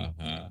 हाँ हाँ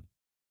हाँ।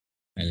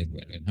 एलेक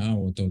बैलेन, हाँ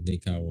वो तो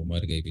देखा, वो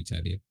मर गई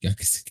बेचारी, अब क्या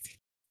कर सकते हैं।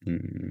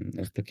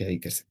 अब तो क्या ही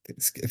कर सकते हैं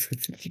इसके।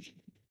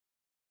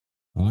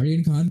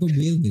 आर्यन खान को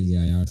बेल मिल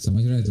गया यार,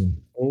 समझ रहे हो तुम?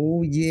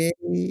 ओ ये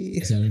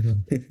बेचारे को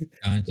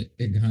गांजा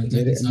गांजा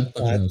मेरे के साथ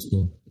पकड़ा आज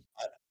उसको।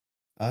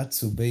 आज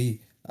सुबह ही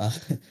आ,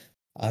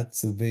 आज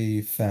सुबह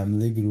ही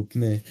फैमिली ग्रुप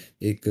में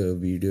एक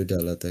वीडियो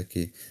डाला था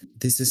कि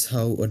this is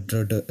how a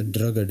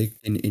drug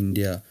addict in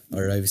India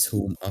arrives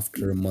home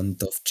after a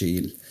month of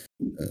jail.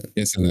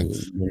 कैसा तो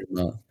था?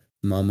 मेरे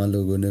मामा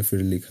लोगों ने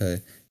फिर लिखा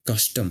है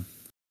कस्टम।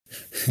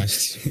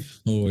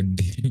 ओ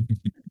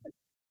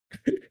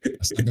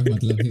कस्टम का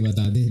मतलब ही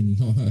बता दे।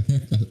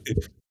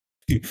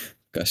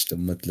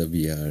 कस्टम मतलब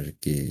यार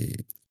कि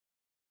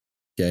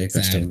क्या है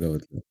सैड। कस्टम का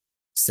मतलब?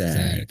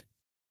 Sad.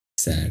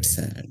 Sad. Sad sad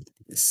sad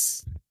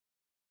yes.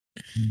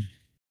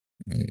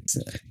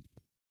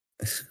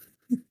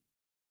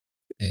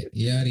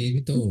 यार ये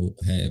भी तो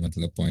है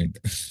मतलब पॉइंट।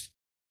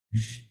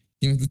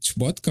 कि मतलब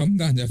बहुत कम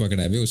गांजा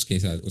पकड़ा है बे उसके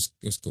साथ,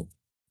 उसको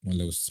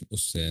मतलब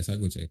उससे ऐसा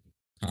कुछ है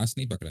खास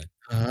नहीं पकड़ा है।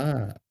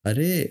 हाँ,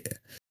 अरे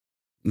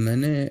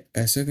मैंने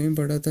ऐसा कहीं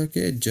पढ़ा था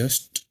कि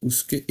जस्ट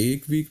उसके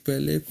एक वीक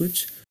पहले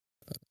कुछ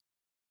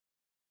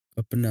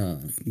अपना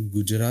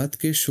गुजरात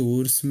के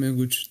शोर्स में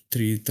कुछ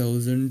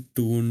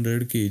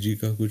 3200 kg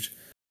का कुछ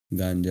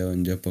गांजा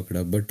वांजा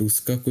पकड़ा, बट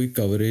उसका कोई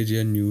कवरेज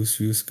या न्यूज़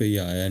व्यूज़ कहीं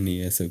आया नहीं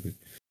है ऐसा कुछ।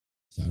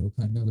 शाहरुख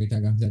खान का बेटा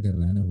गांजा कर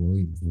रहा है ना,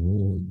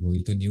 वो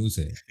ही तो न्यूज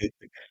है।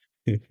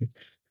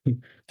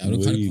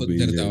 शाहरुख खान वही खुद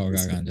करता बेजर होगा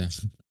किस्म। गांजा।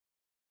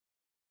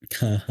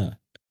 हाँ हाँ,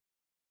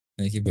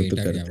 नहीं कि वो तो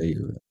बेटा क्या करता ही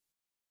बोले। होगा।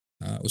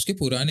 हाँ, उसके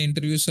पुराने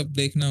इंटरव्यू सब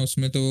देखना,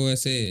 उसमें तो वो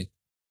ऐसे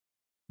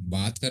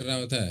बात कर रहा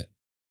होता है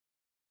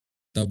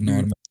तब हम्म।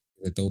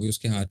 नॉर्मल, तो भी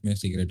उसके हाथ में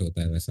सिगरेट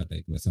होता है, वैसा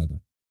टाइप वैसा था।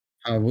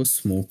 हाँ, वो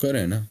स्मोकर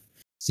है ना।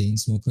 चेन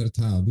स्मोकर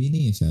था, अभी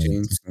नहीं है चेन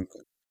शायद।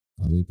 स्मोकर।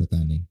 अभी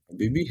पता नहीं।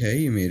 अभी भी है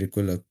ही, मेरे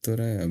को लग तो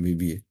रहा है अभी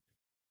भी है।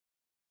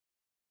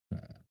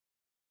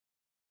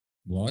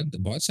 बहुत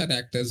बहुत सारे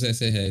एक्टर्स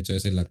ऐसे हैं जो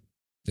ऐसे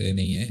लगते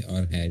नहीं है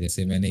और है,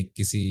 जैसे मैंने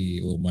किसी,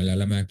 वो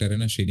मलयालम एक्टर है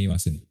ना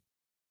श्रीनिवासन,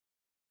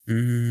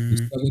 हम्म।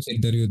 उसका कुछ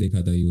इंटरव्यू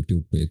देखा था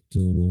यूट्यूब पे, तो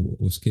वो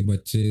उसके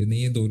बच्चे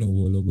नहीं है दोनों,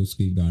 वो लोग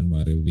उसकी गांड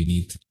मारे,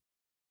 विनीत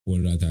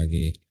बोल रहा था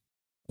कि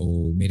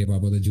ओ मेरे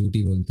पापा तो झूठ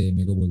ही बोलते हैं,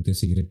 मेरे को बोलते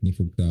सिगरेट नहीं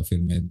फूकता, फिर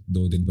मैं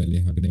 2 दिन पहले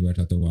हगने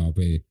बैठा तो वहां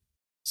पे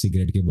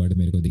सिगरेट के बर्ड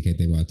मेरे को दिखे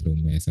थे बाथरूम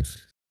में, ऐसा।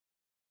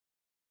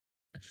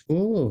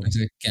 ओ,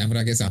 ऐसे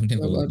कैमरा के सामने क्या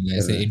बोल बात दिया, कर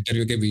ऐसे रहा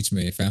इंटरव्यू के बीच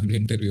में, फैमिली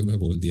इंटरव्यू में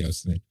बोल दिया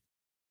उसने। है?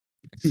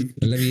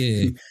 मतलब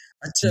ये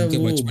अच्छा, उनके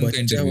वो बचपन का बच्चा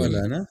इंटरव्यू है।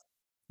 वाला ना?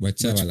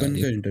 बच्चा वाला बचपन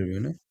ये। का इंटरव्यू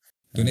ना?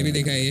 तूने भी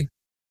देखा है हाँ।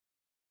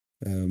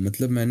 ये?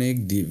 मतलब मैंने एक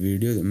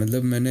वीडियो,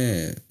 मतलब मैंने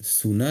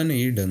सुना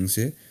नहीं ढंग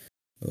से,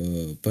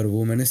 पर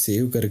वो मैंने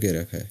सेव करके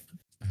रखा है।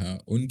 हाँ,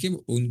 उनके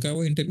उनका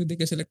वो इंटरव्यू देख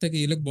के ऐसा लगता है कि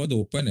ये लोग बहुत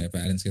ओपन है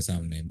पेरेंट्स के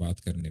सामने बात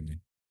करने में।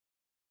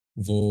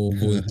 वो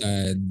बोलता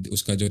है,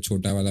 उसका जो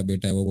छोटा वाला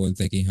बेटा है वो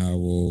बोलता है कि हाँ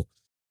वो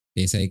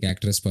ऐसा एक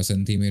एक्ट्रेस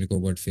पसंद थी मेरे को,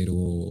 बट फिर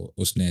वो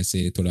उसने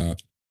ऐसे थोड़ा,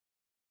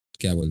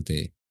 क्या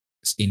बोलते,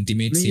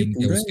 इंटीमेट नहीं, ये सीन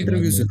किया पूरा उसके बाद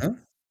इंटरव्यू में।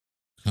 सुना?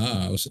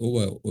 हाँ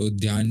वो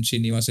ध्यान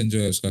श्रीनिवासन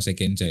जो है उसका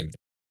सेकेंड चाइल्ड,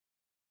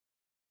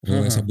 हाँ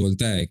वो ऐसा हाँ।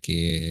 बोलता है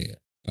कि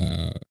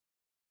आ,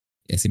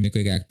 ऐसे मेरे को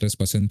एक एक्ट्रेस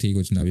पसंद थी,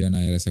 कुछ नव्या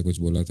नायर ऐसा कुछ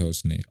बोला था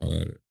उसने,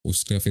 और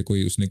उसका फिर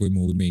कोई उसने कोई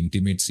मूवी में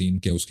इंटीमेट सीन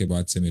किया, उसके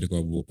बाद से मेरे को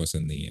अब वो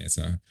पसंद नहीं है,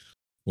 ऐसा।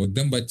 वो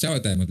एकदम बच्चा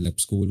होता है, मतलब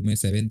स्कूल में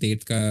 7th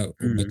 8th का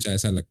हम्म। बच्चा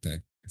ऐसा लगता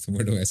है।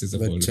 बट वो ऐसे सब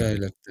बोल बच्चा रहा ही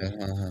है। लगता है,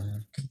 हाँ हाँ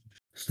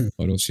हाँ।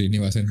 और वो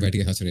श्रीनिवासन बैठ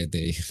के हंस रहे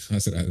थे,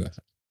 हंस रहा था।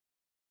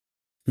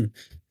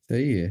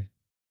 सही है।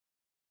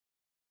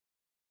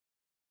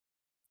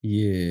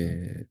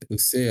 ये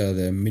उससे याद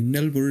है,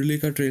 मिन्नल मुरली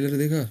का ट्रेलर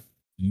देखा?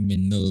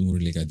 मिन्नल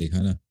मुरली का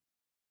देखा ना?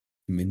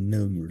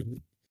 मिन्नल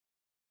मुरली।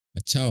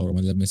 अच्छा होगा,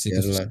 मतलब मेरे से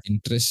कुछ केरला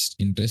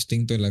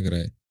इंटरेस्टिंग तो लग रहा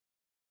है।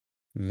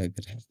 लग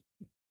रहा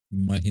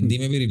है। हिंदी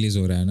में भी रिलीज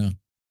हो रहा है ना?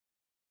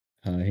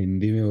 हाँ,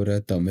 हिंदी में हो रहा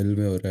है, तमिल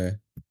में हो रहा है,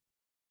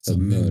 सब सब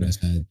में में हो हो रहा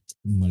रहा है है। शायद।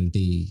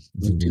 मल्टी,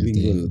 जो बोलते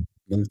मल्टीलिंगुअल। हैं,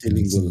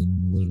 मल्टीलिंगुअल।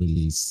 Multilingual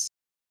release.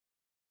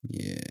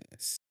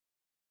 यस।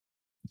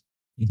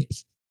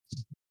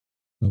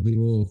 अभी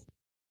वो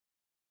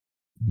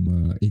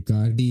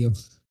इकार्डी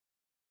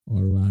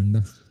और वांडा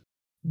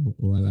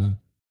वाला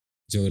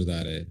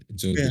जोरदार है,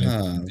 जो बे तूने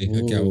हाँ,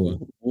 देखा क्या हुआ?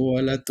 वो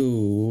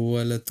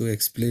वाला तो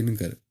एक्सप्लेन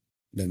कर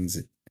ढंग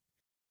से।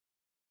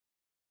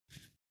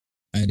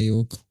 अरे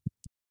वो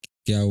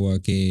क्या हुआ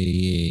कि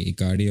ये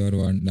इकार्डी और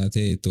वांडा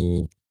थे,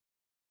 तो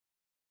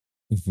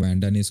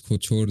वांडा ने इसको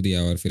छोड़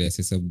दिया और फिर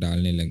ऐसे सब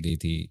डालने लग गई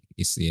थी,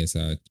 इससे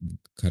ऐसा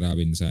खराब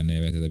इंसान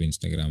है वैसे, सब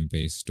इंस्टाग्राम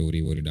पे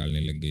स्टोरी वोरी डालने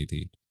लग गई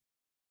थी।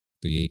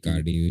 तो ये हम्म,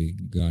 इकार्डी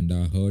गांडा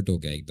हर्ट हो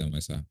गया एकदम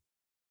ऐसा।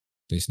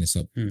 तो इसने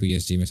सब हम्म,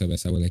 पीएसजी में सब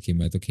ऐसा बोला कि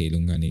मैं तो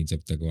खेलूंगा नहीं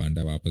जब तक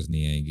वांडा वापस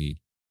नहीं आएगी।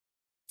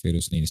 फिर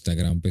उसने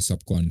इंस्टाग्राम पे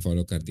सबको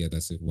अनफॉलो कर दिया था,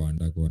 सिर्फ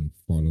वांडा को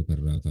अनफॉलो कर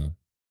रहा था।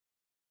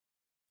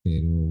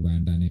 फिर वो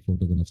वांडा ने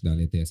फोटोग्राफ्स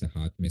डाले थे, ऐसे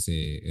हाथ में से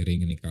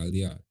रिंग निकाल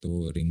दिया,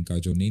 तो रिंग का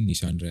जो नहीं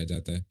निशान रह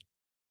जाता है,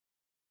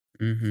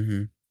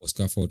 हम्म,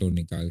 उसका फोटो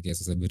निकाल के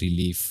ऐसा सब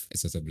रिलीफ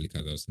ऐसा सब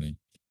लिखा था उसने।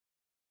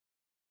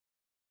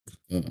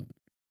 हाँ,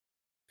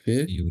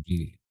 फिर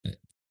यूरी।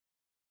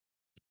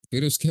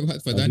 फिर उसके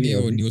बाद पता अभी नहीं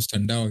वो अभी न्यूज़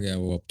ठंडा हो गया,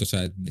 वो अब तो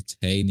शायद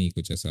है ही नहीं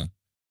कुछ ऐसा,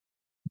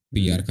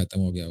 पीआर हम्म, खत्म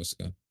हो गया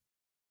उसका।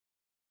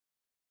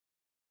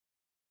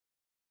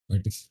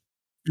 बट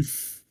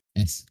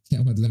ऐसा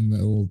क्या मतलब,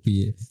 वो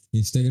पीए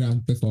इंस्टाग्राम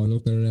पे फॉलो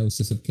कर रहा है,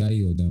 उससे सब क्या ही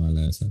होने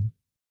वाला है ऐसा।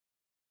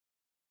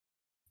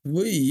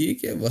 वही ये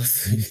क्या बात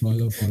हुई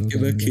अनफॉलो फॉलो कि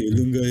मैं करने का क्या?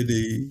 खेलूंगा ही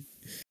नहीं,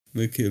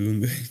 मैं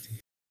खेलूंगा ही नहीं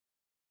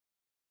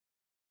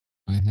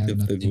आई हैव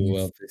जब तक नथिंग वो इफ।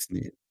 वापस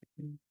नहीं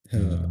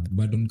हाँ।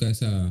 बट उनका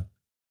ऐसा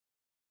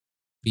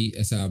भी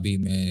ऐसा, अभी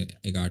मैं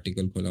एक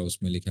आर्टिकल खोला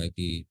उसमें लिखा है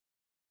कि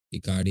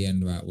Icardi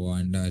and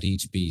Wanda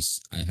reach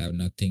piece, I have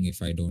nothing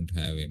if I don't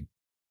have him.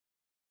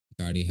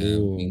 Icardi O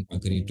have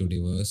agreed to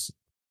divorce,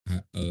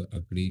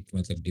 agree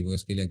मतलब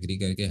डिवोर्स के लिए अग्री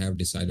करके have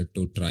decided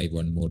to try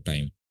one more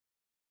time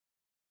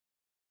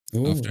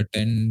O after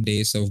 10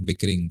 days of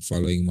bickering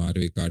following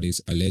Mario Icardi's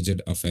alleged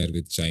affair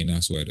with China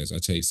Suarez।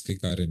 अच्छा, इसके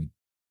कारण,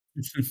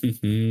 इसके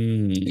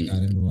हम्म,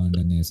 कारण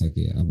Rwanda ने ऐसा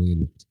किया, अब वो ये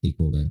लोग ठीक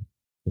हो गए,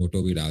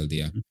 फोटो भी डाल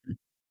दिया।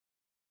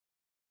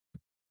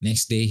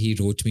 Next day he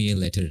wrote me a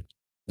letter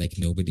like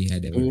nobody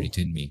had ever O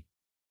written me.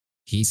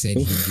 He said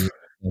he उफ, gave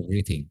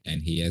everything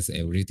and he has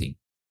everything,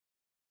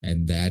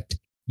 and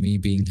that me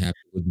being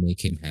happy would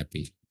make him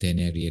happy. Then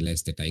I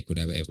realized that I could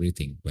have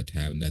everything but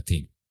have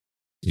nothing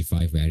if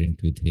I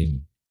weren't with him.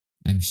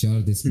 I'm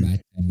sure this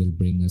bad time will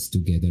bring us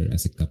together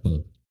as a couple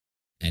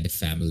and a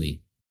family.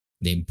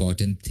 The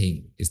important thing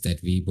is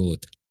that we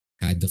both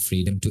had the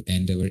freedom to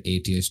end our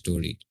 8 year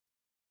story,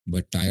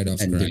 but tired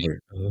of crying,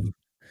 endeavour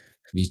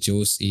we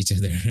chose each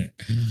other.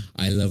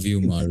 I love you,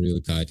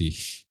 Mario Kart.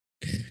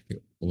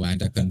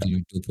 Wanda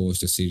continued to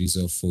post a series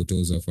of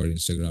photos of her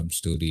Instagram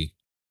story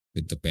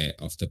with the pair.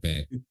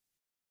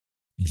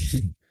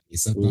 ये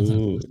सब कहा,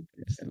 ओ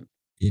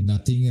ये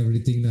nothing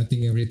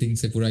everything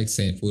से पूरा एक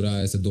से पूरा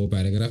ऐसे 2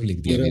 पैराग्राफ लिख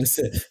दिया पूरा बीच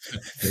से में।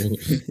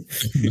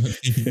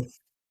 नथिंग।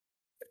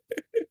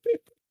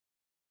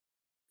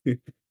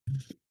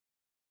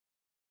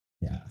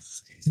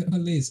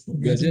 मतलब इसको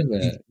मैं तो गजब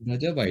है,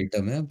 गजब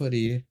आइटम है पर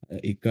ये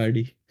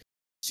इकार्डी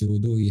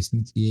चोदो,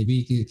 ये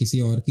भी किसी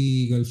और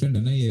की गर्लफ्रेंड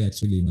है ना ये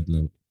एक्चुअली,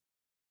 मतलब।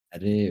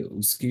 अरे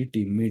उसकी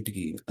टीममेट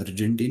की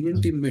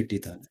अर्जेंटीनियन टीममेट ही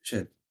था ना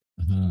शायद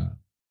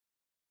हाँ,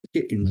 कि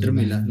इंटर मतलब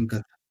मिलान का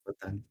था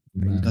पता नहीं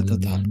इनका तो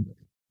मतलब था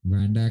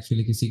वैंडा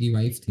एक्चुअली किसी की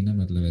वाइफ थी ना,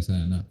 मतलब ऐसा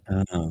है ना,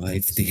 हाँ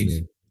वाइफ थी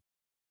इसलिए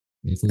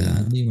मेरे को याद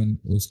हाँ नहीं मन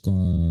उसका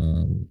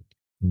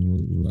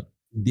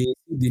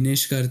देसी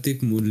दिनेश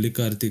कार्तिक मुरली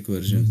कार्तिक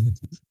वर्जन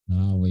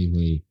हाँ, वही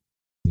वही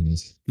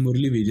दिनेश,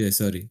 मुरली विजय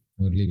सॉरी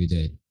मुरली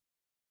विजय।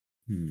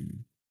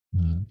 हम्म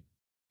हाँ,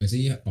 वैसे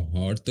ये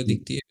हॉट तो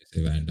दिखती है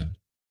वैसे वैंडा।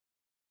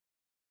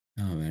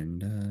 हाँ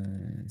वैंडा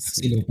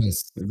से मैक्सी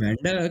लोपेस।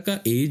 वैंडा का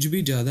एज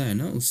भी ज्यादा है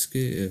ना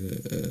उसके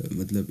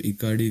मतलब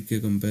इकार्डी के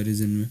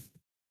कंपैरिजन में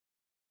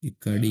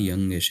इकार्डी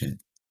यंग है शायद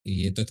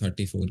ये तो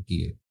 34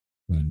 की है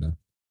वैंडा।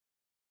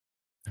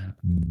 हाँ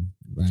अच्छा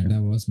Wanda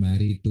was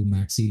married to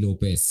Maxi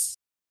Lopez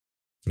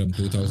from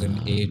हाँ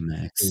 2008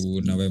 Max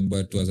to November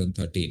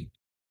 2013.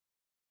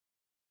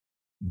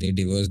 They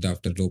divorced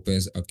after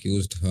Lopez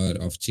accused her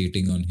of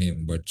cheating on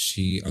him, but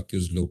she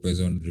accused Lopez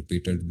on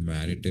repeated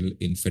marital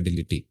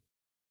infidelity.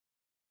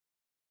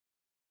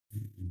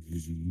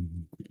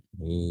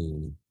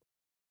 Oh.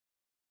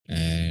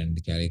 And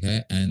क्या लिखा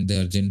है? And the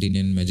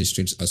Argentinian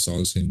magistrates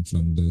assaults him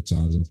from the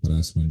charge of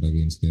harassment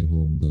against their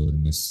home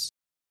governess.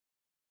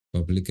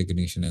 Public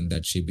recognition and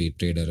that she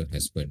betrayed her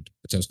husband.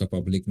 अच्छा, उसका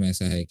public में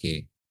ऐसा है कि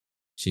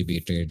she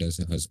betrayed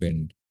her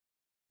husband,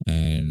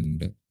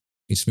 and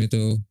इसमें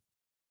तो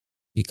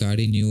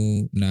Icardi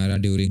knew Nara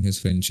during his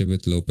friendship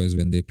with Lopez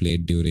when they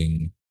played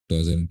during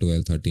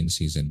 2012-13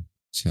 season।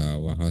 अच्छा,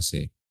 वहां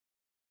से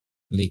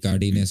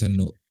Icardi ने ऐसा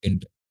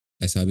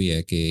ऐसा भी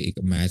है कि एक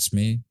मैच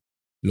में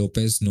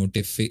Lopez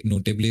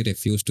notably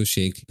refused to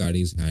shake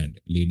Icardi's hand,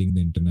 leading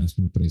the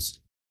international press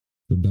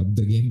to dub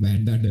the game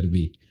Vanda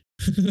Derby।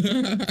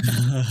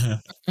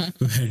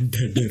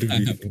 Wanda derby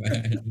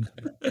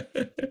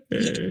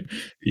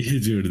ये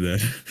जोरदार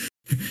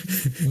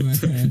Man,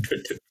 Wanda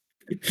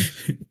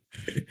derby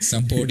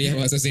Sampdoria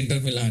versus Inter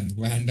Milan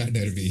Wanda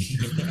derby.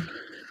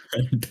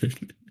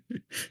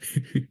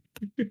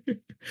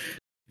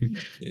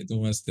 ये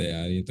तो मस्त है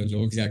यार, ये तो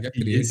लोग क्या क्या ये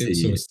क्रिएटिव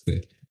सही है। सोचते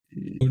हैं।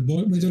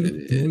 फुटबॉल में जो लोग अरे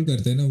ट्रोल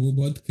करते हैं ना, वो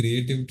बहुत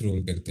क्रिएटिव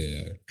ट्रोल करते हैं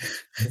यार।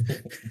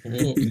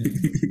 वो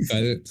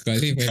कल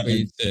कल ही मैं कान।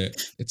 भाई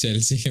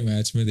चेल्सी के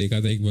मैच में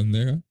देखा था एक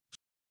बंदे का।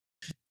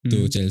 तो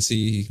हम्म।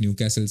 चेल्सी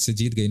न्यूकैसल से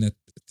जीत गई ना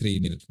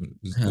 3-0। तो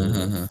हाँ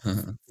हाँ हाँ हाँ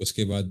हाँ।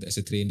 उसके बाद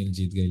ऐसे 3-0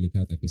 जीत गई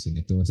लिखा था किसी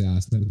ने, तो ऐसे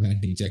आर्सेनल फैन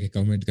नीचे आके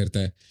कमेंट करता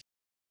है,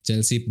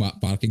 Chelsea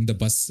parking the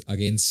bus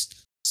against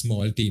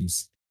small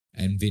teams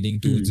and winning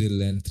hmm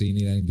 2-0 and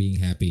 3-0 and being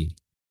happy।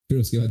 फिर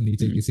उसके बाद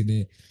नीचे हम्म किसी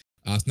ने,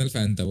 आर्सेनल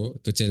फैन था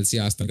वो, तो चेल्सी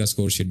आर्सेनल का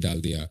स्कोर शीट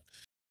डाल दिया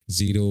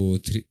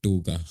 0-2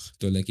 का।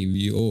 तो लाइक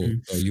हम्म। Oh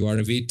you are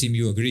a weak team,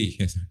 you agree.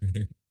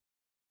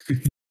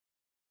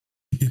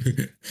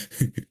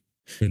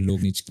 फिर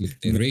लोग नीचे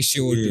लिखते हैं मैं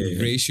रेशियोड ये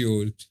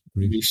रेशियोड।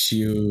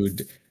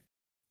 विशुड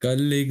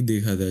कल एक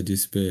देखा था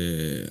जिसपे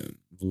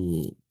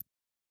वो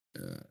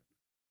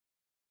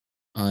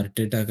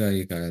आर्टेटा का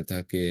एक आया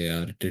था कि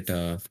Arteta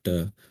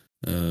after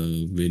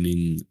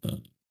winning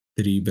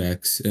three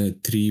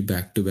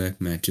back to back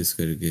matches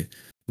करके,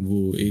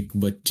 वो एक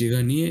बच्चे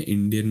का नहीं है,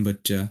 इंडियन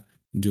बच्चा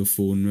जो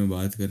फोन में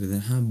बात कर रहा था,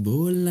 हाँ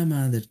बोलना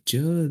मादर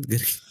चोद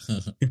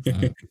हाँ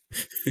करके।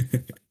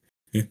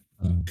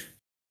 हाँ,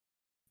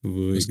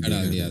 वो एक उसका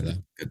डाल देखा दिया था।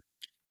 था।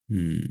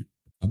 हम्म।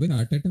 अबे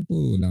आर्टेटा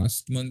को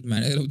last month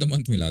manager of the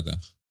month मिला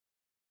था।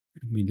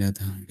 मिला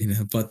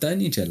पता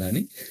नहीं चला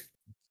नहीं।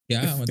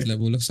 क्या मतलब,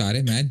 वो लोग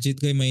सारे मैच जीत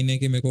गए महीने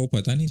के, मेरे को वो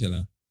पता नहीं चला।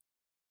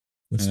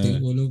 बट स्टिल हाँ,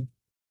 वो लोग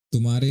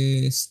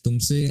तुम्हारे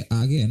तुमसे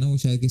आगे है ना, वो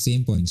शायद कि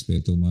सेम पॉइंट्स पे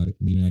तुम्हारे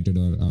यूनाइटेड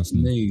और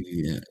आर्सेनल।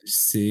 नहीं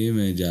सेम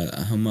है,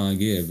 हम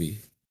आगे अभी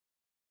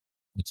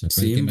अच्छा, कल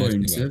के सेम मैच के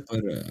पॉइंट्स है बाद।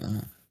 पर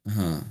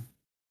हाँ,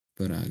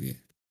 पर आगे।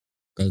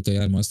 कल तो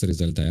यार मस्त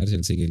रिजल्ट था यार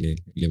चेल्सी के लिए,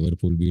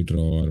 लिवरपूल भी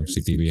ड्रॉ और से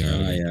सिटी भी क्या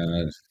हार गई।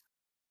 यार,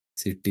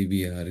 सिटी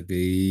भी हार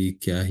गई,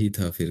 क्या ही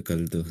था फिर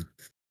कल तो।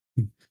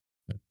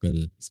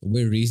 कल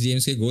वो रीस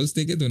जेम्स के गोल्स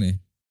देखे तूने?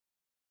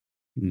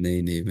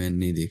 नहीं नहीं मैंने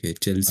नहीं देखे,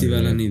 चेल्सी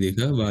वाला अरे नहीं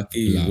देखा,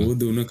 बाकी ब्ला वो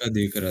दोनों का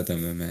देख रहा था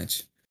मैं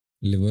मैच।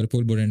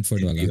 लिवरपूल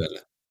ब्रेंटफोर्ड सिटी वाला। वाला,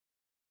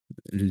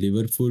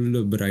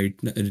 लिवरपूल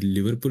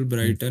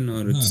ब्राइटन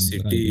और हाँ City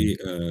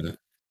Brighton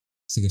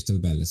Crystal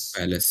Palace.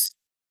 Palace.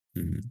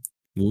 हम्म,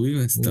 वो भी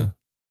मस्त वो था।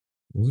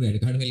 वो रेड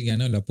कार्ड मिल गया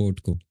ना लपोर्ट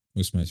को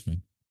उस मैच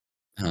में।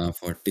 हाँ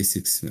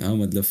 46 में, हाँ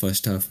मतलब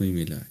फर्स्ट हाफ में ही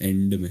मिला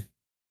एंड में।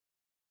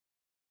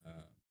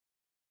 हाँ,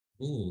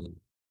 वो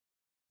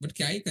बट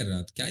क्या ही कर रहा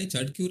था, क्या ही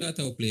चढ़ क्यों रहा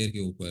था वो प्लेयर के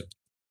ऊपर,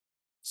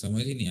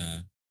 समझ ही नहीं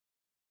आया।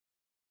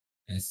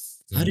 अरे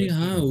जरूरत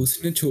हाँ, नहीं थी।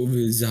 उसने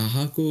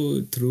जाहा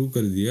को थ्रू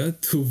कर दिया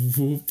तो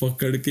वो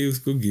पकड़ के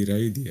उसको गिरा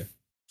ही दिया।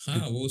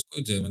 हाँ वो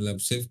उसको मतलब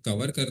सिर्फ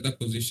कवर करता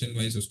पोजीशन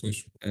वाइज, उसको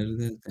नहीं कर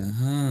देता है।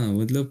 हाँ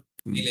मतलब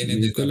लेने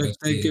मेरे को देता बस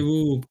लगता है ये। कि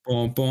वो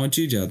पहुंच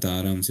ही जाता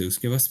आराम से,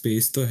 उसके पास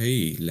स्पेस तो है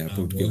ही हाँ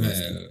लैपोर्ट वो के है, पास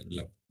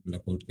तो।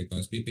 लपोर्ट के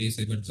पास भी पेस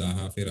है, बट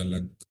जाहा फिर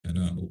अलग है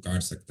ना, वो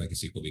काट सकता है,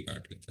 किसी को भी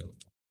काट लेता है वो।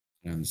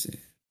 आराम से।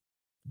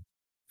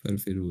 पर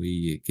फिर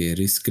वही है कि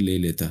रिस्क ले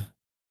लेता,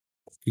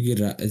 क्योंकि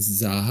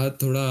जाहा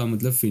थोड़ा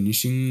मतलब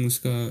फिनिशिंग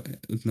उसका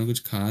उतना कुछ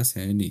खास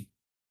है नहीं,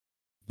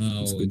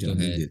 हाँ उसको वो तो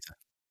जाने है। देता।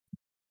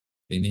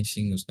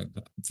 फिनिशिंग उसका,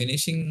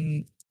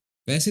 फिनिशिंग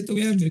वैसे तो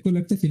यार मेरे को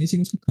लगता है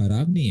फिनिशिंग उसका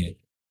खराब नहीं है,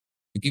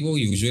 क्योंकि वो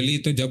यूजुअली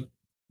तो जब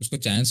उसको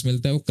चांस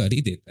मिलता है वो कर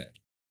ही देता है।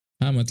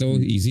 हाँ मतलब वो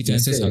इजी वैसे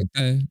चांसेस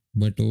आता है,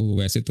 बट वो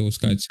वैसे तो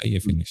उसका अच्छा ही है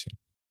फिनिशिंग।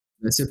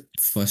 वैसे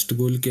फर्स्ट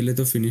गोल के लिए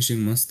तो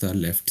फिनिशिंग मस्त था,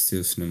 लेफ्ट से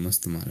उसने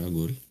मस्त मारा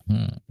गोल।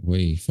 हाँ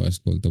वही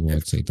फर्स्ट गोल तो बहुत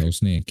लेफ्ट सही था, फुटेड।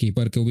 उसने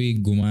कीपर को भी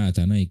घुमाया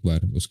था ना एक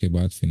बार, उसके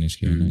बाद फिनिश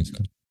किया ना हम्म।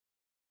 इसका।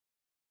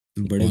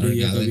 बड़े कॉर्नर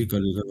भैया का गैलर, भी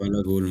कल का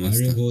वाला गोल मस्त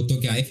अरे था। वो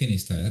तो क्या ही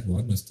फिनिश था यार,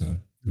 बहुत मस्त था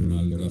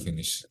रोनाल्डो का हम्म,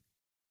 फिनिश।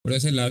 और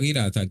ऐसे लग ही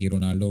रहा था कि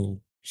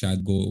रोनाल्डो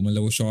शायद गो,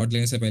 मतलब वो शॉट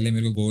लेने से पहले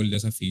मेरे को गोल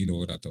जैसा फील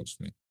हो रहा था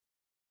उसमें,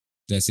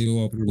 जैसे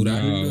वो पूरा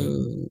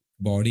रोनाल्डो।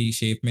 बॉडी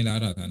शेप में ला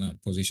रहा था ना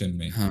पोजीशन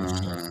में हाँ शॉट,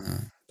 हाँ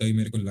हाँ। तभी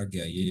मेरे को लग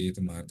गया ये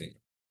तो मार देगा।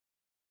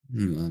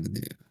 मार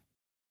देगा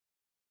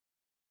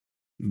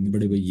बड़े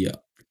लेकिन भैया।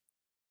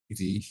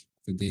 जी,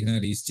 तो देखना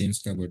रीस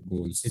जेम्स का बट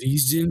गोल्स,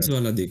 रीस जेम्स अगर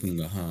वाला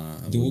देखूंगा,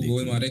 हाँ दो वो गोल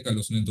देखूंगा। मारे कल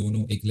उसने,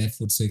 दोनों एक लेफ्ट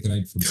फुट से एक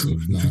राइट फुट से,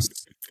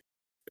 ब्लास्ट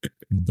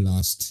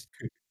ब्लास्ट।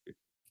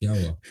 क्या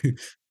हुआ?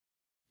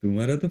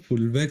 तुम्हारा तो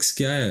फुल बैक्स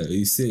क्या है,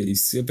 इससे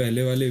इससे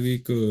पहले वाले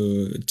वीक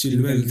चिलवेल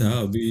चिलवेल था, था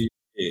अभी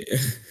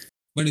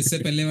बट इससे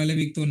पहले वाले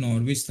वीक तो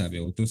नॉर्विच था बे,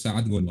 वो तो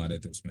 7 गोल मारे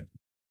थे उसमें।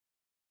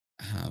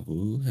 हाँ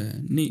वो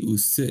है, नहीं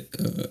उससे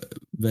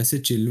वैसे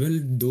चिलवेल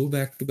दो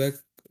बैक टू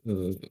बैक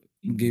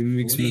गेम वो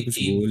वीक्स में नहीं, कुछ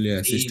तीन गोल या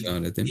असिस्ट तीन कहाँ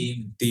रहते हैं ना।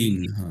 तीन तीन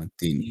तीन, हाँ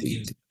तीन तीन तीन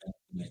गेम्स तीन।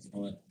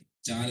 और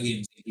 4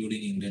 गेम्स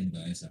इंक्लूडिंग इंग्लैंड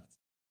का ऐसा।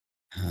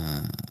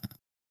 हाँ।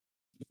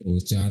 वो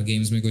 4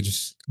 गेम्स में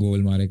कुछ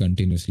गोल मारे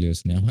कंटिन्यूसली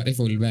उसने, हमारे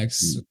फुल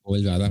बैक्स हम्म,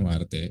 गोल ज्यादा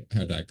मारते हैं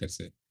अटैकर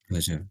से।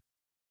 अच्छा।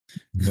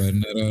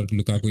 वर्नर और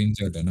लुकाकू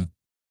इंजर्ड है ना।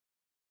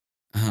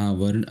 हाँ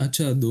वरुण,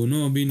 अच्छा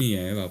दोनों अभी नहीं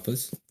आए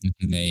वापस।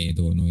 नहीं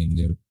दोनों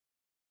इंजर्ड,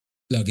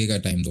 लगेगा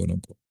टाइम दोनों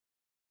को, ओ।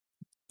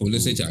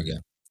 पुलिस आ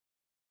गया।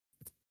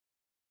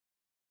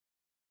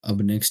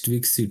 अब नेक्स्ट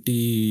वीक सिटी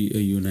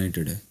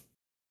यूनाइटेड है।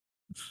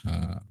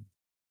 हाँ,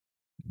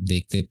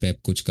 देखते पेप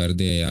कुछ कर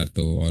दे यार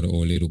तो, और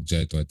ओले रुक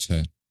जाए तो अच्छा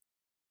है।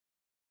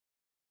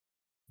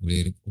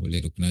 ओले ओले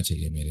रुकना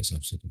चाहिए मेरे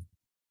हिसाब से तो।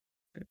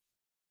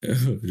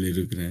 ओले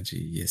रुकना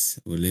चाहिए, यस,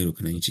 ओले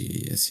रुकना ही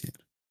चाहिए, यस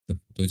यार। तो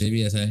तुझे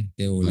भी ऐसा है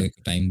कि ओले बट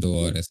को टाइम दो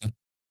और ऐसा?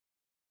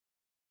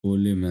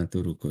 ओले मैं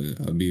तो रुको,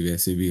 अभी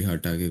वैसे भी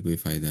हटा के कोई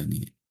फायदा नहीं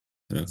है,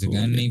 रखो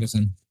जिडान ओले नहीं को।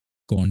 पसंद?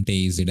 Conte,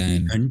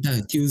 Zidane? घंटा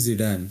क्यों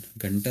जिडान,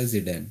 घंटा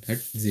जिडान, हट,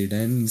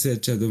 जिडान से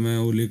अच्छा तो मैं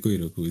ओले को ही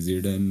रखूँ,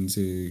 जिडान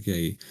से क्या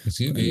ही।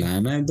 इसलिए भाई,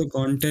 लाना है तो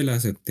कॉन्टे ला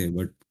सकते हैं,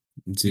 बट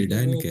मेरे को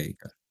जिडान वो क्या ही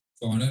का।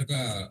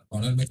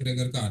 कॉनर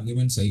मैकग्रेगर का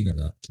आर्गुमेंट सही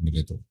लगा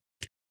मुझे तो।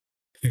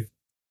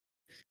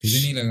 तुझे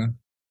नहीं लगा?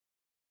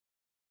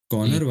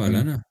 कॉर्नर ईगो,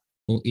 वाला ना।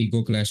 वो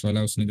ईगो क्लैश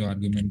वाला उसने जो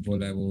आर्गुमेंट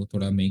बोला है वो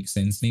थोड़ा मेक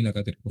सेंस नहीं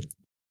लगा तेरे को?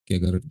 कि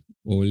अगर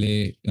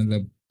ओले,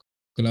 मतलब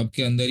क्लब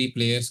के अंदर ही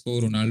प्लेयर्स को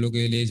रोनाल्डो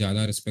के लिए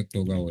ज्यादा रिस्पेक्ट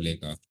होगा ओले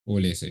का,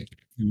 ओले से।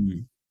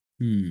 हम्म।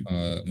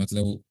 हम्म।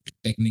 मतलब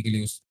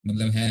टेक्निकली उस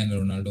मतलब है ना,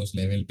 रोनाल्डो उस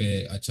लेवल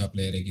पे अच्छा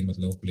प्लेयर है कि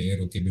मतलब प्लेयर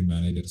होके भी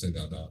मैनेजर से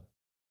ज्यादा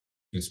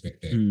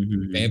रिस्पेक्ट है।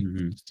 हम्म। पेप,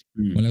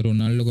 हम्म। मतलब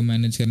रोनाल्डो को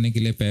मैनेज करने के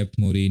लिए पेप,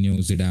 मोरिनियो,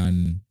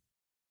 जिडान,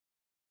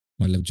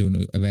 मतलब जो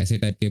वैसे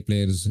टाइप के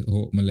प्लेयर्स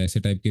हो, मतलब ऐसे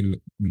टाइप के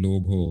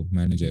लोग हो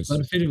मैनेजर्स।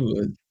 पर फिर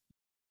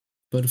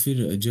पर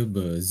फिर जब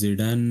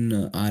जिडान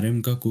आरएम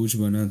का कोच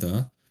बना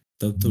था,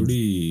 तब थोड़ी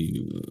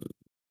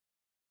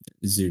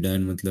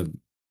जिडान मतलब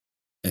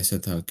ऐसा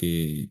था कि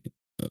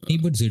नहीं,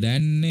 बट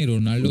जिडान ने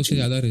रोनाल्डो कुछ से नहीं।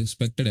 ज्यादा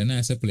रिस्पेक्टेड है ना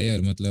एज अ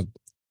प्लेयर, मतलब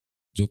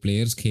जो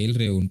प्लेयर्स खेल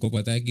रहे हो उनको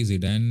पता है कि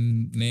जिडान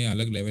ने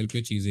अलग लेवल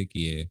पे चीजें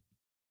की है।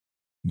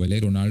 भले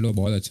रोनाल्डो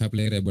बहुत अच्छा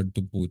प्लेयर है बट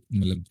तू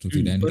मतलब तू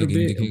जिडान पर का वे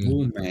गेम देखेगा।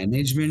 वो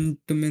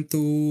मैनेजमेंट में तो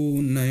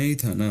नया ही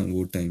था ना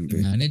वो टाइम पे।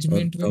 और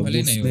मैनेजमेंट में तब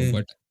भले नहीं हो उसने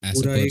बट एज अ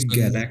पूरा एक पर्सन।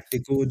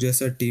 गैलेक्टिको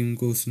जैसा टीम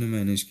को उसने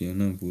मैनेज किया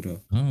ना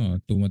पूरा। हाँ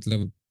तो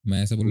मतलब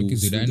मैं ऐसा बोलूँ तो कि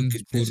उसमें तो जिडान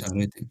कितने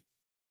सारे थे।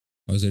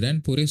 और जिडान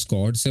पूरे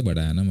स्क्वाड से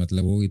बड़ा है ना,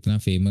 मतलब वो इतना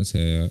फेमस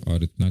है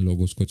और इतना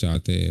लोग उसको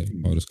चाहते हैं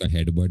हम्म। और उसका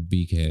हेडबट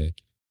भी है।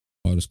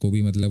 और उसको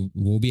भी मतलब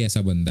वो भी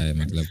ऐसा बंदा है,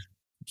 मतलब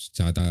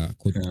ज़्यादा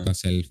खुद हाँ। का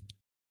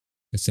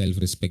सेल्फ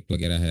रिस्पेक्ट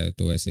वगैरह है,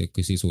 तो ऐसे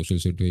किसी सोशल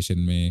सिचुएशन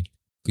में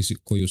किसी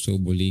कोई उसको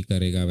बुली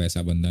करेगा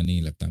वैसा बंदा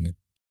नहीं लगता मेरे।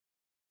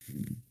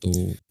 तो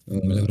अ,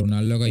 मतलब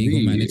रोनाल्डो का अभी ईगो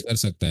मैनेज कर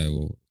सकता है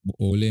वो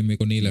ओले मेरे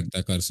को नहीं हम्म,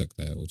 लगता कर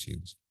सकता है वो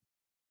चीज़।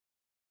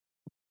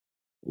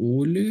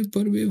 ओले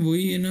पर भी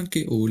वही है ना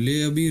कि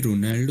ओले अभी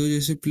रोनाल्डो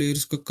जैसे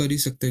प्लेयर्स का कर ही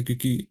सकता है,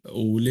 क्योंकि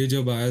ओले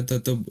जब आया था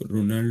तब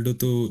रोनाल्डो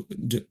तो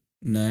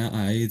नया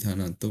आया ही था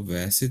ना, तो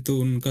वैसे तो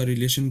उनका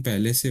रिलेशन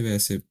पहले से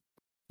वैसे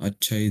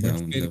अच्छा ही बट था,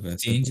 फिर मतलब ऐसा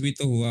चेंज तो। भी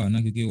तो हुआ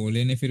ना, क्योंकि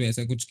ओले ने फिर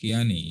ऐसा कुछ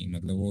किया नहीं,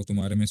 मतलब वो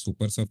तुम्हारे में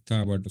सुपर सब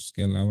था बट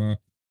उसके अलावा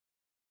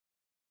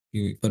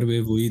कि पर वे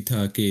वही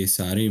था कि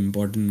सारे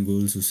इम्पोर्टेंट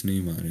गोल्स उसने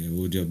ही मारे,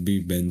 वो जब भी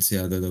बेंच से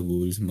आता था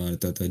गोल्स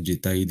मारता था,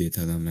 जिता ही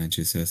देता था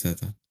मैचेस, ऐसा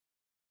था।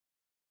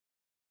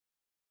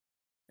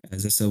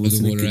 ऐसा सब तो तू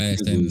उसने बोल रहा है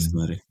कितने ऐसा गोल्स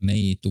मारे।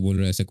 नहीं, तू बोल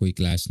रहा है ऐसा कोई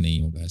क्लैश नहीं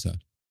होगा ऐसा?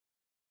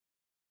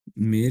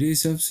 मेरे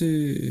हिसाब से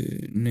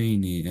नहीं,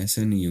 नहीं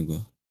ऐसा नहीं होगा।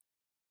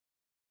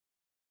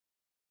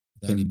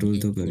 पता नहीं, कंट्रोल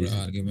मुझे तो कर ही पूरा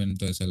सकते। आर्ग्यूमेंट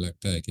तो ऐसा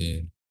लगता है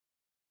कि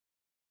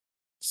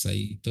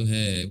सही तो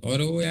है।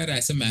 और वो यार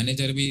ऐसे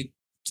मैनेजर भी,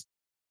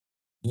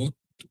 वो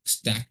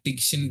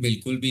टैक्टिशियन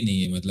बिल्कुल भी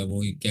नहीं है, मतलब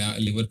वो क्या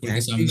लिवरपूल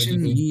के सामने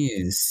टैक्टिशियन तो नहीं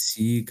है,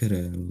 सीख रहा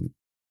है वो।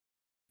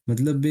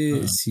 मतलब बे,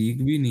 हाँ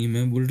सीख भी नहीं,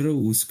 मैं बोल रहा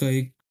हूँ उसका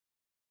एक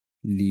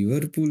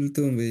लिवरपूल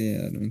तो बे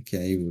यार, मैं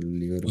क्या ही बोलूं,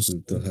 लिवरपूल तो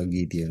उसको हग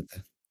ही दिया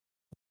था।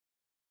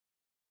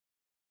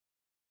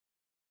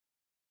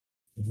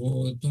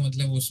 वो तो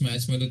मतलब उस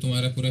मैच में तो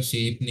तुम्हारा पूरा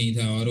शेप नहीं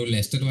था, और वो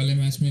लेस्टर वाले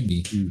मैच में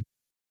भी, हम्म।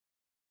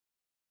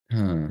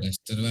 हाँ।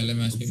 लेस्टर वाले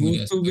मैच में वो मुझे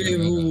तो ऐसा बे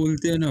लगा वो था।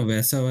 बोलते हैं ना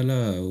वैसा वाला,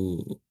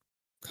 वो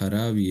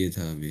खराब ये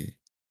था बे।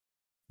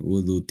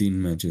 वो 2-3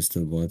 मैचेस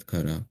तो बहुत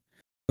खराब।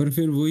 पर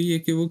फिर वही है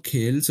कि वो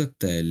खेल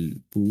सकता है,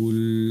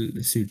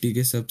 पूल सिटी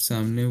के सब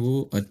सामने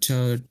वो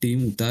अच्छा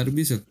टीम उतार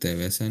भी सकता है,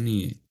 वैसा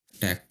नहीं है।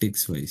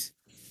 टैक्टिक्स वाइज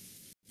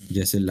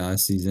जैसे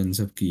लास्ट सीजन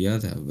सब किया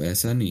था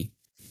वैसा नहीं,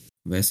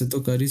 वैसे तो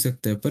कर ही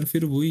सकता है, पर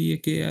फिर वही है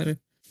कि यार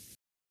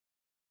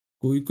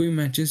कोई कोई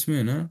मैचेस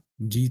में ना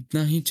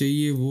जीतना ही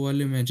चाहिए, वो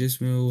वाले मैचेस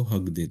में वो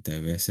हक देता है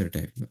वैसा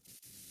टाइप का।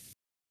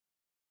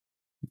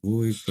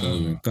 वो एक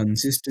प्रॉब्लम है, हाँ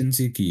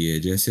कंसिस्टेंसी की है,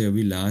 जैसे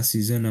अभी लास्ट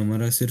सीजन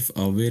हमारा सिर्फ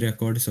अवे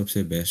रिकॉर्ड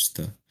सबसे बेस्ट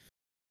था।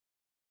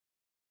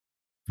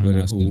 हाँ, पर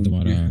लास्ट ईयर होम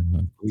तुम्हारा में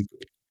हाँ। कोई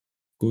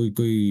कोई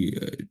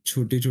कोई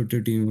छोटे छोटे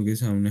टीमों के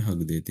सामने हक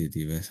देती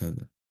थी, वैसा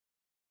था।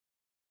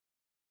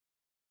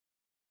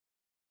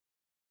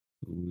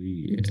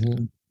 वही वो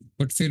है।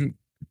 बट फिर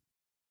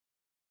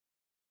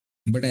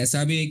बट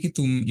ऐसा भी है कि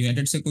तुम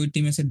यूनाइटेड से कोई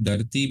टीम ऐसे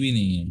डरती भी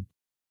नहीं है।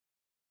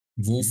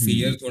 वो हम्म।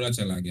 फियर थोड़ा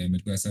चला गया है,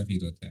 मेरे को ऐसा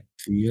फील होता है।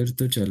 फियर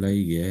तो चला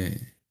ही गया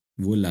है,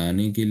 वो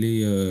लाने के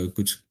लिए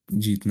कुछ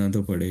जीतना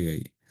तो पड़ेगा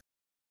ही।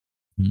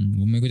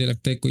 वो मेरे को जो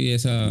लगता है कोई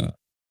ऐसा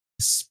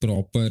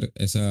प्रॉपर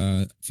ऐसा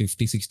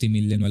 50-60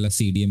 मिलियन वाला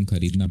सीडीएम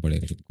खरीदना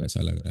पड़ेगा, मेरे को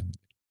ऐसा लग रहा है। जब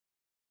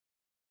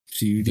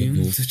सीडीएम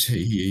वो तो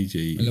चाहिए ही मतलब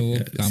चाहिए वो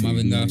यार,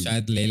 कामाविंगा सीडीएम।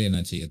 शायद ले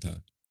लेना चाहिए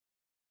था।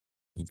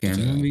 तो चला।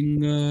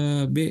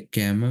 कैमाविंगा, बे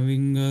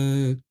कैमाविंगा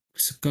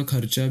का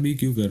खर्चा भी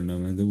क्यों करना,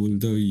 मैं तो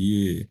बोलता हूँ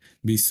ये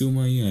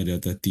बिस्सुमा ही आ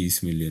जाता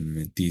 30 मिलियन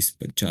में,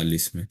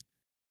 30-40 में,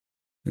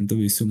 मैं तो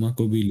बिस्सुमा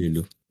को भी ले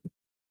लो।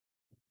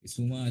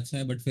 बिसुमा अच्छा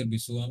है, बट फिर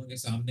बिसुमा के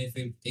सामने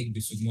फिर एक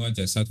बिसुमा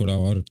जैसा थोड़ा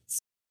और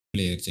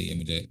प्लेयर चाहिए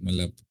मुझे,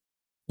 मतलब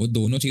वो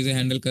दोनों चीजें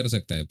हैंडल कर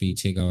सकता है,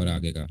 पीछे का और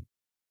आगे का,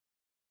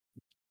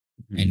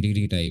 हम्म।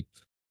 Ndidi type.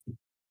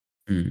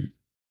 हम्म।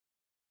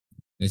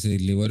 जैसे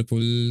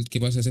लिवरपूल के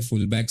पास ऐसे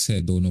फुल बैक्स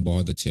है दोनों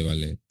बहुत अच्छे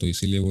वाले, तो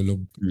इसीलिए वो लोग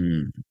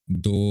हम्म।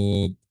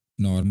 दो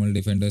नॉर्मल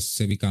डिफेंडर्स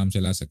से भी काम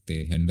चला सकते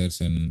हैं,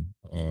 हेंडरसन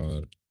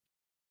और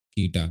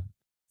कीटा,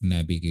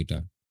 नैबी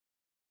कीटा।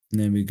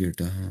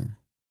 नेविगेटर, हाँ।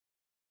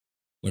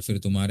 बट फिर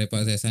तुम्हारे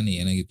पास ऐसा नहीं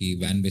है ना, क्योंकि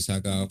वैन बिसा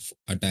का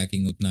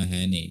अटैकिंग उतना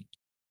है नहीं,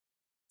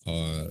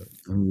 और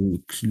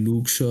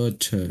लूक शॉ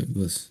अच्छा है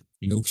बस।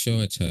 लुक शो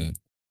अच्छा है,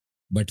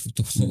 बट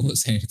तो हम्म।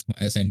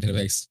 तुम्हारे सेंटर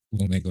बैक्स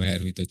वो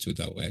मैगवायर भी तो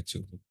छूता हुआ है चू,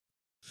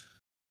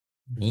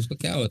 वो उसको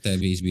क्या होता है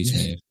बीच बीच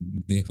में,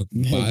 देखो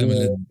बाहर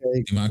मैगवायर मतलब का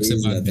एक दिमाग से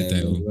फेज बात आता है, देता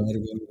है वो। मैगवायर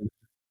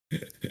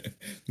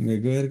का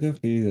मैगवायर का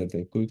फेज आता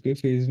है, कोई कोई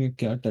फेज में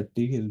क्या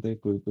टट्टी खेलता है,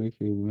 कोई कोई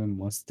फेज में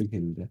मस्त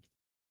खेलता है।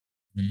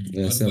 और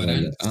वैसा वाला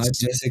वरान, आज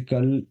जैसे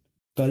कल,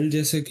 कल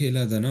जैसे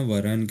खेला था ना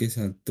वरान के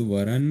साथ, तो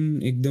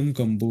वरान एकदम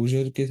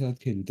कंपोजर के साथ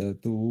खेलता है,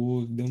 तो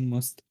वो एकदम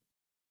मस्त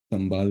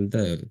संभालता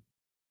है।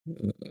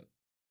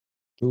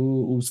 तो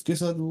उसके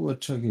साथ वो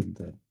अच्छा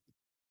खेलता है,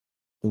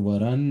 तो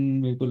वरान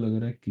मेरे को लग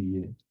रहा है कि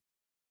ये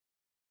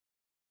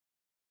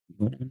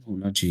वरान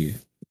होना चाहिए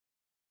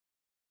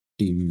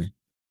टीम में।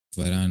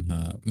 वरान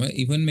हाँ, मैं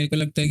इवन मेरे को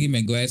लगता है कि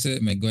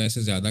मैगवायर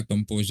से ज्यादा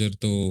कंपोजर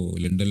तो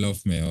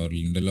लिंडलॉफ में है, और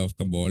लिंडलॉफ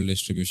का बॉल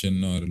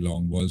डिस्ट्रीब्यूशन और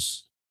लॉन्ग बॉल्स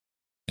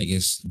आई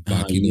गेस हाँ,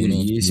 बाकी दोनों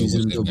ये लोगों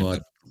सीजन से तो बेटर।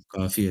 बहुत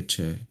काफी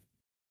अच्छा है।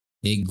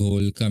 एक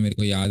गोल का मेरे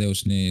को याद है,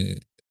 उसने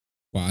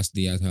पास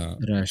दिया था,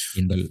 रैश,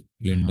 हाँ,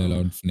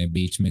 लिंडलॉफ ने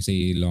बीच में से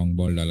ही लॉन्ग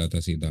बॉल डाला था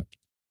सीधा,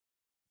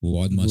 वो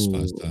बहुत वो मस्त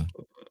पास था।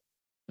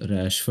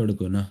 रैशफोर्ड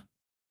को ना,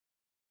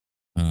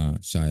 हाँ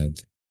शायद।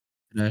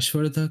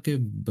 रैशफोर्ड था कि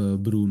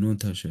ब्रूनो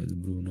था, शायद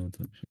ब्रूनो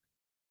था शायद।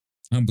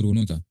 हाँ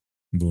ब्रूनो था,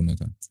 ब्रूनो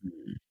था।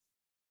 हम्म।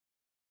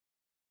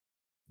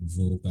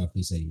 वो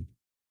काफी सही।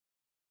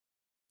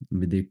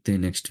 अभी देखते हैं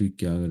नेक्स्ट वीक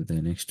क्या करता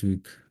है नेक्स्ट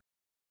वीक।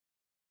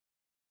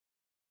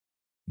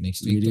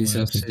 नेक्स्ट वीक मेरे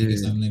तुम्हारा हिसाब सिटी से के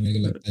सामने मेरे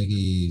को लगता है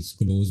कि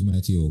क्लोज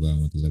मैच ही होगा,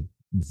 मतलब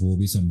वो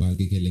भी संभाल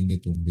के खेलेंगे,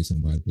 तुम भी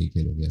संभाल के ही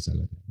खेलोगे ऐसा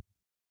लग रहा है।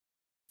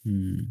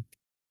 हम्म।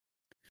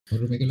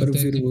 और मेरे को पर लगता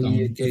है फिर कि वही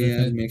है कि काउंटर यार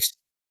अटैक। नेक्स्ट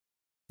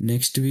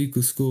नेक्स्ट वीक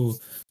उसको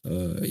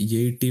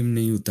ये टीम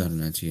नहीं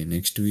उतारना चाहिए,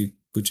 नेक्स्ट वीक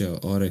कुछ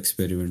और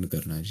एक्सपेरिमेंट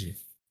करना चाहिए,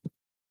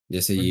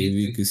 जैसे पर ये नहीं,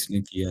 वीक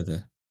इसने किया था।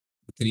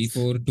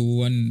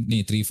 3-4-2-1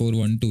 नहीं,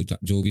 3-4-1-2 था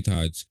जो भी था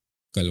आज,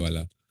 कल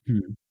वाला।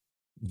 हम्म।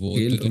 वो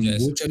खेल तो तुझे वो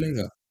ऐसा,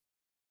 चलेगा।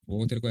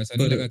 वो तेरे को ऐसा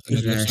नहीं पर लगा कि मतलब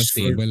उसका रैशफोर्ड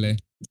स्टेबल है?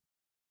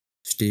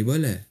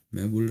 स्टेबल है,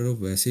 मैं बोल रहा हूँ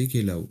वैसे ही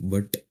खेला,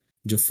 बट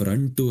जो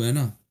फ्रंट टू है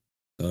ना,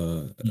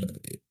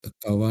 हम्म।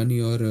 कवानी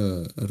और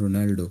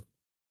रोनाल्डो,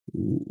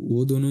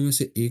 वो दोनों में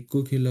से एक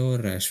को खेला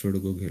और रैशफोर्ड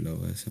को खेला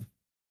हुआ ऐसा।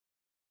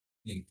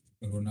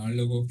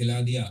 रोनाल्डो को खिला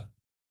दिया,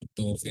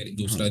 तो फिर हाँ।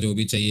 दूसरा जो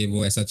भी चाहिए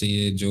वो ऐसा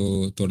चाहिए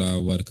जो थोड़ा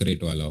वर्क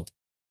रेट वाला हो।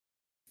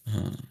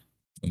 हाँ,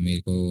 तो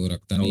मेरे को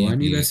लगता नहीं है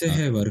कवानी कि वैसे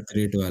है वर्क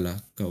रेट वाला,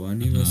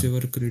 कवानी वैसे हाँ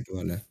वर्क रेट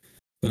वाला है,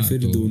 पर हाँ,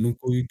 फिर तो दोनों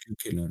को ही क्यों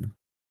खिलाना।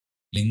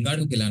 लिंगार्ड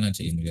को खिलाना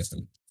चाहिए मुझे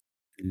असल।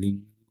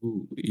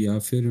 लिंगू या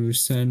फिर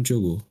सैंचो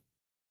को।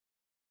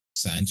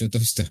 सैंचो तो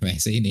इस तरह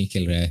वैसे ही नहीं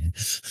खेल रहा है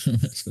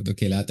उसको तो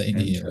खिलाता ही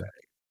नहीं है सैंचो वो।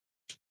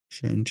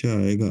 सैंचो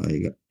आएगा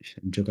आएगा,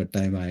 सैंचो का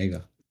टाइम आएगा।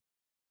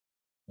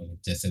 और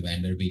जैसे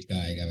वैंडर बीक का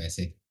आएगा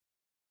वैसे।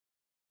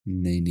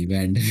 नहीं नहीं,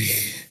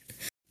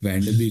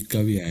 वैंडरबिक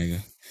का भी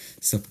आएगा,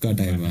 सबका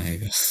टाइम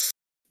आएगा।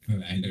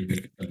 वैंडर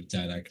बीक का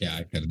बेचारा क्या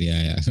कर दिया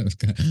यार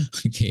उसका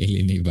खेल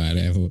ही नहीं पा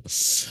रहा है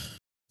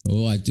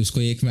वो आज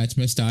उसको एक मैच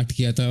में स्टार्ट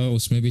किया था,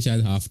 उसमें भी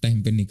शायद हाफ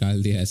टाइम पे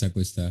निकाल दिया, ऐसा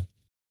कुछ था।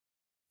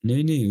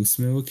 नहीं नहीं,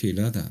 उसमें वो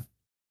खेला था,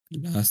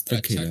 लास्ट और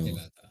तक अच्छा खेला वो।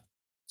 खेला था,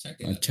 अच्छा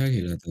खेला था अच्छा शायद।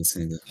 खेला था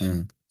उसने तो,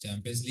 हाँ।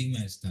 चैंपियंस लीग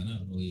मैच था ना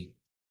वही।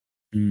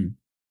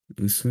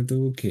 उसमें तो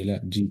वो खेला,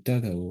 जीता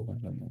था वो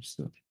वाला मैच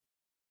तो।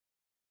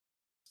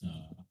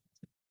 हाँ।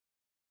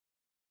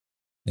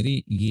 अरे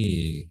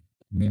ये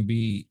मैं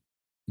भी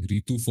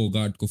रितु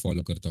फोगाट को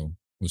फॉलो करता हूँ,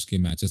 उसके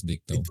मैचेस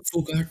देखता हूँ। रितु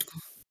फोगाट को,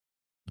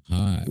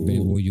 हाँ वो बे,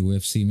 वो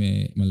यूएफसी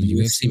में, मतलब यूएफसी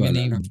यूएफसी में वाला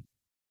नहीं, ना,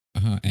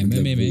 हाँ मतलब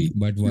एमएमए वही में,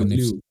 but one F,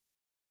 W.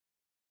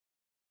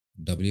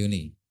 W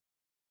नहीं,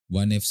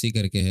 वन एफ सी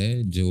करके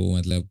है जो,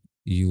 मतलब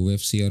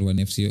यूएफसी और वन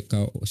एफ सी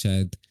का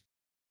शायद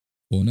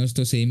ओनर्स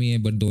तो सेम ही है,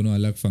 बट दोनों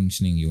अलग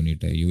फंक्शनिंग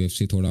यूनिट है,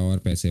 यूएफसी थोड़ा और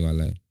पैसे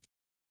वाला है।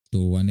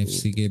 तो वन एफ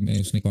सी के में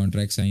उसने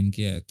कॉन्ट्रैक्ट साइन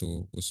किया है,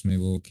 तो उसमें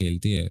वो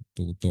खेलती है,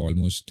 तो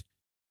ऑलमोस्ट,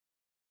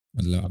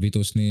 मतलब अभी तो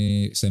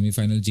उसने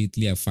सेमीफाइनल जीत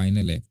लिया,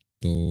 फाइनल है,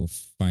 तो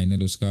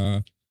फाइनल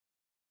उसका,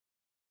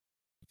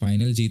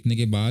 फाइनल जीतने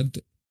के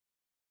बाद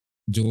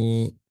जो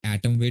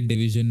एटम वेट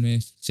डिवीजन में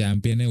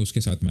चैंपियन है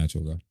उसके साथ मैच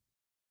होगा।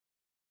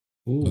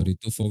 ओ। और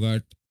रितु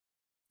फोगाट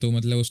तो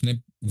मतलब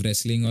उसने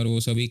रेसलिंग और वो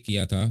सभी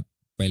किया था,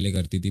 पहले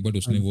करती थी, बट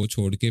उसने हाँ वो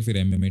छोड़ के फिर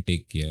एमएमए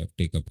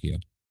टेकअप किया।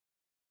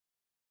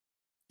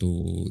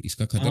 तो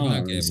इसका खतरनाक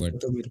हाँ, है, इसका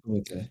बट तो मेरे को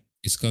पता है।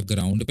 इसका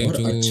ग्राउंड पे और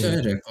जो, अच्छा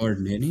है रिकॉर्ड,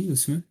 नहीं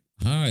उसमें।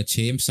 हाँ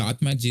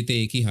 6-7 मैच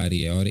जीते, एक ही हारी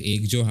है, और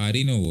एक जो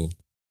हारी ना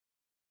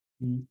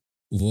हम्म।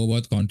 वो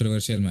बहुत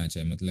कंट्रोवर्शियल मैच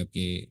है। मतलब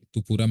कि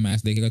तू पूरा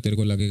मैच देखेगा, तेरे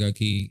को लगेगा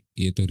कि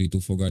ये तो रितु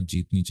फोगाट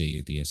जीतनी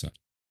चाहिए थी ऐसा।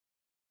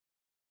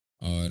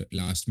 और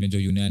लास्ट में जो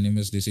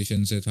यूनानिमस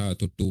डिसीजन से था,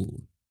 तो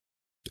टू,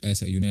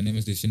 ऐसा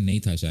यूनानिमस डिसीजन नहीं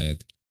था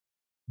शायद,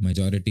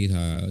 मेजोरिटी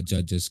था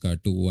जजेस का,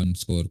 2-1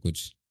 स्कोर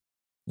कुछ,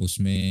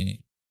 उसमें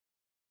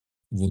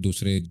वो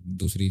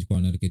दूसरी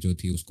कॉर्नर के जो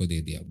थी उसको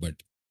दे दिया।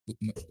 बट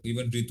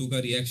इवन रितु का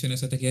रिएक्शन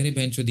ऐसा था कि अरे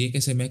बेंचो दिए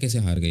कैसे, मैं कैसे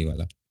हार गई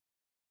वाला।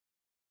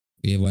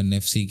 ये वन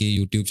एफ सी के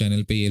यूट्यूब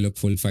चैनल पे ये लोग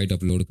फुल फाइट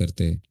अपलोड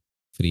करते हैं,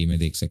 फ्री में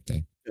देख सकता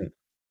है।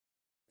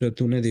 तो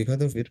तूने देखा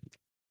तो फिर।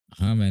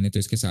 हाँ मैंने तो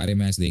इसके सारे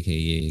मैच देखे,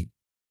 ये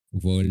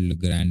वर्ल्ड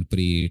ग्रैंड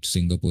प्री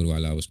सिंगापुर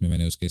वाला, उसमें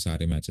मैंने उसके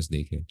सारे मैचेस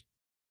देखे।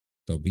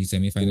 तो अभी ओ।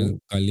 सेमीफाइनल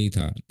कल ही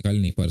था, कल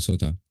नहीं परसों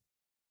था,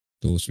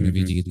 तो उसमें भी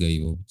हम्म। जीत गई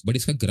वो। बट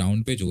इसका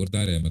ग्राउंड पे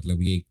जोरदार है,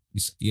 मतलब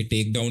ये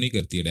टेक डाउन ही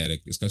करती है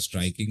डायरेक्ट, इसका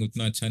स्ट्राइकिंग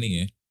उतना अच्छा नहीं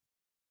है।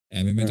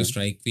 एमएमए तो हाँ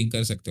स्ट्राइकिंग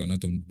कर सकते हो ना,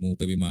 तुम मुंह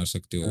पे भी मार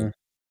सकते हो, हाँ।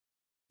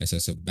 ऐसा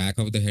सब बैक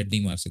ऑफ द हेड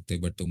नहीं मार सकते,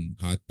 बट तुम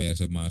हाथ पैर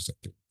सब मार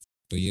सकते हो।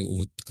 तो ये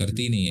वो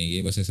करती नहीं है,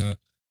 ये बस ऐसा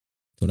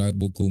थोड़ा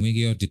वो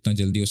घूमेगी, और जितना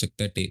जल्दी हो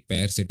सकता है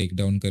पैर से टेक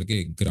डाउन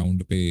करके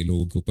ग्राउंड पे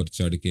लोगों के ऊपर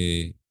चढ़ के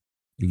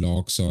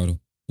लॉक्स और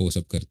वो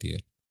सब करती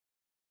है।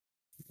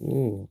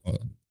 ओ।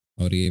 और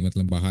और ये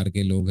मतलब बाहर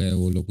के लोग हैं,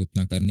 वो लोग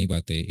उतना कर नहीं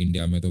पाते।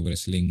 इंडिया में तो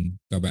रेसलिंग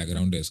का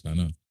बैकग्राउंड है इसका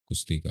ना,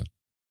 कुश्ती का,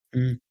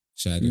 हम्म।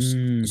 शायद उसका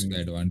हम्म।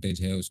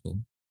 एडवांटेज है उसको।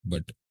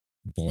 बट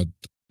बहुत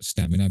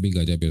स्टेमिना भी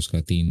गजब है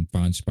उसका,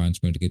 3-5-5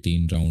 मिनट के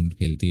 3 राउंड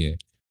खेलती है,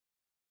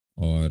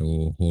 और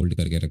वो होल्ड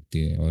करके रखती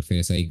है, और फिर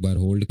ऐसा एक बार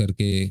होल्ड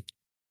करके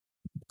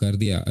कर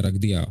दिया, रख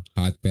दिया,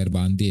 हाथ पैर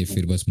बांध दिए,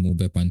 फिर बस मुंह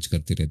पे पंच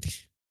करती रहती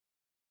है।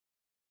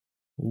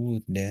 ओ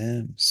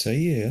डैम,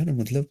 सही है यार,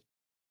 मतलब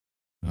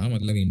हाँ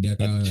मतलब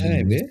अच्छा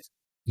है बे।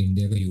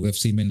 इंडिया का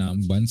यूएफसी में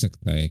नाम बन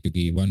सकता है,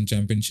 क्योंकि वन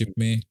चैंपियनशिप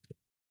में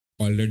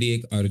ऑलरेडी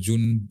एक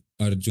अर्जुन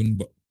अर्जुन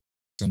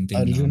समथिंग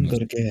नाम अर्जुन है उसका।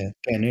 करके है,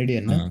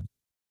 कैनेडियन ना। हाँ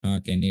हाँ,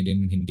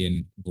 कैनेडियन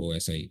इंडियन वो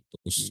ऐसा ही, तो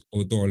उस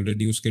वो तो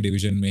ऑलरेडी उसके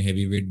डिवीजन में,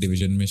 हैवी वेट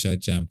डिवीजन में शायद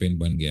चैंपियन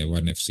बन गया है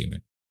वन एफसी में।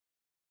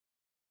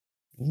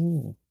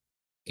 ओ।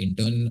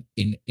 इंटर्न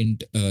इन,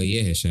 इंट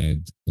ये है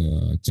शायद,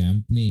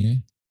 चैंप नहीं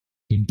है,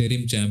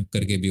 इंटरिम चैंप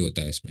करके भी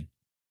होता है इसमें।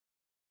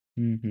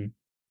 हम्म।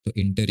 तो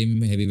इंटरिम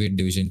में हैवी वेट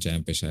डिवीजन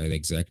चैंप है शायद,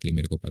 एग्जैक्टली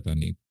मेरे को पता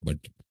नहीं,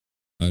 बट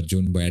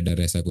अर्जुन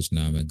बैडर ऐसा कुछ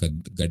नाम है,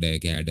 गडर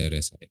गैडर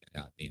ऐसा है,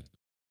 याद नहीं आ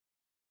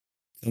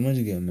समझ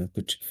गया मैं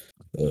कुछ।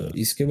 रहा।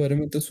 इसके बारे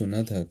में तो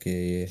सुना था कि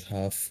ये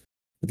हाफ,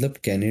 मतलब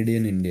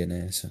कैनेडियन इंडियन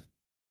है ऐसा।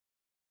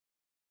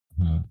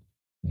 हाँ हाँ,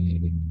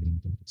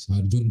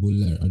 Arjun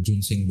Bullar,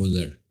 Arjun Singh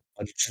Bullar,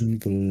 Arjun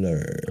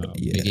पुल्लर,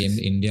 became yes.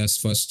 India's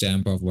first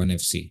champ of one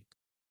FC.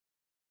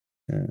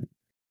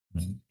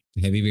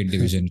 Heavy weight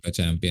division का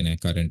चैंपियन है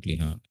करंटली,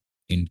 हाँ।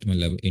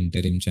 मतलब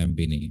इंटरिम चैंप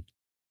भी नहीं,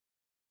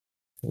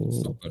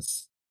 ओ। प्रॉपर।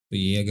 तो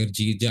ये अगर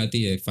जीत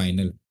जाती है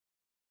फाइनल,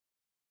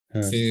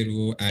 हाँ। फिर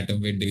वो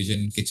एटम वेट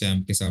डिवीजन के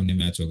चैंप के सामने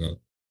मैच होगा,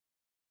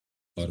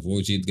 और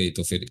वो जीत गई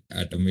तो फिर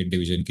एटम वेट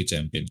डिवीजन की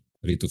चैंपियन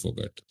रितु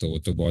फोगट, तो वो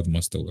तो बहुत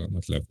मस्त होगा,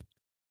 मतलब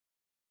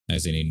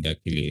एज इन इंडिया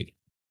के लिए।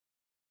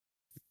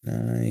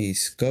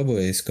 नाइस, कब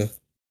है इसका।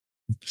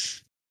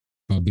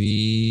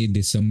 अभी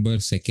दिसंबर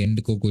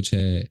 2 को कुछ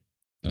है,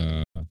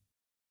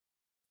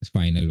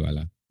 फाइनल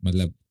वाला,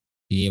 मतलब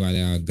ये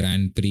वाला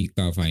ग्रैंड प्री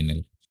का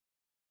फाइनल,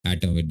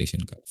 एटम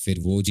एडिशन का, फिर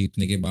वो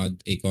जीतने के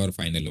बाद एक और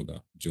फाइनल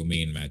होगा जो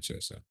मेन मैच है,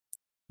 ऐसा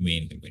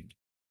मेन इवेंट।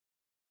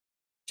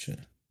 अच्छा,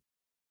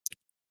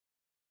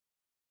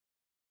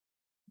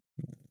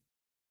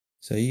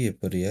 सही है।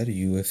 पर यार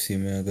यूएफसी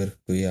में अगर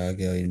कोई आ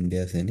गया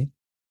इंडिया से, नहीं।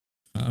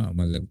 हाँ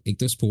मतलब एक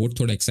तो स्पोर्ट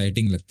थोड़ा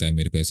एक्साइटिंग लगता है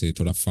मेरे को, ऐसे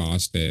थोड़ा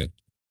फास्ट है।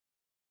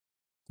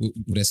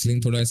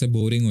 रेसलिंग थोड़ा ऐसे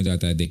बोरिंग हो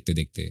जाता है देखते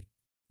देखते,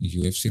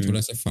 यूएफसी हम्म।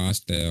 थोड़ा सा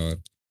फास्ट है,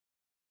 और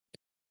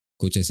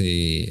कुछ ऐसे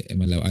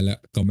मतलब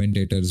अलग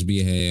कमेंटेटर्स भी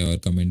है, और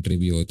कमेंट्री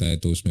भी होता है,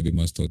 तो उसमें भी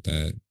मस्त होता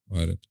है।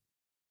 और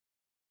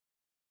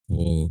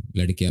वो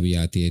लड़कियां भी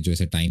आती है जो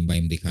ऐसे टाइम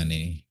वाइम दिखाने,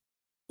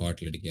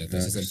 हॉट लड़कियां, तो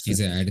हाँ। ऐसे सब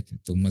चीजें ऐड,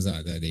 तो मजा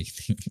आता है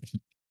देखने में।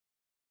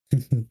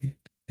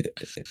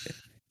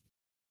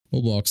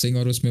 वो बॉक्सिंग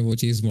और उसमें वो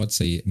चीज़ बहुत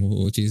सही है,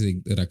 वो चीज़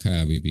रखा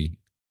है अभी भी।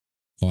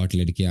 हॉट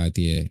लड़कियां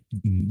आती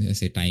है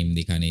ऐसे टाइम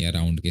दिखाने, या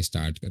राउंड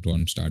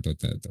स्टार्ट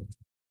होता है तो।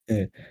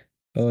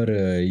 और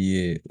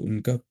ये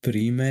उनका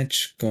प्री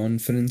मैच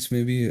कॉन्फ्रेंस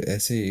में भी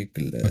ऐसे एक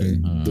अरे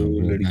हाँ, दो वो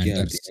लड़कियां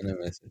आती बैंटर्स, है ना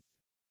वैसे।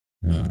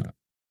 हाँ। हाँ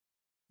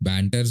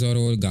बैंटर्स और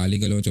वो गाली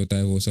गलौज होता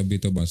है, वो सब भी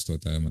तो मस्त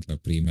होता है, मतलब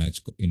प्री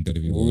मैच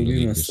इंटरव्यू वो वो लोग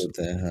भी एक मस्त दूसरे।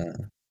 होता है,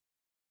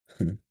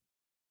 हाँ।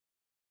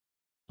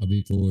 अभी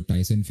वो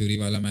टाइसन फ्यूरी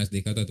वाला मैच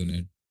देखा था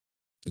तूने?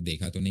 तो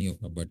देखा तो नहीं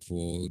होगा, बट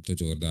वो तो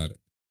जोरदार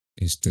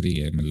हिस्ट्री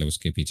है, मतलब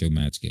उसके पीछे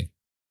मैच के।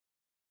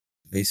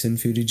 टाइसन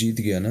फ्यूरी जीत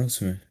गया ना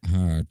उसमें।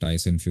 हाँ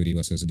टाइसन फ्यूरी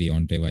वर्सेस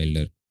डिओंटे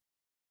वाइल्डर।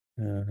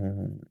 हाँ हाँ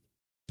हाँ।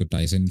 तो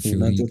टाइसन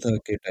सुना फ्यूरी तो था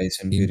कि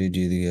टाइसन इन फ्यूरी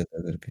जीत गया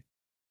था करके।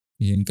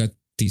 ये इनका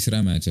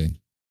तीसरा मैच है,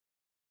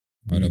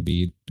 और हुँ।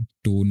 अभी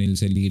 2-0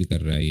 से लीड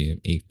कर रहा है ये।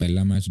 एक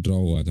पहला मैच ड्रॉ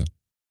हुआ था।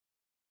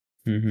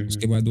 हुँ, हुँ,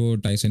 उसके हुँ। बाद वो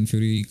टाइसन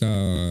फ्यूरी का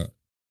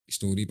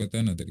स्टोरी पता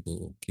है ना तेरे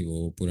को, कि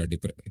वो पूरा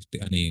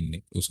नहीं,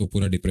 नहीं, उसको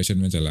पूरा डिप्रेशन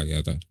में चला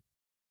गया था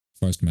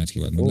फर्स्ट मैच के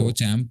बाद। मतलब ओह!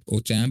 वो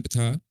चैम्प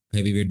था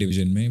हैवी वेट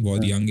डिवीजन में,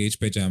 बहुत हाँ, यंग एज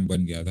पे चैम्प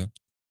बन गया था।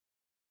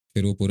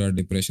 फिर वो पूरा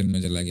डिप्रेशन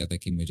में चला गया था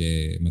कि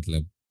मुझे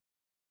मतलब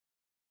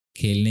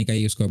खेलने का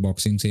ही, उसका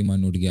बॉक्सिंग से ही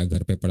मन उठ गया।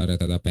 घर पे पड़ा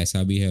रहता था,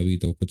 पैसा भी है अभी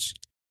तो कुछ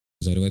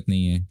ज़रूरत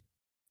नहीं है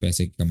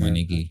पैसे हाँ,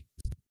 कमाने हाँ। की।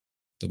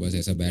 तो बस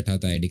ऐसा बैठा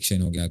था,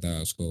 एडिक्शन हो गया था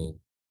उसको,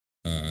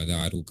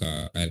 दारू का,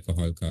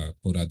 अल्कोहल का।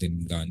 पूरा दिन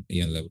गान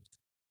ये मतलब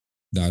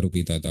दारू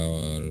पीता था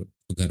और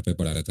घर पे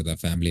पड़ा रहता था,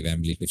 फैमिली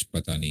वैमिली कुछ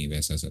पता नहीं,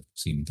 वैसा सब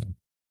सीन था।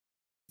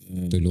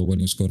 हुँ, तो लोगों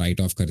ने उसको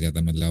राइट ऑफ कर दिया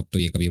था, मतलब अब तो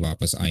ये कभी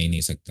वापस आ ही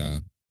नहीं सकता,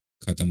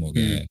 खत्म हो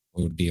गया हुँ, है।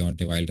 और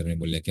डिओंटे वाइल्डर ने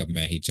बोला कि अब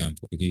मैं ही चैंप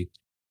हूँ, क्योंकि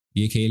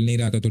ये खेल नहीं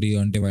रहा था तो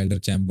डिओंटे वाइल्डर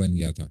चैंप बन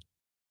गया था।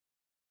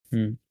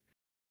 हुँ।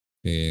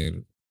 फिर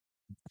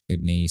फिर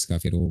नहीं, इसका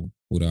फिर वो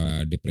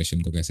पूरा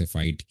डिप्रेशन को कैसे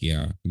फाइट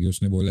किया, क्योंकि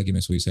उसने बोला कि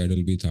मैं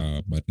सुइसाइडल भी था,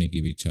 मरने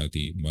की भी इच्छा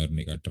थी,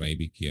 मरने का ट्राई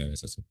भी किया,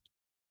 ऐसा सब।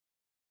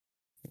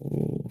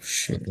 ओह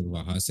और शिट! फिर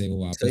वहां से वो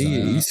वापस सही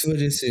है, आया। इस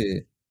वज़ह से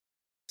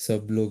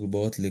सब लोग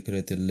बहुत लिख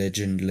रहे थे,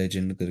 लेजेंड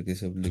लेजेंड करके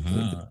सब लिख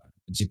रहे थे। हाँ,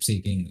 जिप्सी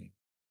किंग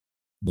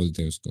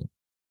बोलते हैं उसको।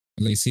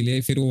 मतलब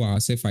इसीलिए फिर वो वहां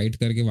से फाइट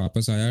करके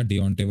वापस आया,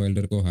 डिओंटे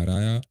वाइल्डर को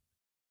हराया,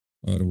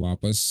 और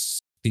वापस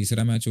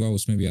तीसरा मैच हुआ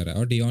उसमें भी हराया।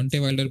 और डिओंटे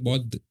वाइल्डर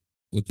बहुत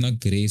उतना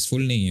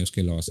ग्रेसफुल नहीं है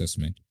उसके लॉसेस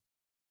में।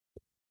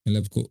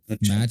 मतलब को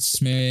अच्छा,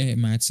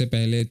 मैच से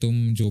पहले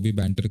तुम जो भी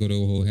बैंटर करो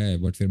वो है,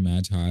 बट फिर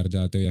मैच हार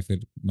जाते हो या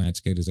फिर मैच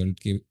के रिजल्ट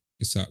के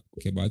हिसाब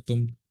के बाद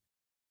तुम,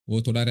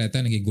 वो थोड़ा रहता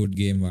है ना कि गुड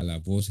गेम वाला,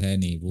 वो है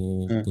नहीं,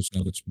 वो हाँ, कुछ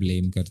ना कुछ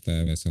ब्लेम करता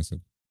है वैसा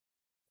सब।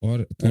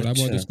 और थोड़ा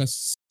बहुत अच्छा। उसका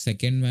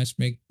सेकंड मैच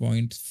में एक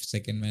पॉइंट,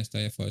 सेकंड मैच था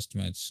या फर्स्ट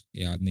मैच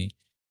याद नहीं,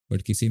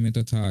 बट किसी में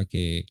तो था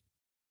कि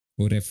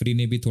वो रेफरी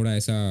ने भी थोड़ा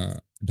ऐसा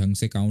ढंग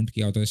से काउंट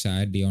किया होता तो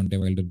शायद डिओंटे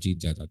वाइल्डर जीत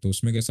जाता। तो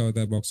उसमें कैसा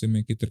होता है बॉक्सिंग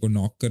में कि तेरे को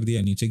नॉक कर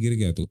दिया, नीचे गिर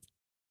गया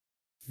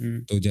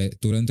हुँ, तो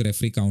तुरंत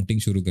रेफरी काउंटिंग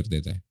शुरू कर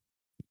देता है।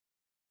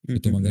 हुँ, तो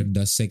हुँ, तुम अगर हुँ,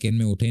 10 सेकेंड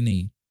में उठे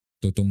नहीं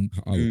तो तुम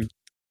हुँ। आउट।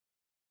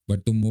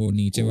 बट तुम वो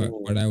नीचे ओह!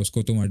 पड़ा है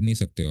उसको तुम अड़ नहीं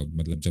सकते हो,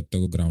 मतलब जब तक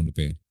वो ग्राउंड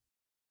पे है।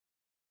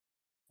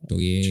 तो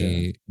अच्छा।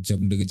 ये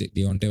जब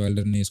डिओंटे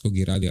वाइल्डर ने इसको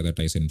गिरा दिया था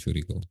टाइसन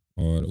फ्यूरी को,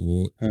 और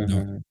वो हाँ, ना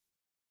हाँ, हाँ।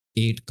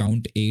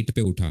 8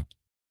 पे उठा।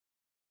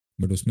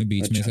 बट उसमें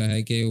बीच में अच्छा। ऐसा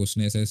है कि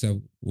उसने ऐसा ऐसा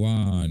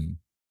 1,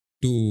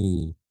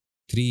 2,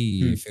 3,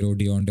 हुँ, फिर वो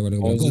डिओंटे वाले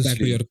को बोला गो पॉज़ेज़ बैक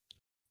टू लिए। योर,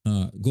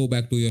 हाँ go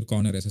back to your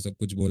corner, ऐसा सब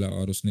कुछ बोला।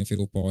 और उसने फिर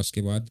वो पॉज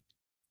के बाद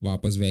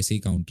वापस वैसे ही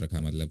काउंट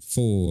रखा, मतलब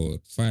 4,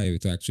 5।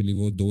 तो एक्चुअली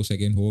वो 2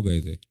 सेकेंड हो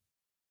गए थे।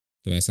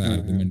 तो ऐसा हाँ,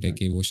 हाँ, आर्गुमेंट है हाँ।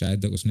 कि वो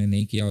शायद उसने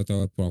नहीं किया होता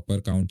और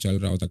प्रॉपर काउंट चल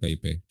रहा होता कहीं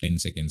पे 10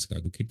 सेकेंड्स का,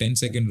 क्योंकि 10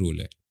 सेकेंड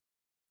रूल है,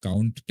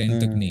 काउंट टेन हाँ,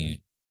 तक हाँ, नहीं हाँ। है।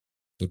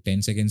 तो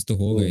 10 सेकेंड्स तो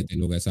हो गए ओह! थे,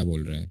 लोग ऐसा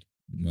बोल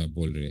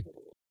रहे।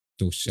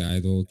 तो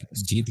शायद वो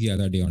ऐसा। जीत गया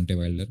था डिओंटे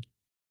वाइल्डर।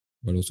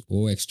 बट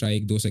उसको एक्स्ट्रा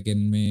 1-2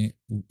 सेकेंड में,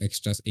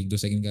 एक्स्ट्रा 1-2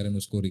 सेकेंड के कारण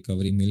उसको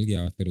रिकवरी मिल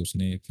गया,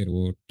 फिर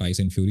वो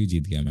टाइसन फ्यूरी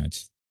जीत गया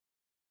मैच।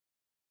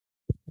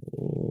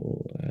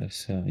 ओह!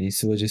 ऐसा,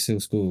 इस वज़ह से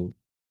उसको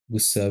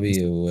गुस्सा भी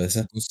है वो,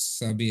 ऐसा?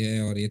 गुस्सा भी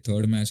है, और ये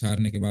थर्ड मैच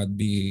हारने के बाद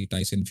भी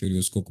टाइसन फ्यूरी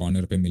उसको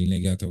कॉर्नर पे मिलने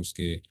गया था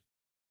उसके।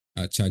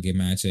 अच्छा कि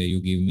मैच है,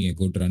 you give me a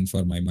good run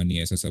for my money,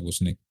 ऐसा सब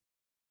उसने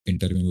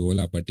इंटरव्यू में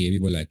बोला। बट ये भी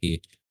बोला कि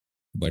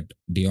but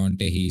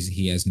Deontay he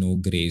has no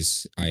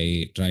grace,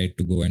 I tried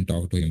to go and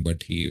talk to him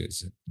but he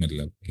is,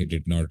 मतलब he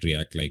did not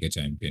react like a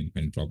champion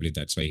and probably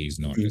that's why he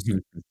is not हुँ, ऐसा।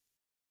 हुँ,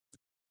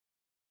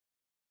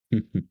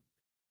 हुँ, हुँ।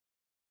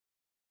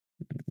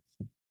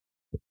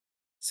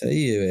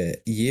 सही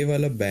है ये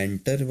वाला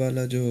banter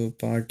वाला जो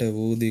पार्ट है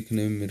वो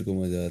देखने में मेरे को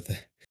मज़ा आता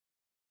है।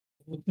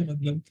 वो तो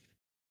मतलब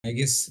आई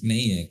गेस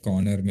नहीं है,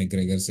 कॉनर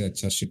मैकग्रेगर से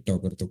अच्छा शिट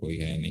टॉकर तो कोई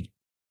है नहीं।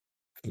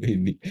 कोई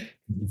नहीं।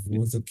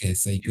 वो तो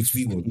कैसा ही यू कुछ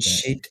भी फकिंग बोलता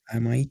है। शिट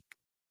एम आई,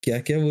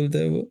 क्या-क्या बोलता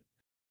है वो?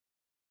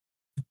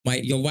 My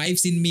your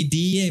wife's in me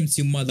DMs,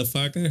 you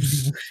motherfucker.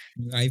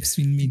 Wife's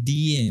in me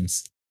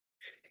DMs.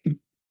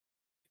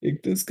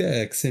 एक तो उसका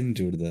एक्सेंट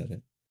जोरदार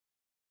है।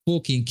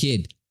 Fucking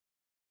kid.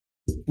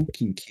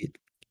 Fucking shit.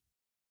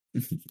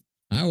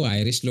 हाँ, वो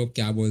आयरिश लोग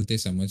क्या बोलते हैं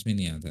समझ में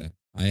नहीं आता है।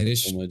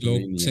 आयरिश समझ में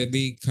ही लोग नहीं से आता।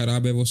 भी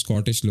खराब है वो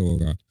स्कॉटिश लोगों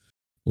का।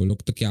 वो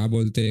लोग तो क्या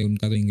बोलते हैं,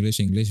 उनका तो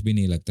इंग्लिश इंग्लिश भी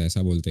नहीं लगता,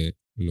 ऐसा बोलते हैं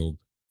लोग।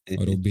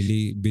 और वो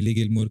बिली बिली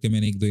गिलमोर के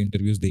मैंने 1-2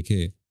 इंटरव्यूज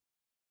देखे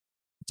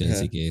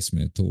चेल्सी हाँ। के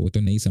इसमें, तो वो तो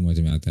नहीं समझ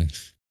में आता है।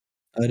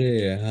 अरे!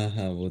 हाँ,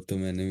 हाँ, वो तो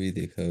मैंने भी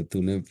देखा,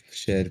 तूने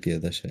शेयर किया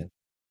था शायद।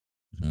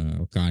 हाँ,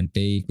 वो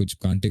कांटे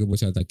को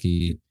पूछा था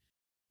कि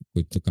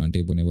कुछ, तो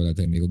कांटे ने बोला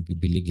था मेरे को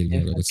बिली क्या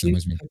गिलमोर का कुछ हकिए,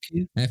 समझ में।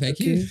 हकिए, है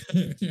थैंक हकिए। यू।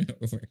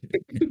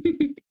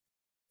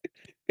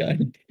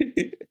 कांटे।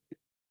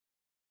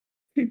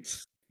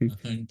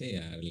 घंटे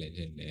यार,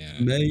 लेजेंड है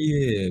यार। मैं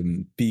ये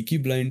पीकी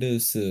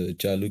ब्लाइंडर्स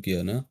चालू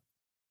किया ना,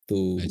 तो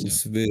अच्छा।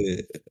 उसमें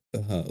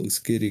हाँ,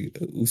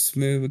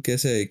 उसमें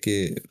कैसा है कि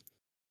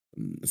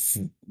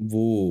फ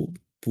वो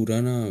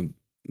पुराना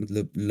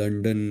मतलब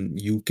लंदन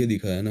यूके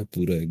दिखाया ना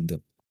पूरा एकदम,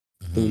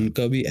 तो हाँ।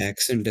 उनका भी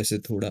एक्सेंट ऐसे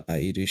थोड़ा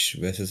आयरिश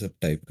वैसे सब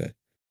टाइप का है।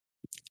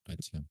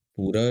 अच्छा।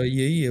 पूरा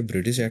यही है,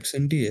 ब्रिटिश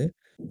एक्सेंट ही है,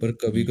 पर हम्म।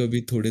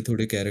 कभी-कभी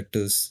थोड़े-थोड़े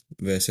कैरेक्टर्स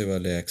वैसे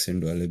वाले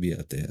एक्सेंट वाले भी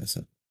आते हैं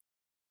ऐसा।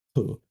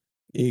 तो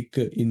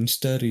एक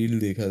इंस्टा रील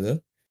देखा था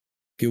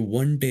कि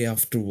one day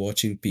after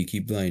watching Peaky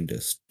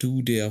Blinders,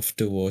 two day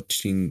after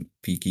watching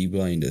Peaky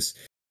Blinders,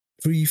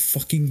 three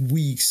fucking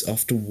weeks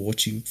after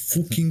watching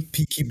fucking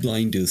Peaky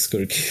Blinders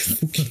करके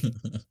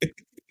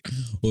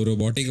वो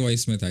रोबोटिक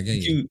वॉइस में था क्या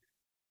ये? क्यों?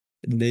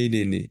 नहीं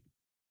नहीं नहीं,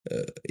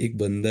 एक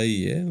बंदा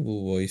ही है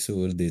वो वॉइस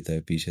ओवर देता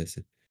है पीछे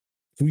से।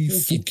 Three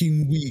okay.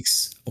 fucking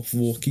weeks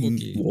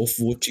okay. of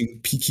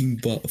watching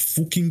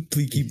fucking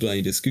Peaky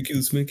Blinders, क्योंकि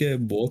उसमें क्या है,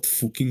 बहुत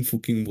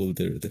fucking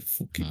बोलते रहते हैं,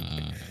 fucking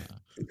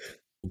हाँ।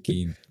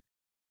 Okay.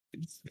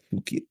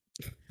 fucking।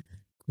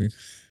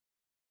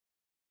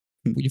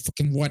 You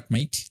fucking what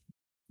mate?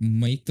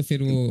 Mate तो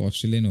फिर वो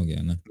ऑस्ट्रेलियन हो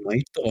गया ना।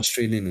 माइट तो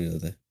ऑस्ट्रेलियन हो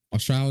जाता है।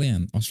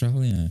 ऑस्ट्रेलियन,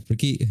 ऑस्ट्रेलियन,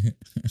 क्योंकि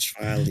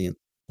ऑस्ट्रेलियन।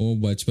 वो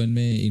बचपन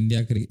में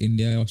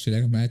इंडिया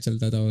ऑस्ट्रेलिया का मैच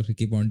चलता था और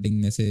रिकी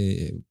पॉन्टिंग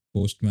ऐसे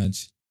पोस्ट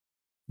मैच,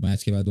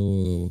 मैच के बाद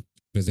वो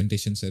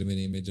प्रेजेंटेशन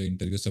सेरेमनी में जो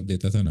इंटरव्यू सब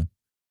देता था ना,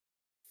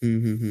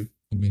 हम्म।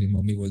 तो मेरी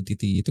मम्मी बोलती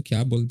थी ये तो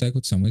क्या बोलता है,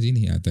 कुछ समझ ही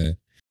नहीं आता है।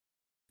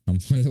 हम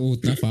मतलब वो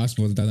उतना फास्ट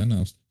बोलता था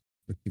ना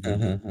रिकी हाँ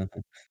हाँ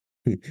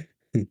पॉन्टिंग। हाँ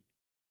हाँ।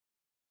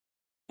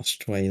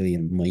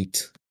 Australian might.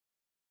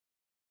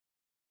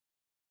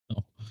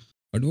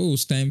 बट वो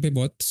उस टाइम पे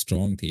बहुत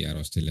स्ट्रांग थी यार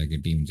ऑस्ट्रेलिया की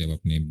टीम, जब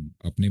अपने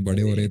अपने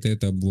बड़े हो अरे रहे थे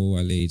तब वो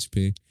वाले एज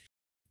पे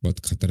बहुत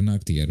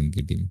खतरनाक थी यार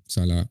उनकी टीम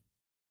साला।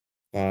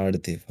 फाड़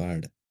थे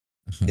फाड़।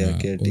 क्या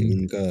हाँ क्या उन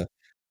उनका,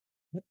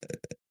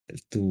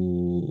 तू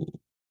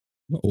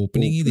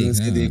ओपनिंग ही ओपनर्स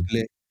देखना। ही देख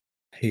ले,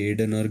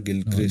 हेडन और और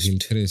गिलक्रिस्ट।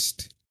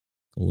 गिलक्रिस्ट,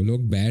 वो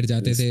लोग बैठ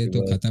जाते थे उसके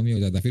तो बाद खत्म ही हो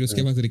जाता, फिर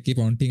उसके बाद रिकी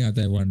पॉन्टिंग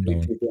आता है वन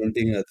डाउन। रिकी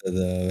पॉन्टिंग आता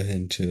था,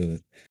 भैंचोद।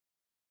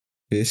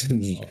 फिर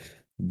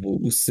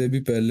वो उससे भी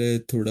पहले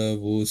थोड़ा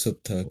वो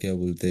सब था, क्या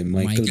बोलते हैं,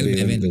 माइकल माइकल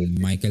बेवन बेवन,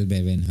 करके, माइकल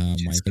बेवन, हाँ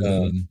माइकल जिसका,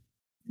 बेवन।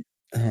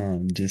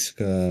 हाँ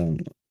जिसका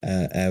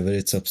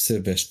एवरेज सबसे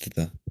बेस्ट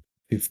था,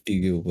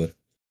 50 के ऊपर।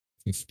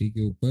 50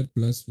 के ऊपर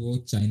प्लस वो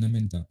चाइना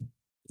मैन था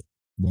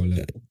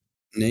बॉलर।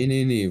 नहीं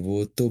नहीं नहीं,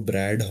 वो तो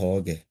ब्रैड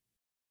हॉग है,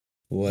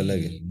 वो अलग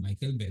है। नहीं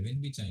माइकल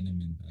बेवन भी चाइना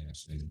मैन था यार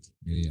शायद,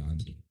 मेरे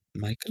याद है।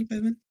 माइकल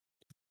बेवन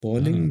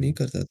बॉलिंग नहीं हाँ।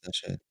 करता था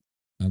शायद,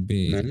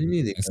 अबे मैंने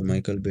नहीं देखा ऐसा,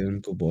 माइकल बेवन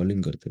को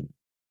बॉलिंग करते हुए।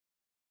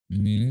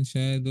 मैंने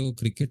शायद वो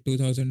क्रिकेट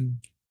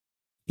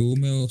 2002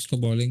 में उसको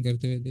बॉलिंग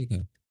करते हुए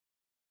देखा।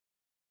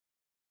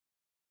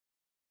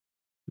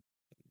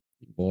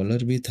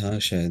 बॉलर भी था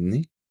शायद,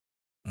 नहीं?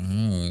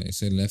 हाँ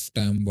इसे लेफ्ट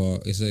आर्म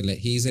इसे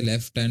he is a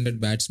left handed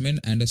batsman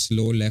and a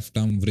slow left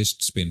arm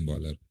wrist spin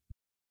bowler.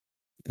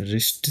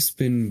 Wrist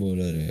spin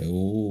bowler है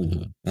ओ।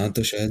 हाँ। हाँ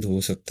तो शायद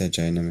हो सकता है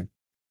चाइना में।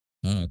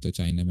 हाँ तो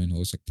चाइना मैन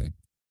हो सकता है।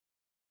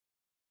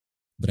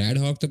 ब्रैड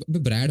हॉक तो,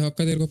 ब्रैड हॉक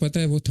का तेरे को पता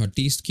है वो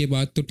 30s के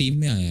बाद तो टीम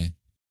में आया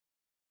है।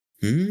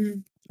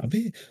 अबे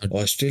Thir-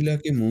 ऑस्ट्रेलिया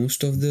के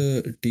मोस्ट ऑफ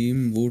द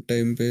टीम वो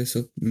टाइम पे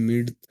सब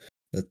मिड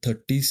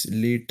थर्टीज,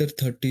 लेटर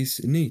थर्टीज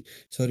नहीं,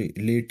 सॉरी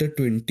लेटर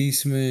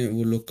ट्वेंटीज में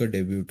वो लोग का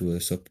डेब्यूट हुआ है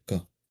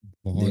सबका।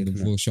 बहुत,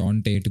 देखना। वो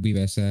शॉन टेट भी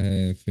वैसा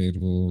है, फिर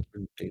वो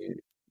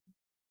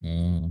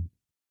माइकल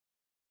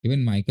इवन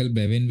माइकल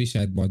बेवन भी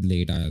शायद बहुत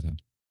लेट आया था।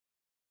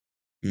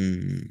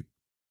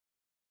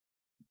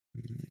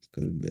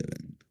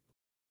 बेवन।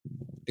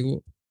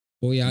 देखो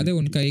वो याद है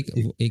उनका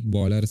एक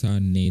बॉलर था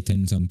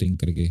नेथन समथिंग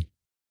करके,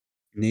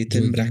 जो नेथन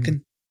एकदम,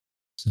 ब्रैकन।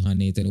 हाँ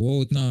नेथन,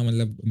 वो उतना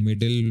मतलब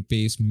middle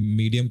pace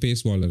medium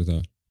pace bowler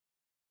था,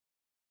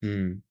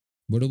 हम्म।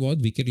 बट वो बहुत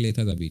विकेट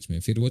लेता था बीच में,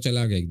 फिर वो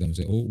चला गया एकदम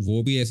से,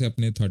 वो भी ऐसे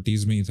अपने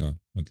 30s में ही था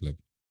मतलब।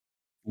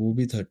 वो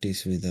भी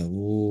थर्टीज में था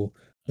वो।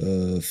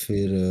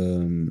 फिर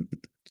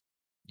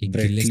एक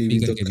ब्रेटली गिलेस्पी भी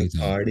तो करके भी था।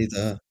 खाड़ी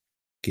था।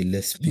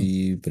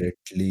 गिलेस्पी, हाँ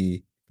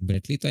ब्रेटली।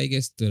 ब्रेटली तो आई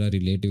गेस तेरा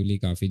रिलेटिवली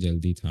काफी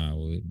जल्दी था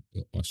वो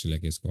ऑस्ट्रेलिया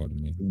के स्क्वाड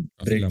में,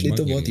 काफी ब्रेटली लंबा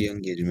तो खेल बहुत गया।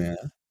 यंग एज में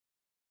आया।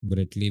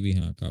 ब्रेटली भी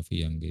हाँ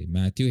काफी यंग है।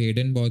 मैथ्यू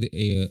हेडन बहुत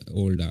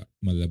ओल्ड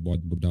मतलब बहुत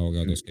बुढ़ा हो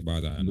गया तो उसके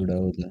बाद आया ना। बुढ़ा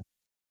होता।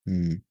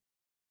 हम्म।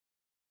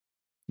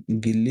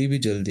 गिल्ली भी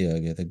जल्दी आ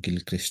गया था,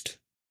 गिलक्रिस्ट।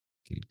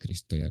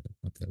 गिलक्रिस्ट तो यार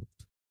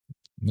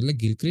मतलब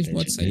गिलक्रिस्ट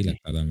बहुत सही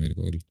लेजेंडरी। लगता था मेरे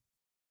को।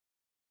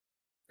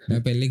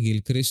 मैं पहले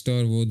गिलक्रिस्ट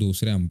और वो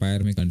दूसरे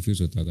अंपायर में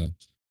कंफ्यूज होता था,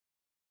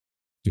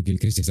 जो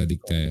गिलक्रिस्ट जैसा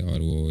दिखता है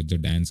और वो जो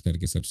डांस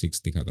करके सब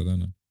सिक्स दिखाता था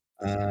ना।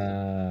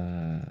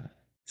 आ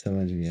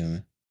समझ गया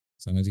मैं।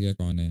 समझ गया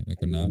कौन है, मेरे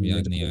को नाम नाम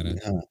याद मेरे नहीं को आ भी,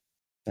 रहा।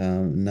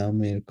 हाँ। नाम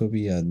मेरे को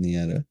भी याद नहीं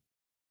आ रहा।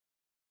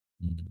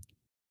 हम्म।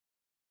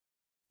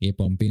 ये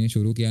पंपी ने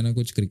शुरू किया ना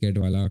कुछ क्रिकेट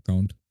वाला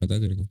अकाउंट, पता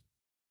है तेरे को?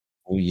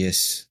 ओ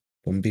यस,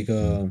 पंपी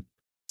का।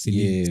 सिली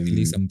ये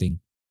सिली समथिंग,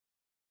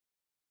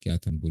 क्या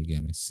था भूल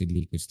गया मैं,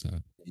 सिली कुछ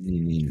था।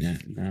 नहीं नहीं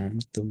नाम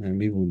तो मैं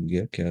भी भूल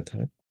गया क्या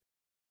था।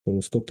 पर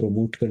उसको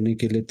प्रमोट करने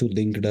के लिए तू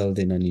लिंक डाल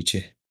देना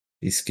नीचे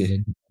इसके।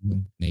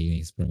 नहीं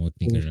नहीं प्रमोट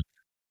नहीं कर रहा,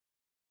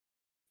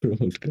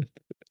 प्रमोट कर।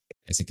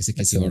 ऐसे किसी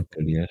किसी ऐसा और मत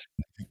कर यार।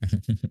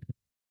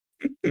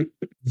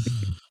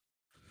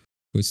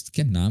 को। कुछ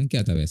क्या नाम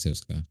क्या था वैसे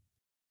उसका?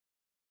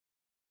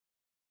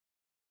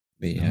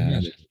 बे नाम यार,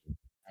 याद है तुमको?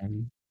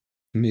 हम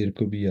मेरे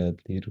को भी याद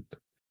नहीं, रुक,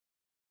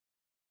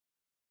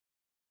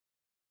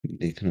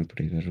 देखना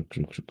पड़ेगा, रुक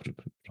रुक रुक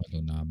रुक रुक।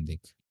 तो नाम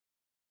देख,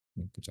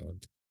 कुछ और।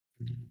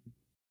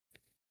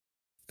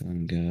 कहाँ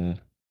गया?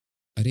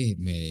 अरे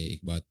मैं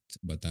एक बात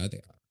बता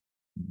दे,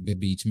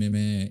 बीच में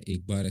मैं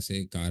एक बार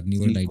ऐसे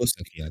कार्निवल डाइट निको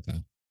ऐसा किया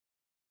था।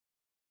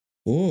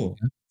 ओ,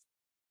 क्या?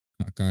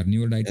 हाँ,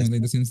 कार्निवल डाइट मतलब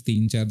इन द ऐसा? सेंस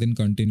 3-4 दिन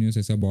कंटिन्यूस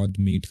ऐसा बहुत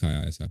मीट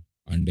खाया, ऐसा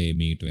अंडे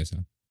मीट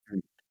वैसा। हुँ,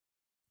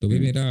 तो भी हुँ,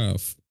 मेरा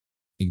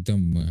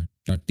एकदम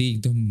टट्टी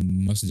एकदम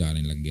मस्त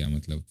जाने लग गया,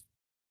 मतलब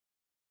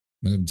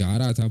जा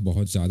रहा था,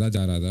 बहुत ज़्यादा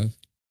जा रहा था,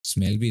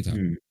 स्मेल भी था।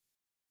 हुँ,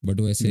 बट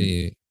वो ऐसे, हुँ,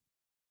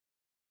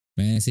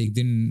 मैं ऐसे एक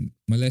दिन,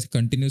 मतलब ऐसे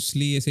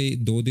कंटिन्यूसली ऐसे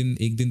 2 दिन,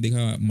 एक दिन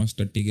देखा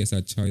मस्त टट्टी कैसा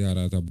अच्छा जा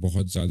रहा था,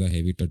 बहुत ज़्यादा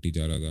हैवी टट्टी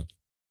जा रहा था।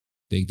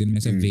 तो एक दिन मैं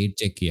ऐसा हुँ, वेट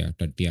चेक किया,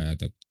 टट्टी आया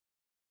तब।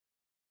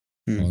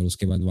 हुँ। और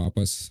उसके बाद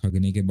वापस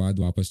हगने के बाद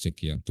वापस चेक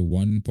किया तो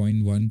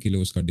 1.1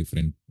 किलो उसका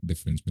डिफरेंस,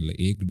 मतलब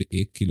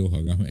 1 किलो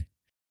हगा मैं।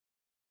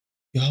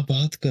 क्या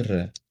बात कर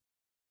रहा है?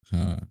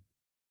 हाँ।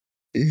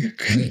 1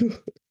 मतलब, किलो?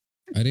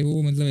 अरे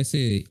वो मतलब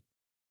ऐसे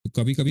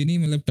कभी कभी नहीं,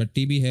 मतलब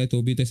टट्टी भी है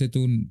तो भी तो ऐसे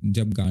तू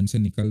जब गान से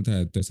निकलता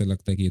है तो ऐसा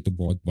लगता है कि ये तो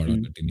बहुत बड़ा हुँ।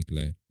 टट्टी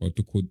निकला है, और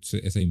तू खुद से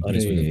ऐसा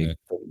अरे इंप्रेस हो जाता है।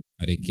 एकदम,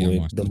 अरे वो क्या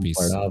एकदम मास्टरपीस।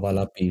 बड़ा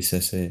वाला पीस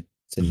ऐसे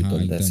से हाँ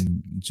निकलता है एकदम, ऐसे।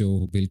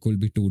 जो बिल्कुल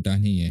भी टूटा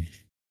नहीं है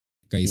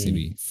कहीं से हुँ,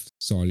 भी,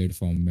 सॉलिड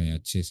फॉर्म में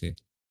अच्छे से।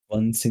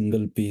 वन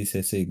सिंगल पीस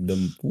ऐसे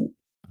एकदम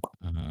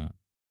हाँ,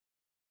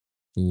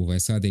 तो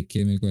वैसा देख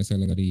के मेरे को ऐसा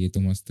लगा अरे ये तो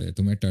मस्त है,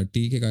 तो मैं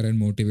टर्टी के कारण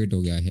मोटिवेट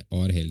हो गया है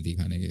और हेल्दी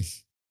खाने के।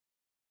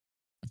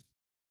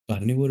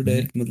 कार्निवोर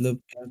मैंने डाइट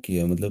मतलब क्या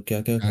किया? मतलब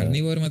क्या-क्या खाया?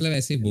 कार्निवोर मतलब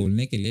ऐसे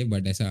बोलने के लिए,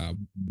 बट ऐसा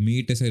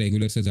मीट ऐसे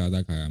रेगुलर से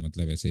ज़्यादा खाया,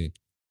 मतलब ऐसे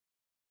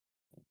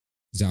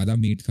ज़्यादा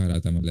मीट खा रहा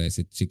था, मतलब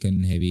ऐसे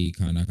चिकन हैवी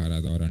खाना खा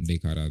रहा था और अंडे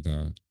खा रहा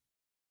था,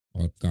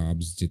 और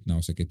कार्ब्स जितना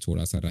हो सके,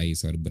 थोड़ा सा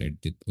राइस और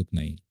ब्रेड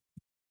उतना ही,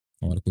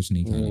 और कुछ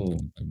नहीं खा रहा था, ओह!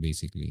 मतलब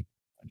बेसिकली।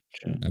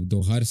 अच्छा। अब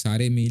दो हर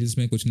सारे मील्स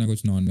में कुछ ना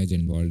कुछ नॉन वेज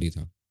इन्वॉल्व ही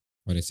था,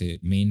 और ऐसे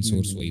मेन हुँ,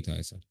 सोर्स वही हुँ, था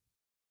ऐसा।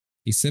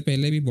 इससे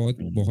पहले भी बहुत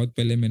हुँ। बहुत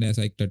पहले मैंने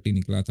ऐसा एक टट्टी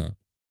निकला था,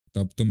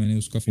 तब तो मैंने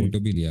उसका हुँ, फोटो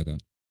भी लिया था।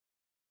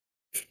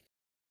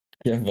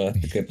 क्या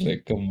बात कर रहे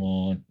हैं? Come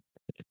on.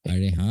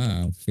 अरे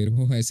हाँ, फिर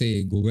वो ऐसे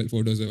गूगल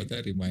फोटो से पता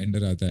है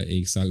रिमाइंडर आता है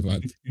 1 साल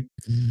बाद।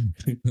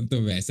 तो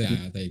वैसे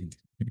आया था एक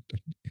दिन,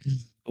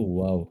 ओह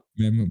वाओ!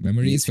 ये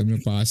memories from your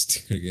cheese past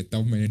करके,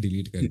 तब मैंने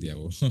डिलीट कर दिया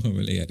वो।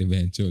 बोले यार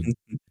बहनचोद,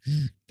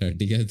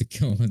 टट्टी का तो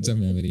कौन सा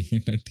मेमोरी है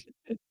टट्टी।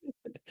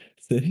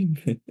 सही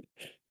में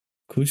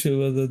खुश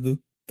हुआ था तू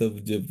तब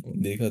जब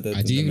देखा था तूने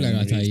अजीब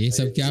लगा था मेमोरीज़ ये में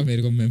सब, ये क्या सब?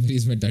 मेरे को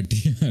मेमोरीज में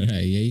टट्टी आ रहा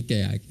है, यही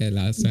क्या क्या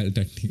लास्ट साल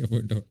टट्टी का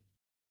फोटो।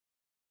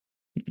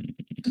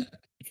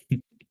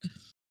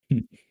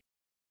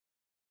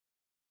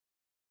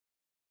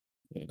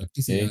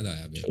 टट्टी से ए, याद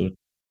आया बे, चलो,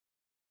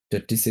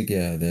 टट्टी से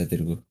क्या याद है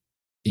तेरे को?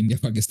 इंडिया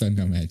पाकिस्तान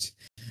का मैच।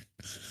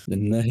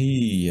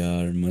 नहीं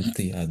यार, मत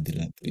याद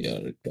दिला तू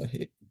यार,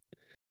 काहे?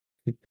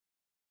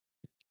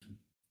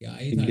 क्या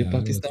ही था इंडिया यार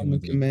वो तो, पाकिस्तान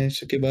के मतलब मैच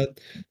के बाद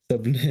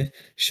सबने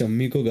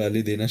शम्मी को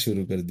गाली देना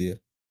शुरू कर दिया।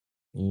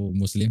 वो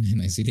मुस्लिम है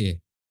ना इसीलिए।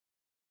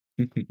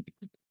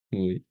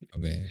 वही।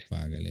 अबे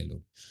पागल है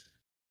लोग।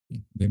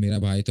 बे मेरा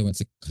भाई तो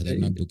मुझसे सही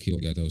खतरनाक में, दुखी हो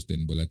गया था उस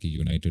दिन, बोला कि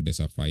यूनाइटेड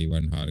ऐसा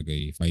 5-1 हार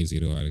गई,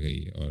 5-0 हार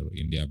गई, और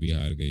इंडिया भी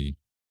हार गई,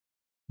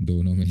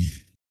 दोनों में।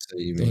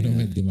 सही में दोनों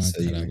में यार, दिमाग सही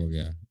खराब में। हो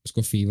गया,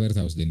 उसको फीवर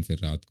था उस दिन फिर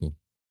रात को।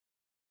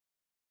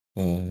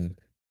 और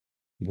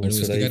और वो भोसड़ा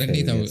इसके ही कारण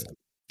नहीं फैल था गया वो, सब।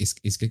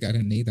 इसके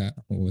कारण नहीं था,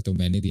 वो तो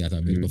मैंने दिया था,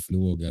 मेरे को हुँ। फ्लू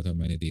हो गया था,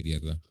 मैंने दे दिया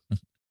था।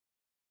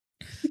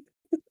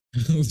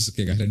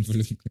 उसके कारण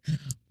फ्लू,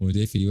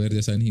 मुझे फीवर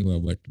जैसा नहीं हुआ,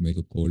 बट मेरे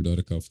को कोल्ड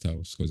और कफ था,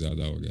 उसको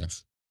ज्यादा हो गया।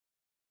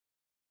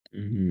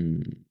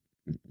 हुँ।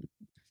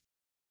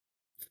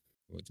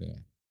 वो तो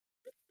है।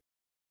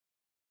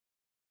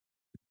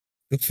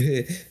 तो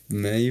फिर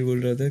मैं ये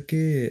बोल रहा था कि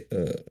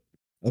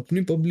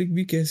अपनी पब्लिक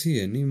भी कैसी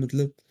है, नहीं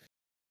मतलब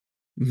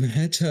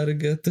मैच हार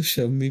गया तो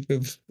शम्मी पे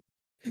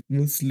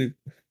मुस्लिम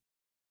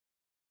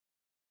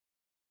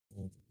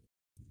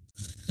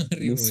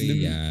अरे वही मुस्लिम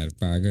यार,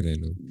 पागल है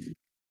लोग।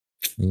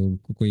 लोगों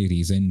को कोई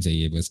रीजन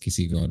चाहिए बस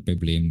किसी और पे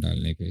ब्लेम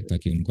डालने के,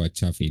 ताकि उनको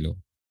अच्छा फील हो,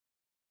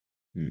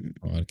 हुँ।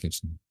 और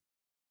कुछ नहीं।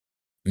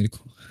 मेरे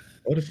को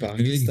और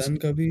मेरे को एक, पाकिस्तान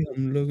का भी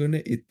हम लोगों ने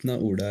इतना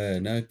उड़ाया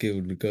ना कि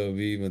उनका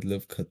भी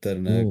मतलब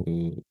वो, खतरनाक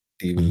वो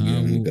टीम हो हाँ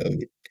गया वो उनका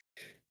भी।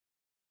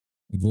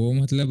 वो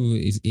मतलब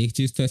एक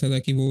चीज तो ऐसा था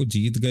कि वो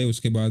जीत गए,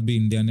 उसके बाद भी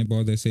इंडिया ने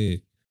बहुत ऐसे,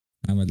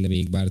 हाँ मतलब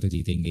एक बार तो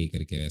जीतेंगे ही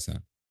करके वैसा।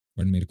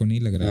 बट मेरे को नहीं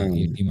लग रहा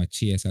ये हाँ, टीम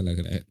अच्छी है, ऐसा लग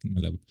रहा है,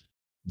 मतलब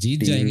जीत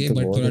टीम जाएंगे तो बट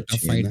बहुत थोड़ा टफ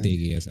अच्छी है फाइट ना।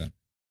 देगी ऐसा।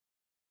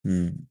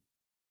 हुँ,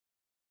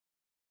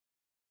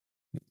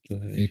 तो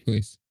है। मेरे को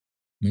इस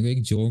मेरे को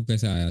एक जोक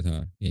ऐसा आया था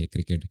ये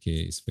क्रिकेट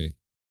के इस पे,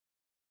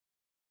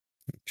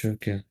 अच्छा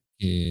क्या?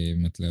 कि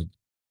मतलब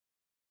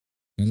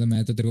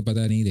मैं तो तेरे को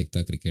पता नहीं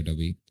देखता क्रिकेट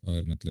अभी,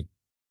 और मतलब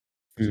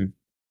हुँ,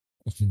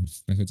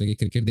 मैं सोचा कि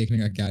क्रिकेट देखने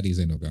का क्या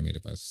रीजन होगा मेरे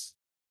पास,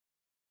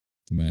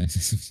 तो मैं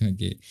सोचा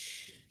कि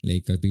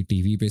लाइक कभी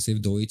टीवी पे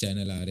सिर्फ 2 ही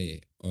चैनल आ रहे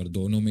हैं और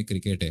दोनों में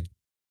क्रिकेट है,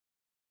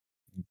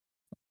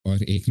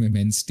 और एक में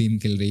मेंस टीम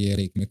खेल रही है और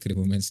एक में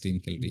वुमेन्स टीम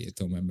खेल रही है,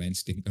 तो मैं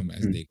मेंस टीम का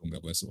मैच देखूंगा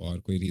बस, और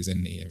कोई रीजन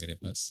नहीं है मेरे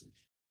पास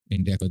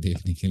इंडिया को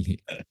देखने के लिए।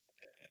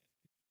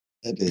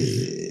 अरे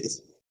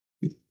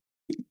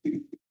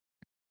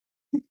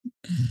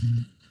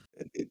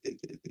अरे,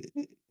 अरे,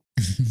 अरे।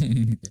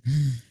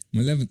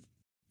 मतलब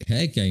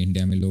है क्या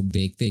इंडिया में, लोग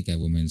देखते हैं क्या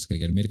वुमेन्स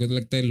क्रिकेट? मेरे को तो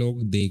लगता है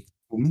लोग देख,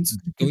 वुमेन्स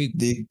क्रिकेट कोई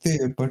देखते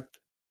हैं बट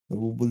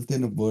वो बोलते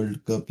हैं ना वर्ल्ड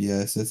कप या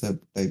ऐसे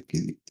सब टाइप के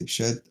देखते हैं।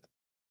 शायद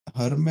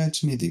हर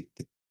मैच नहीं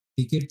देखते।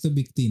 टिकट तो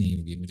बिकती नहीं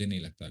होगी, मुझे नहीं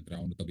लगता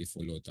ग्राउंड कभी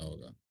फुल होता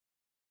होगा।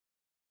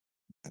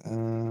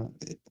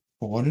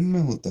 फॉरेन में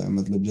होता है,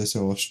 मतलब जैसे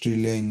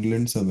ऑस्ट्रेलिया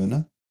इंग्लैंड सब है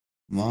ना,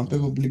 वहां पे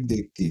हाँ, पब्लिक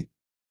देखती है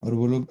और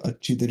वो लोग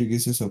अच्छी तरीके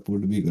से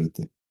सपोर्ट भी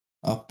करते हैं।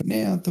 अपने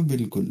यहाँ तो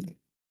बिल्कुल नहीं।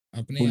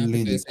 अपने फुल यहाँ पे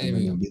नहीं तो देखा ऐसे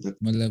मैंने अभी तक।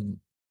 मतलब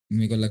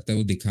मेरे को लगता है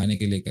वो दिखाने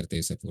के लिए करते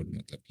हैं सपोर्ट,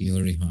 मतलब कि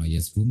अरे हाँ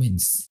यस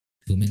वुमेन्स,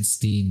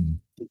 वुमेन्स टीम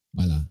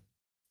वाला।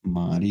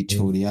 हमारी वो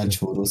छोरियां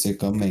छोरों से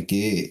कम है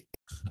के।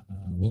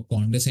 वो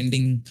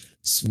कॉन्डेसेंडिंग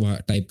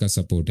टाइप का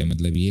सपोर्ट है,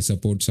 मतलब ये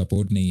सपोर्ट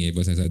सपोर्ट नहीं है,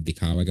 बस ऐसा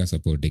दिखावा का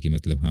सपोर्ट है कि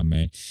मतलब हाँ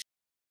मैं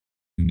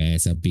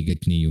ऐसा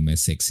बिगट नहीं हूँ, मैं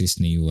सेक्सिस्ट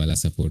नहीं हूँ वाला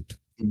सपोर्ट।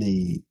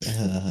 नहीं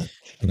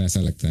तो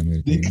ऐसा लगता है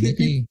मेरे को, देखने नहीं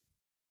के। कि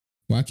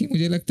बाकी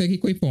मुझे लगता है कि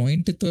कोई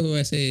पॉइंट तो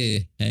ऐसे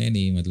है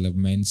नहीं, मतलब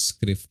मेंस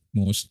स्क्रिप्ट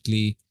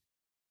मोस्टली,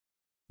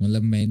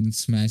 मतलब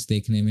मेंस मैच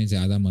देखने में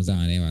ज्यादा मजा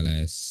आने वाला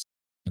है,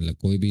 मतलब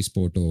कोई भी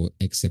स्पोर्ट हो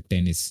एक्सेप्ट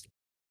टेनिस।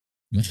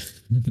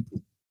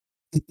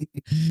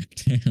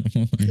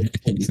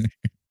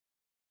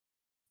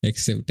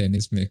 एक्सेप्ट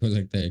टेनिस मेरे को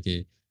लगता है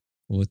कि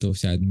वो तो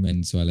शायद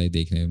मेंस वाला ही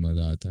देखने में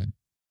मजा आता है।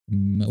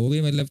 वो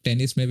भी मतलब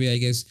टेनिस में भी आई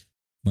गेस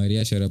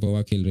मरिया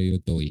शरापोवा खेल रही हो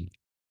तो ही।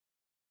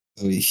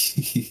 वही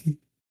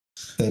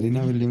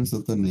सेरेना विलियम्स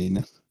हो तो नहीं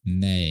ना।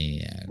 नहीं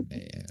यार,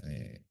 नहीं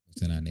यार,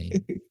 उतना नहीं।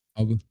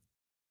 अब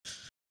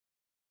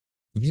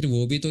फिर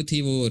वो भी तो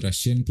थी वो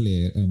रशियन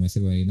प्लेयर, वैसे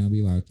मरीना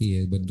भी बाकी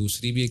है, बट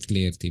दूसरी भी एक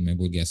प्लेयर थी, मैं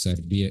भूल गया,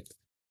 सर्बिया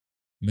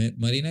में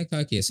मरीना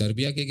कहाँ की है,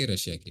 सर्बिया के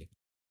रशिया के?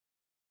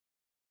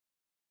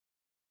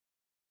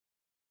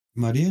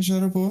 मारिया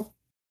शारापोवा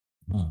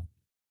हाँ,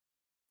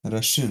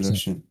 रशियन स-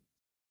 रशियन।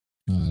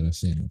 हाँ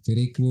रशियन। फिर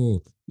एक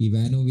वो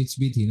इवानोविच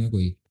भी थी ना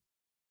कोई?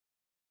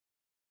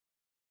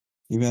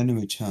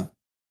 इवानोविच, हाँ। हाँ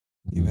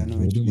वो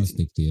इवानोविच भी भी मस्त थी।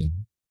 दिखती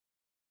है,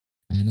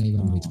 एना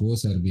इवानोविच, वो हाँ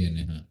सर्बियन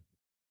है हाँ।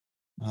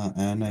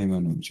 हाँ, एना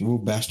इवानोविच वो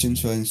बैस्टियन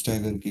हाँ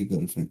श्वाइनस्टाइगर की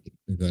गर्लफ्रेंड।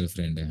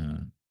 गर्लफ्रेंड है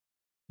हाँ।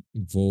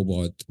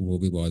 वो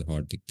भी बहुत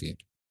हॉट दिखती है।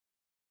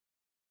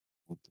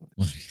 वो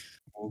तो है।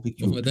 और वो भी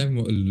वो क्यूट पता है।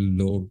 है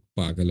लोग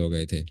पागल हो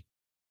गए थे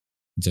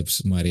जब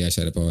मारिया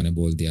शरापोवा ने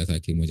बोल दिया था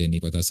कि मुझे नहीं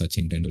पता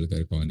सचिन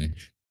तेंदुलकर कौन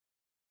है।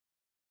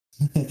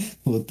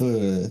 वो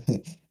तो है।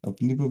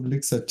 अपनी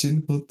पब्लिक सचिन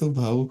को तो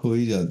भावुक हो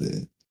ही जाते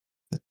हैं।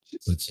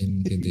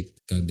 सचिन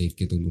के देख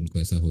के तो उनको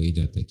ऐसा हो ही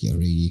जाता है कि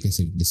अरे ये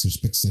कैसे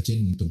डिसरिस्पेक्ट,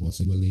 सचिन तो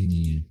पॉसिबल ही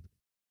नहीं है।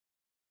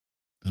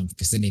 अब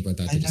किसे नहीं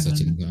पता हाय तुझे लगाना।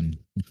 सचिन कौन?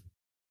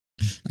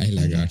 आई हाय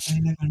लगा। हाय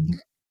लगाना।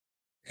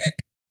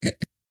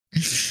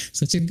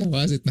 सचिन का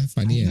आवाज इतना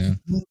फनी हाय है ना।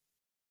 लगाना।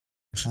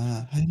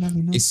 हाँ, हाय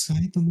लगाना इस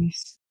काय तुम्ही।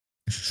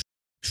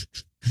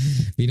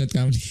 विनोद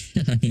कामली।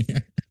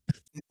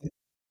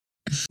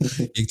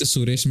 एक तो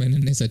सुरेश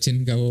मेनन ने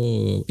सचिन का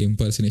वो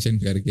इम्पर्सनेशन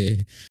करके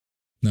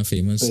इतना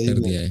फेमस सही कर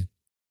में। दिया है।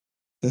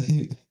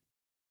 सही।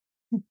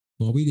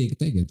 वो भी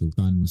देखता है क्या तू,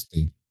 कान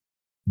मस्ती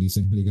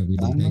रिसेंटली कभी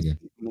कान देखा है क्या?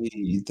 मस्ती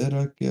नहीं, इधर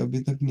आके अभी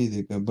तक नहीं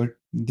देखा बट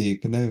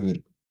देखना है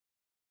मेरे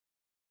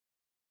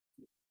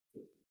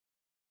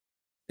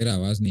तेरा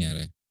आवाज नहीं आ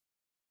रहा है।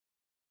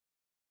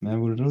 को। मैं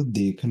बोल रहा हूँ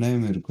देखना है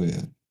मेरे को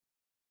यार।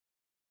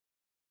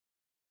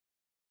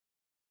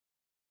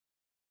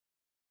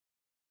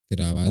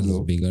 तेरा आवाज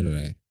हेलो। बिगड़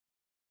रहा है।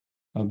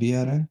 अभी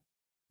आ रहा है।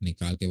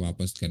 निकाल के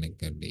वापस कनेक्ट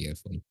कर दे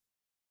ईयरफोन।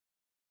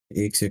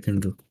 एक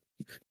सेकंड रुक।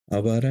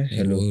 अब आ रहा है।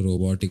 नहीं, वो हेलो।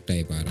 रोबोटिक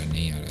टाइप आ रहा है,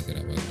 नहीं आ रहा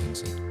तेरा आवाज ढंग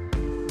से।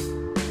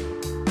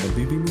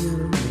 अभी भी नहीं आ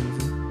रहा है।